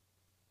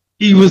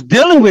 He was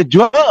dealing with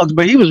drugs,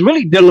 but he was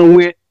really dealing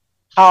with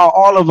how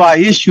all of our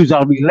issues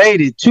are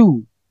related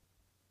to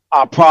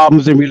our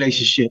problems in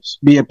relationships,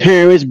 be it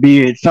parents,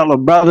 be it fellow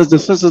brothers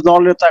and sisters,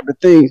 all that type of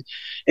things.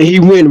 And he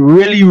went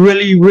really,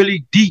 really,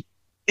 really deep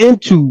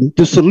into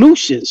the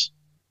solutions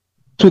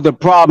to the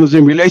problems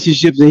in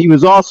relationships. And he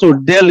was also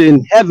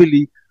dealing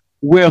heavily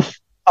with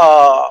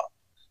the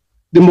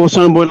Most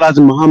Honorable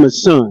Elijah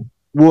Muhammad's son,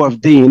 War of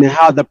Deen, and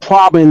how the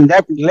problem in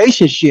that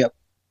relationship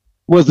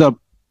was a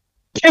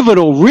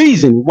pivotal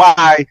reason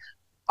why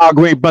our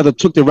great brother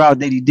took the route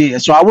that he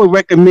did. So I would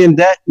recommend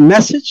that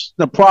message,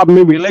 The Problem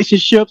in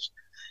Relationships.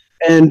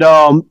 And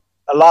a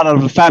lot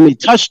of the family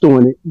touched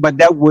on it, but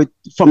that would,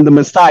 from the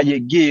Messiah,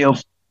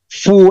 give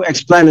full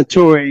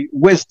explanatory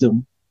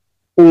wisdom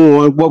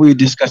on what we're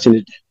discussing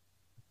today.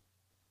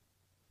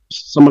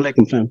 Assalamu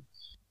alaikum, fam.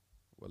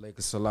 Wa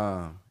alaikum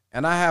salam.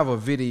 And I have a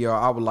video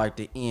I would like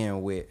to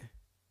end with.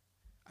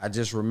 I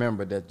just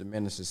remember that the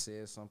minister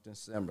said something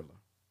similar.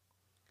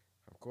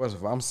 Of course,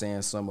 if I'm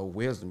saying some of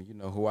wisdom, you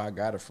know who I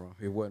got it from.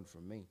 It wasn't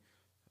from me.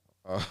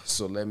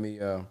 So let me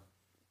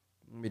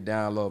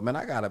download. Man,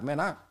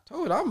 I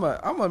told you, I'm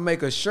gonna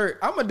make a shirt.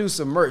 I'm gonna do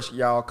some merch,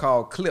 y'all,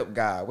 called Clip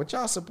Guide. Would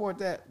y'all support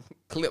that?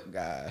 Clip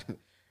Guide.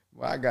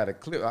 Well, I got the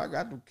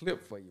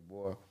clip for you,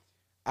 boy.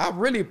 I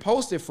really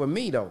post it for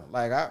me though.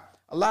 Like a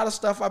lot of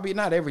stuff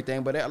not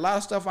everything, but a lot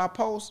of stuff I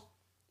post,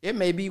 it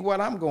may be what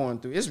I'm going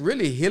through. It's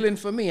really healing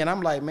for me. And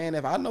I'm like, man,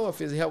 if I know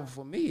if it's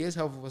helpful for me, it's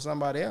helpful for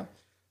somebody else.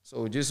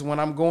 So just when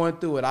I'm going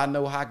through it, I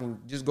know how I can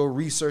just go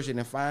research it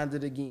and find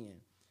it again.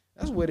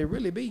 That's what it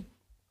really be.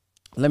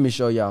 Let me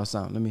show y'all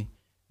something.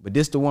 But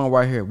this the one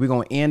right here. We're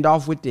going to end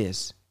off with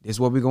this. This is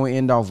what we're going to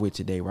end off with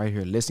today right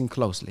here. Listen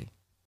closely.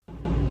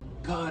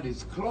 God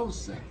is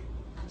closer.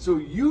 So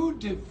you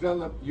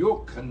develop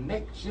your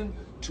connection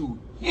to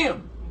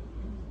him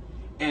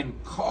and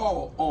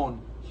call on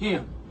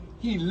him.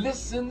 He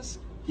listens,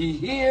 he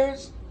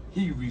hears,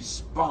 he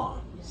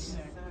responds.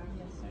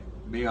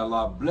 May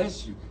Allah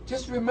bless you.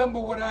 Just remember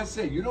what I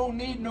said. You don't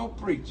need no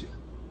preacher.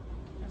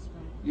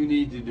 You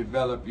need to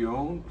develop your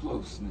own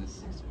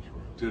closeness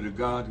to the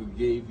God who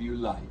gave you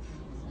life.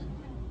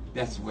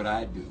 That's what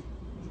I do.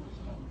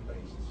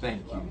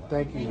 Thank you.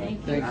 Thank you.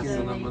 Thank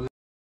you.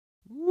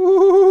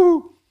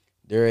 Woo!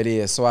 There it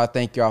is. So I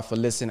thank y'all for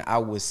listening. I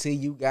will see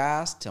you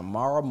guys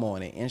tomorrow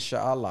morning,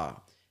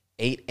 inshallah.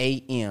 8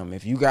 a.m.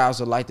 If you guys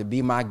would like to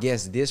be my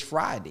guest this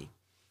Friday.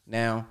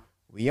 Now,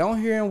 we on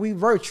here and we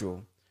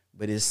virtual,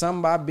 but it's something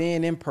about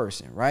being in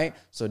person, right?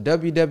 So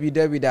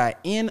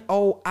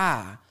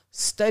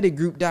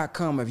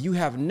www.noistudygroup.com. If you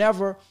have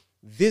never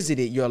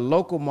visited your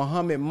local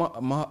Muhammad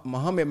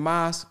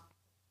Mosque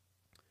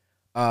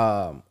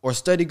or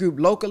study group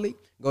locally,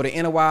 go to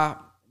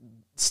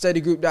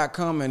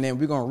noistudygroup.com, and then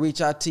we're going to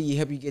reach out to you,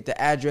 help you get the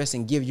address,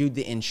 and give you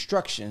the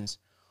instructions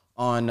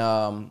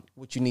on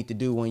what you need to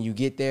do when you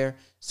get there.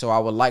 So I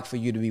would like for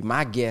you to be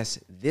my guest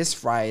this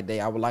Friday.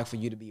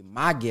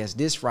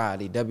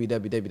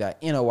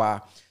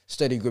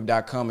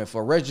 www.noistudygroup.com. And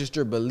for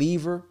registered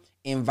believer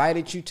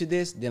invited you to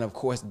this, then of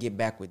course get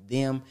back with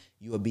them.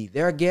 You will be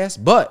their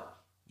guest. But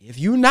if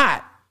you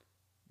not,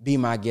 be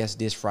my guest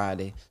this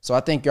Friday. So I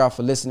thank y'all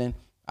for listening.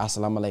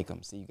 Assalamu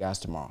alaikum. See you guys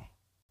tomorrow.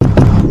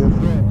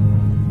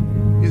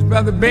 Is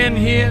Brother Ben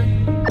here?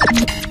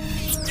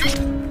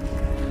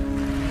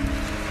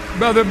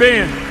 Brother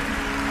Ben.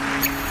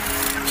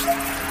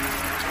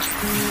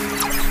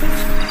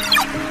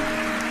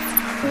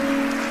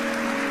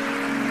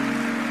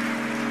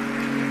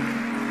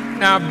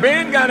 Now,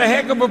 Ben got a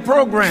heck of a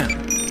program.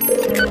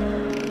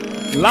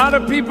 A lot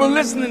of people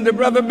listening to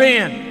Brother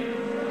Ben.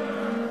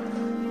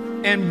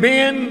 And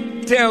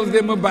Ben tells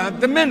them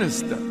about the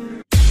minister.